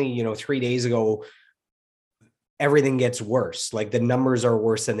suddenly, 3 days ago, everything gets worse. Like, the numbers are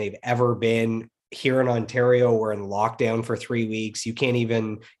worse than they've ever been. Here in Ontario, we're in lockdown for 3 weeks. You can't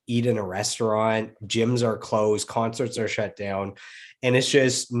even eat in a restaurant. Gyms are closed. Concerts are shut down. And it's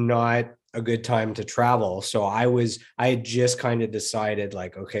just not a good time to travel. So I had just kind of decided,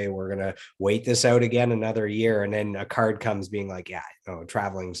 like, okay, we're going to wait this out again another year. And then a card comes being like,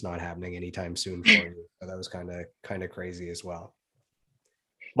 traveling's not happening anytime soon for you. So that was kind of crazy as well.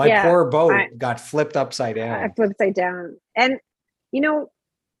 My poor boat got flipped upside down. I flipped upside down. And,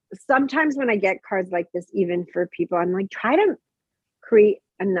 sometimes when I get cards like this, even for people, I'm like, try to make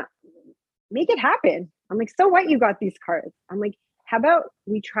it happen. I'm like, so what, you got these cards? I'm like, how about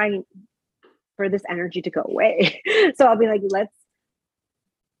we try for this energy to go away? So I'll be like, let's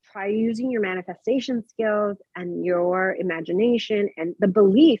try using your manifestation skills and your imagination and the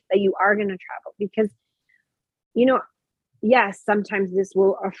belief that you are going to travel. Because, yes, sometimes this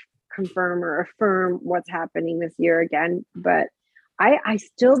will confirm or affirm what's happening this year again, but I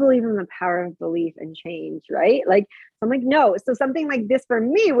still believe in the power of belief and change, right? Like, I'm like, no. So something like this for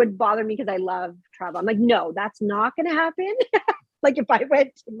me would bother me because I love travel. I'm like, no, that's not going to happen. Like, if I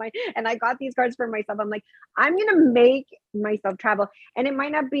went to and I got these cards for myself, I'm like, I'm going to make myself travel. And it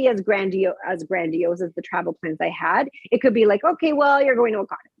might not be as grandiose as the travel plans I had. It could be like, okay, well, you're going to a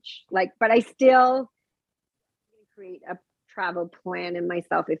cottage. Like, but I still create a travel plan in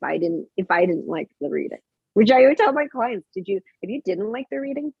myself if I didn't like the reading, which I would tell my clients, if you didn't like the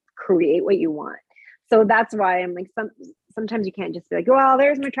reading, create what you want. So that's why I'm like, sometimes you can't just be like, well,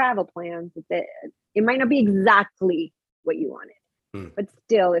 there's my travel plans. It might not be exactly what you wanted, but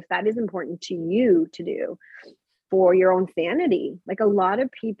still, if that is important to you to do for your own sanity, like a lot of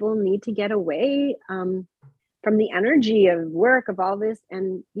people need to get away from the energy of work, of all this.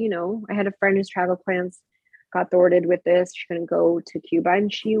 And, I had a friend whose travel plans got thwarted with this. She's going to go to Cuba,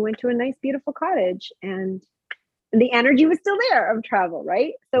 and she went to a nice, beautiful cottage, and the energy was still there of travel,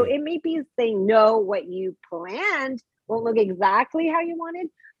 right? So it may be saying no, what you planned won't look exactly how you wanted,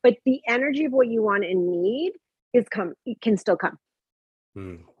 but the energy of what you want and need can still come.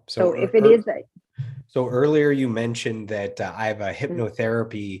 So if it is that. So earlier you mentioned that I have a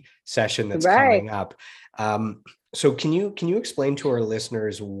hypnotherapy session that's right. coming up. So can you explain to our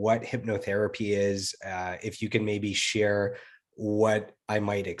listeners what hypnotherapy is? If you can maybe share what I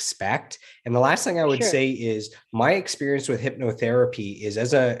might expect. And the last thing I would say is my experience with hypnotherapy is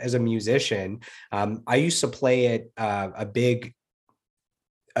as a musician, I used to play at a big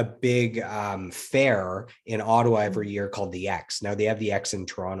fair in Ottawa every year called the X. Now they have the X in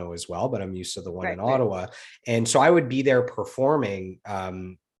Toronto as well, but I'm used to the one in Ottawa. And so I would be there performing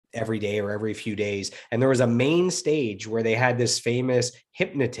every day or every few days. And there was a main stage where they had this famous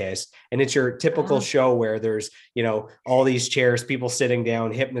hypnotist, and it's your typical show where there's, all these chairs, people sitting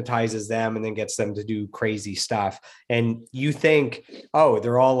down, hypnotizes them and then gets them to do crazy stuff. And you think, oh,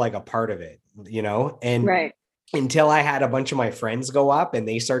 they're all like a part of it, and until I had a bunch of my friends go up and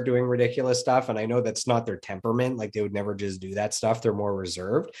they start doing ridiculous stuff. And I know that's not their temperament. Like they would never just do that stuff. They're more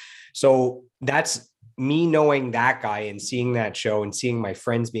reserved. So that's me knowing that guy and seeing that show and seeing my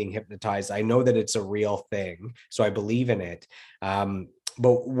friends being hypnotized. I know that it's a real thing. So I believe in it.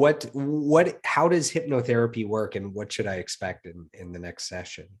 But how does hypnotherapy work, and what should I expect in the next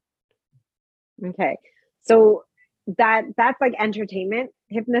session? Okay. So that's like entertainment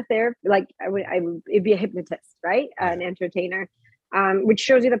hypnotherapy. Like it'd be a hypnotist, right? An entertainer, which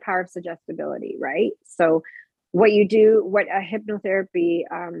shows you the power of suggestibility, right? So what you do, what a hypnotherapy,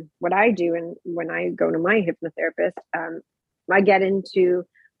 what I do, and when I go to my hypnotherapist, I get into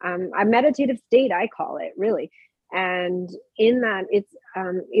a meditative state, I call it, really. And in that,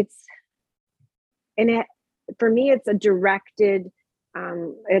 for me, it's a directed,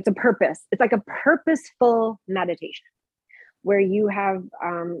 it's a purpose. It's like a purposeful meditation where you have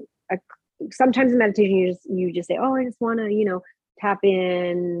sometimes in meditation you just say, oh, I just want to tap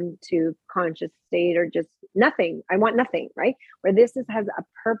in to conscious state, or just nothing. I want nothing, right? Where this has a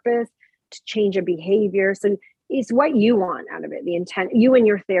purpose to change a behavior. So it's what you want out of it. The intent, you and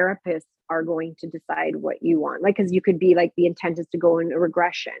your therapist are going to decide what you want. Like, because you could be like, the intent is to go in a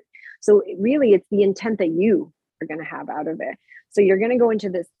regression. So really it's the intent that you are going to have out of it. So you're going to go into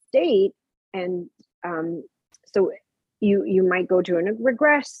this state, and so you might go to a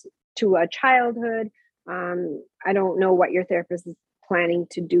regress to a childhood. I don't know what your therapist is planning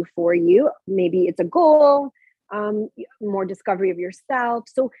to do for you. Maybe it's a goal, more discovery of yourself.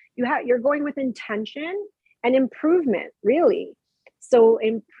 So you're going with intention and improvement, really. So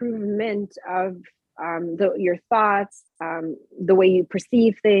improvement of your thoughts, the way you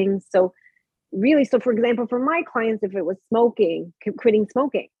perceive things. So really, so for example, for my clients, if it was smoking, quitting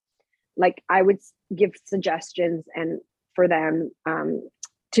smoking, like I would give suggestions and for them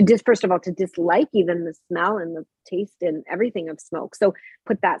first of all, to dislike even the smell and the taste and everything of smoke. So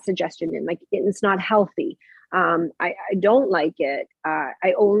put that suggestion in, like, it's not healthy. I don't like it.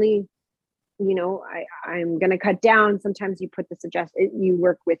 I only, I'm going to cut down. Sometimes you put the suggestion, you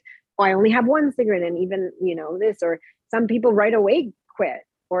work with, oh, I only have one cigarette, and even, this, or some people right away quit,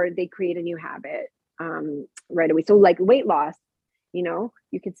 or they create a new habit right away. So like weight loss,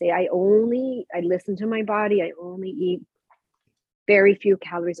 you could say, I listen to my body. I only eat very few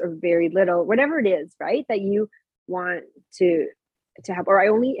calories or very little, whatever it is, right? That you want to have, or I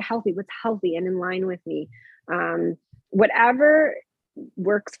only eat healthy, what's healthy and in line with me. Whatever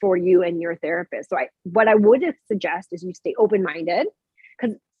works for you and your therapist. So what I would suggest is you stay open-minded,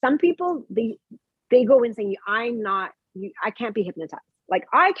 because some people, they go in saying, I can't be hypnotized. Like,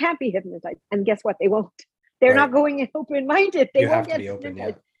 I can't be hypnotized. And guess what? They won't. They're not going in open-minded. They won't get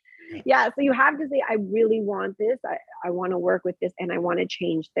hypnotized. Yeah. So you have to say, I really want this. I want to work with this, and I want to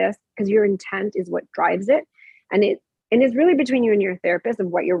change this, because your intent is what drives it. And it's really between you and your therapist of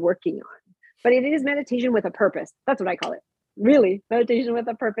what you're working on. But it is meditation with a purpose. That's what I call it. Really, meditation with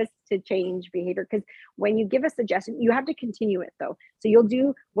a purpose to change behavior. Because when you give a suggestion, you have to continue it though. So you'll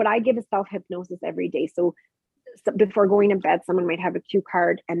do what I give is self-hypnosis every day. So before going to bed, someone might have a cue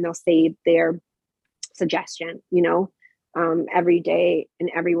card and they'll say their suggestion, every day in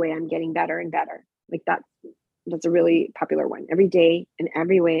every way I'm getting better and better. Like that's a really popular one. Every day in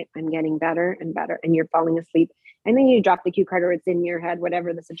every way I'm getting better and better, and you're falling asleep, and then you drop the cue card or it's in your head,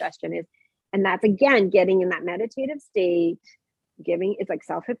 whatever the suggestion is. And that's again getting in that meditative state, giving, it's like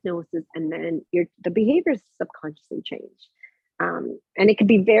self-hypnosis, and then the behaviors subconsciously change. And it could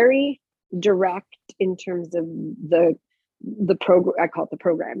be very direct in terms of the program, I call it the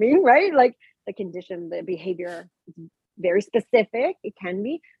programming, right? Like the condition, the behavior is very specific. It can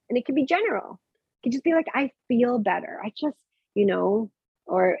be, and it can be general. It can just be like, I feel better. I just,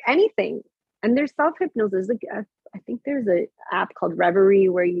 or anything. And there's self-hypnosis. Like, I think there's an app called Reverie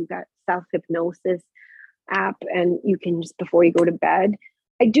where you got self-hypnosis app, and you can just, before you go to bed,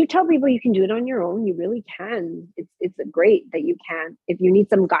 I do tell people you can do it on your own. You really can. It's great that you can. If you need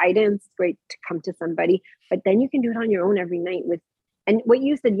some guidance, it's great to come to somebody, but then you can do it on your own every night and what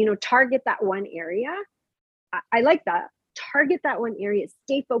you said, target that one area. I like that. Target that one area,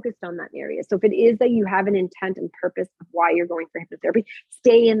 stay focused on that area. So if it is that you have an intent and purpose of why you're going for hypnotherapy,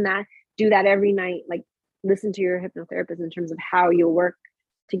 stay in that, do that every night. Like, listen to your hypnotherapist in terms of how you'll work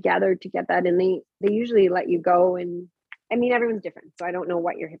together to get that. And they usually let you go. And I mean, everyone's different, so I don't know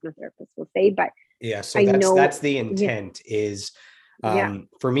what your hypnotherapist will say, but yeah, so that's the intent. Is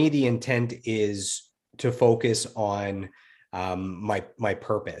for me, the intent is to focus on my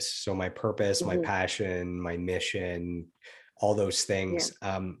purpose. So my purpose, my passion, my mission, all those things.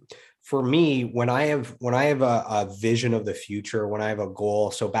 For me, when I have a vision of the future, when I have a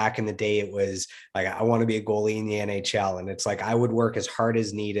goal, so back in the day, it was like, I want to be a goalie in the NHL. And it's like, I would work as hard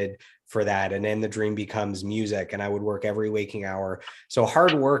as needed for that. And then the dream becomes music, and I would work every waking hour. So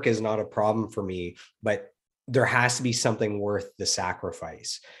hard work is not a problem for me, but there has to be something worth the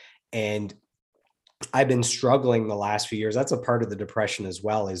sacrifice. And I've been struggling the last few years. That's a part of the depression as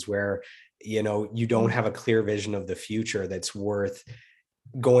well, is where, you don't have a clear vision of the future that's worth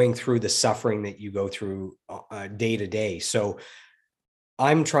going through the suffering that you go through day to day. So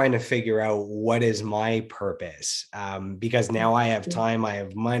I'm trying to figure out what is my purpose, because now I have time, I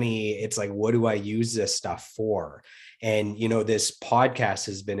have money. It's like, what do I use this stuff for? And, this podcast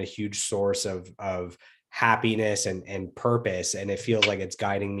has been a huge source of happiness and purpose, and it feels like it's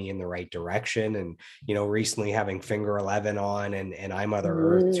guiding me in the right direction. And recently having Finger 11 on and I'm Mother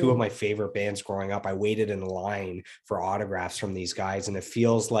Earth, two of my favorite bands growing up, I waited in line for autographs from these guys, and it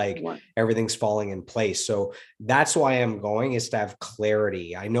feels like everything's falling in place. So that's why I'm going, is to have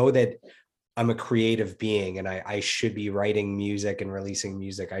clarity. I know that I'm a creative being, and I should be writing music and releasing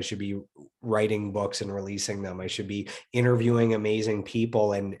music. I should be writing books and releasing them. I should be interviewing amazing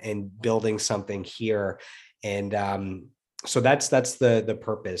people and building something here. And so that's the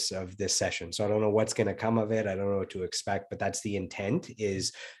purpose of this session. So I don't know what's going to come of it. I don't know what to expect, but that's the intent,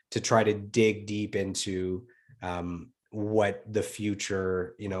 is to try to dig deep into what the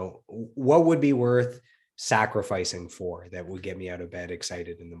future, what would be worth sacrificing for, that would get me out of bed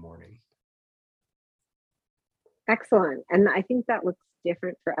excited in the morning. Excellent. And I think that looks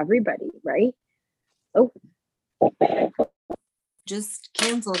different for everybody, right? Oh, just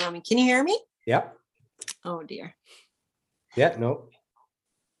canceled on me. Can you hear me? Yep. Oh dear. Yeah, no.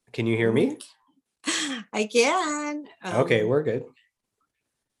 Can you hear me? I can. Okay, we're good.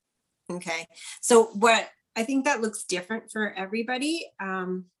 Okay. So what I think that looks different for everybody.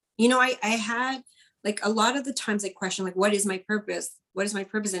 I had, like, a lot of the times I question, like, what is my purpose? What is my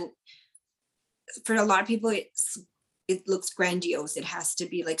purpose? And for a lot of people, it looks grandiose. It has to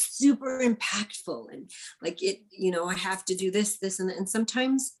be like super impactful, and like it, I have to do this, and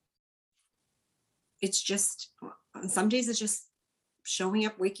sometimes it's just, some days it's just showing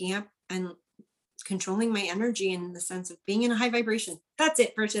up, waking up, and controlling my energy in the sense of being in a high vibration. That's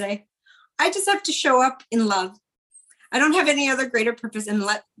it for today. I just have to show up in love. I don't have any other greater purpose, and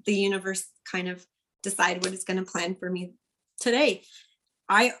let the universe kind of decide what it's going to plan for me today.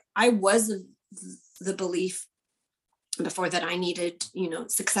 I was the belief before that I needed,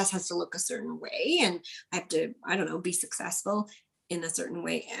 success has to look a certain way, and I have to, be successful in a certain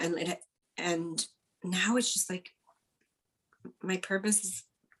way. And now it's just like, my purpose is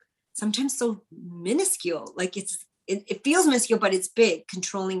sometimes so minuscule. Like it feels minuscule, but it's big,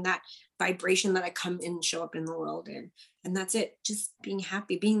 controlling that vibration that I come in and show up in the world in. And that's it. Just being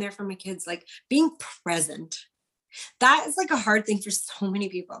happy, being there for my kids, like being present. That is like a hard thing for so many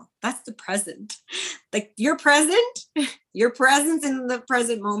people. That's the present. Like your presence in the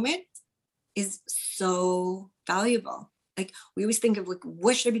present moment is so valuable. Like we always think of, like,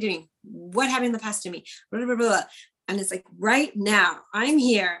 what should I be doing? What happened in the past to me? Blah, blah, blah, blah. And it's like, right now I'm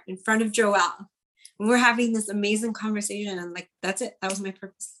here in front of Joelle and we're having this amazing conversation. And like, that's it. That was my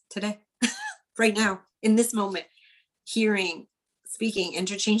purpose today. Right now, in this moment, hearing, speaking,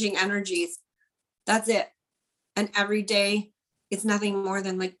 interchanging energies. That's it. And every day it's nothing more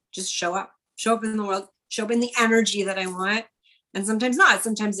than like, just show up in the world, show up in the energy that I want. And sometimes not,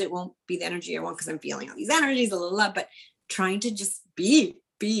 sometimes it won't be the energy I want because I'm feeling all these energies, but trying to just be,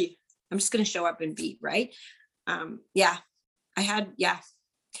 I'm just going to show up and be, right? Because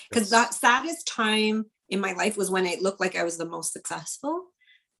that saddest time in my life was when it looked like I was the most successful.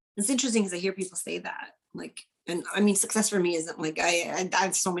 It's interesting because I hear people say that, like, and I mean, success for me isn't like I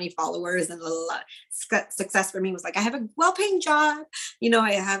have so many followers and success for me was like, I have a well-paying job,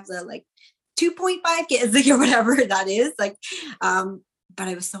 I have the like 2.5 kids, like, or whatever that is, like, but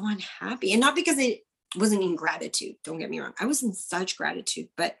I was so unhappy, and not because it wasn't in gratitude. Don't get me wrong, I was in such gratitude,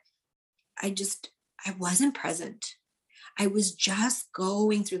 but I wasn't present. I was just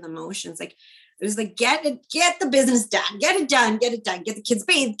going through the motions. Like, it was like, get the business done, get it done, get the kids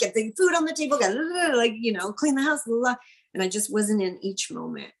bathed, get the food on the table, clean the house, and I just wasn't in each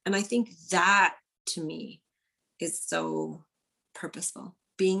moment. And I think that to me is so purposeful,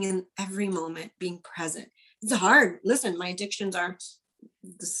 being in every moment, being present. It's hard. Listen, my addictions are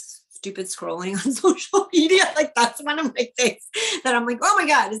the stupid scrolling on social media. Like, that's one of my things that I'm like, oh my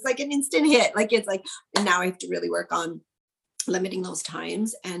God, it's like an instant hit. Like, it's like, and now I have to really work on limiting those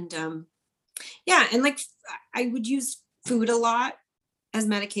times. And and like, I would use food a lot as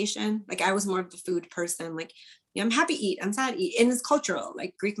medication. Like, I was more of the food person. Like, I'm happy to eat, I'm sad to eat. And it's cultural,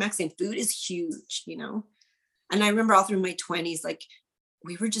 like Greek Mexican food is huge, And I remember all through my 20s, like,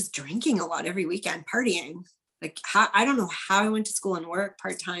 we were just drinking a lot every weekend, partying. Like, I don't know how I went to school and work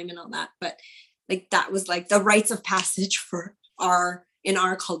part-time and all that, but like, that was like the rites of passage for in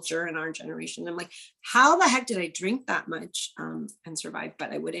our culture and our generation. I'm like, how the heck did I drink that much and survive?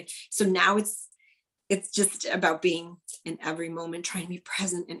 But I wouldn't. So now it's just about being in every moment, trying to be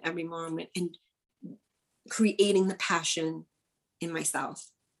present in every moment and creating the passion in myself.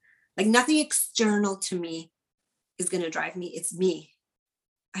 Like, nothing external to me is going to drive me. It's me.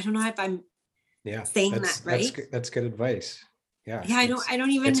 I don't know if I'm saying that right. That's good advice. Yeah. I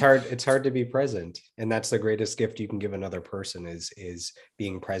don't even. It's hard to be present, and that's the greatest gift you can give another person is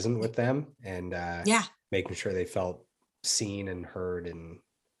being present with them and making sure they felt seen and heard and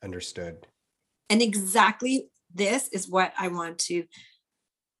understood. And exactly this is what I want to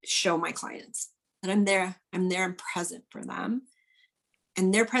show my clients, that I'm there, I'm present for them,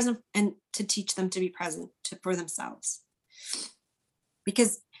 and they're present, and to teach them to be present for themselves.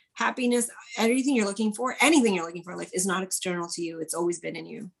 Because happiness, anything you're looking for in life is not external to you. It's always been in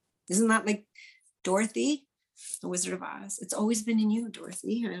you. Isn't that like Dorothy, the Wizard of Oz? It's always been in you,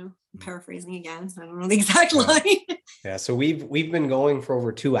 Dorothy. I'm paraphrasing again. I don't know the exact line. Yeah. So we've been going for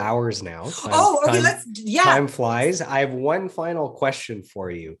over 2 hours now. Time flies. I have one final question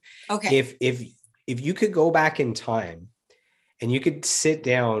for you. Okay. If you could go back in time and you could sit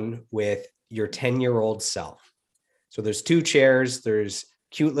down with your 10-year-old self. So there's 2 chairs, there's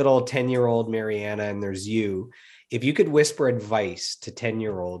cute little 10-year-old Mariana, and there's you. If you could whisper advice to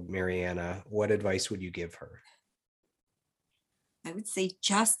 10-year-old Mariana, what advice would you give her? I would say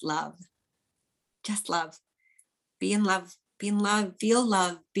just love. Just love. Be in love. Be in love. Feel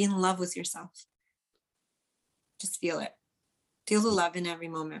love. Be in love with yourself. Just feel it. Feel the love in every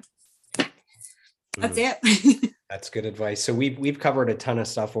moment. That's it. That's good advice. So we've covered a ton of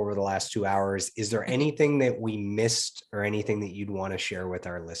stuff over the last 2 hours. Is there anything that we missed or anything that you'd want to share with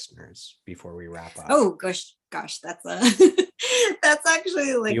our listeners before we wrap up? Oh gosh, that's that's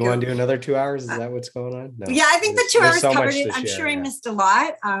actually like. You want to do another 2 hours? Is that what's going on? No. Yeah, I think the 2 hours covered it. I'm sure I missed a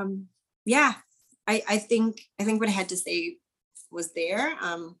lot. I think what I had to say was there.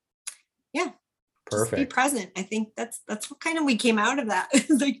 Perfect. Just be present. I think that's what kind of we came out of that.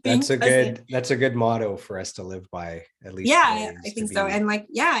 Like, that's a good motto for us to live by, at least. Yeah, I think so. And like,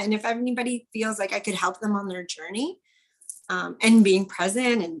 and if anybody feels like I could help them on their journey, and being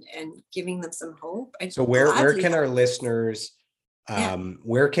present and giving them some hope. So where can our listeners,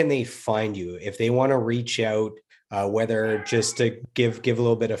 where can they find you if they want to reach out? Whether just to give a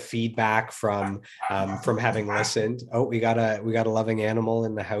little bit of feedback from having listened. Oh, we got a loving animal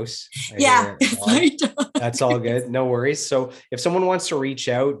in the house. That's all good. No worries. So if someone wants to reach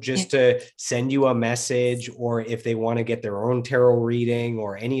out just to send you a message, or if they want to get their own tarot reading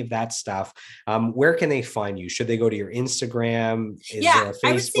or any of that stuff, where can they find you? Should they go to your Instagram? Is there a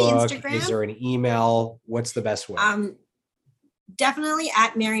Facebook? Is there an email? What's the best way? Definitely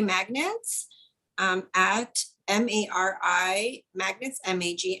at Mary Magnets, at Mari Magnets,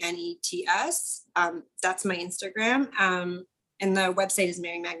 Magnets. That's my Instagram. And the website is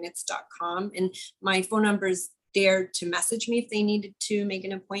marymagnets.com. And my phone number is there to message me if they needed to make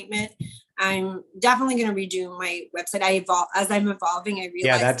an appointment. I'm definitely going to redo my website. As I'm evolving, I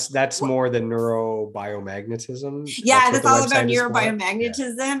realize. Yeah, that's more the neurobiomagnetism. Yeah, that's all about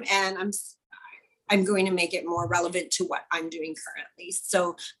neurobiomagnetism, and I'm going to make it more relevant to what I'm doing currently.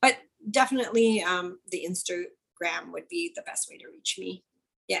 So, but definitely the Instagram would be the best way to reach me.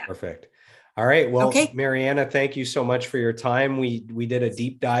 Yeah. Perfect. All right. Well, okay. Mariana, thank you so much for your time. We did a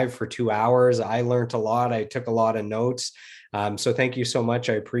deep dive for 2 hours. I learned a lot. I took a lot of notes. So thank you so much.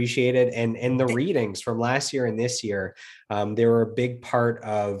 I appreciate it. And the readings from last year and this year, they were a big part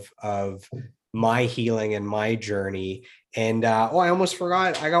of my healing and my journey. And I almost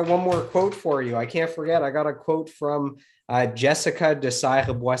forgot. I got one more quote for you. I can't forget. I got a quote from Jessica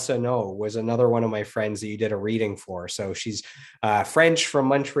Desire-Boissonneau was another one of my friends that you did a reading for. So she's French from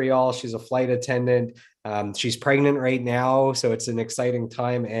Montreal. She's a flight attendant. She's pregnant right now. So it's an exciting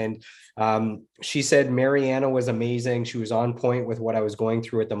time. And she said Mariana was amazing. She was on point with what I was going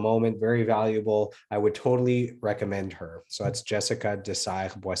through at the moment. Very valuable. I would totally recommend her. So that's Jessica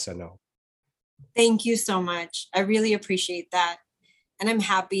Desire-Boissonneau. Thank you so much. I really appreciate that. And I'm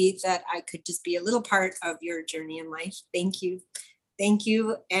happy that I could just be a little part of your journey in life. Thank you. Thank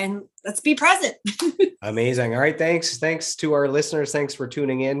you. And let's be present. Amazing. All right. Thanks. Thanks to our listeners. Thanks for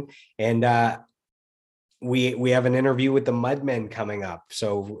tuning in. And we have an interview with the Mudmen coming up.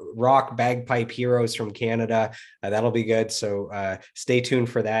 So rock bagpipe heroes from Canada. That'll be good. So stay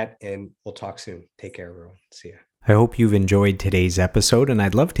tuned for that, and we'll talk soon. Take care, everyone. See ya. I hope you've enjoyed today's episode, and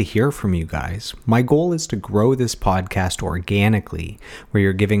I'd love to hear from you guys. My goal is to grow this podcast organically, where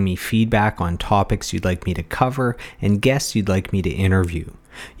you're giving me feedback on topics you'd like me to cover and guests you'd like me to interview.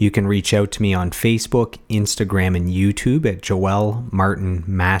 You can reach out to me on Facebook, Instagram, and YouTube at Joel Martin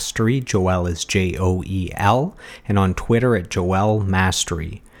Mastery. Joel is Joel, and on Twitter at Joel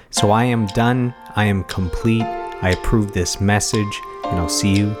Mastery. So I am done. I am complete. I approve this message, and I'll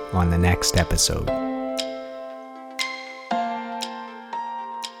see you on the next episode.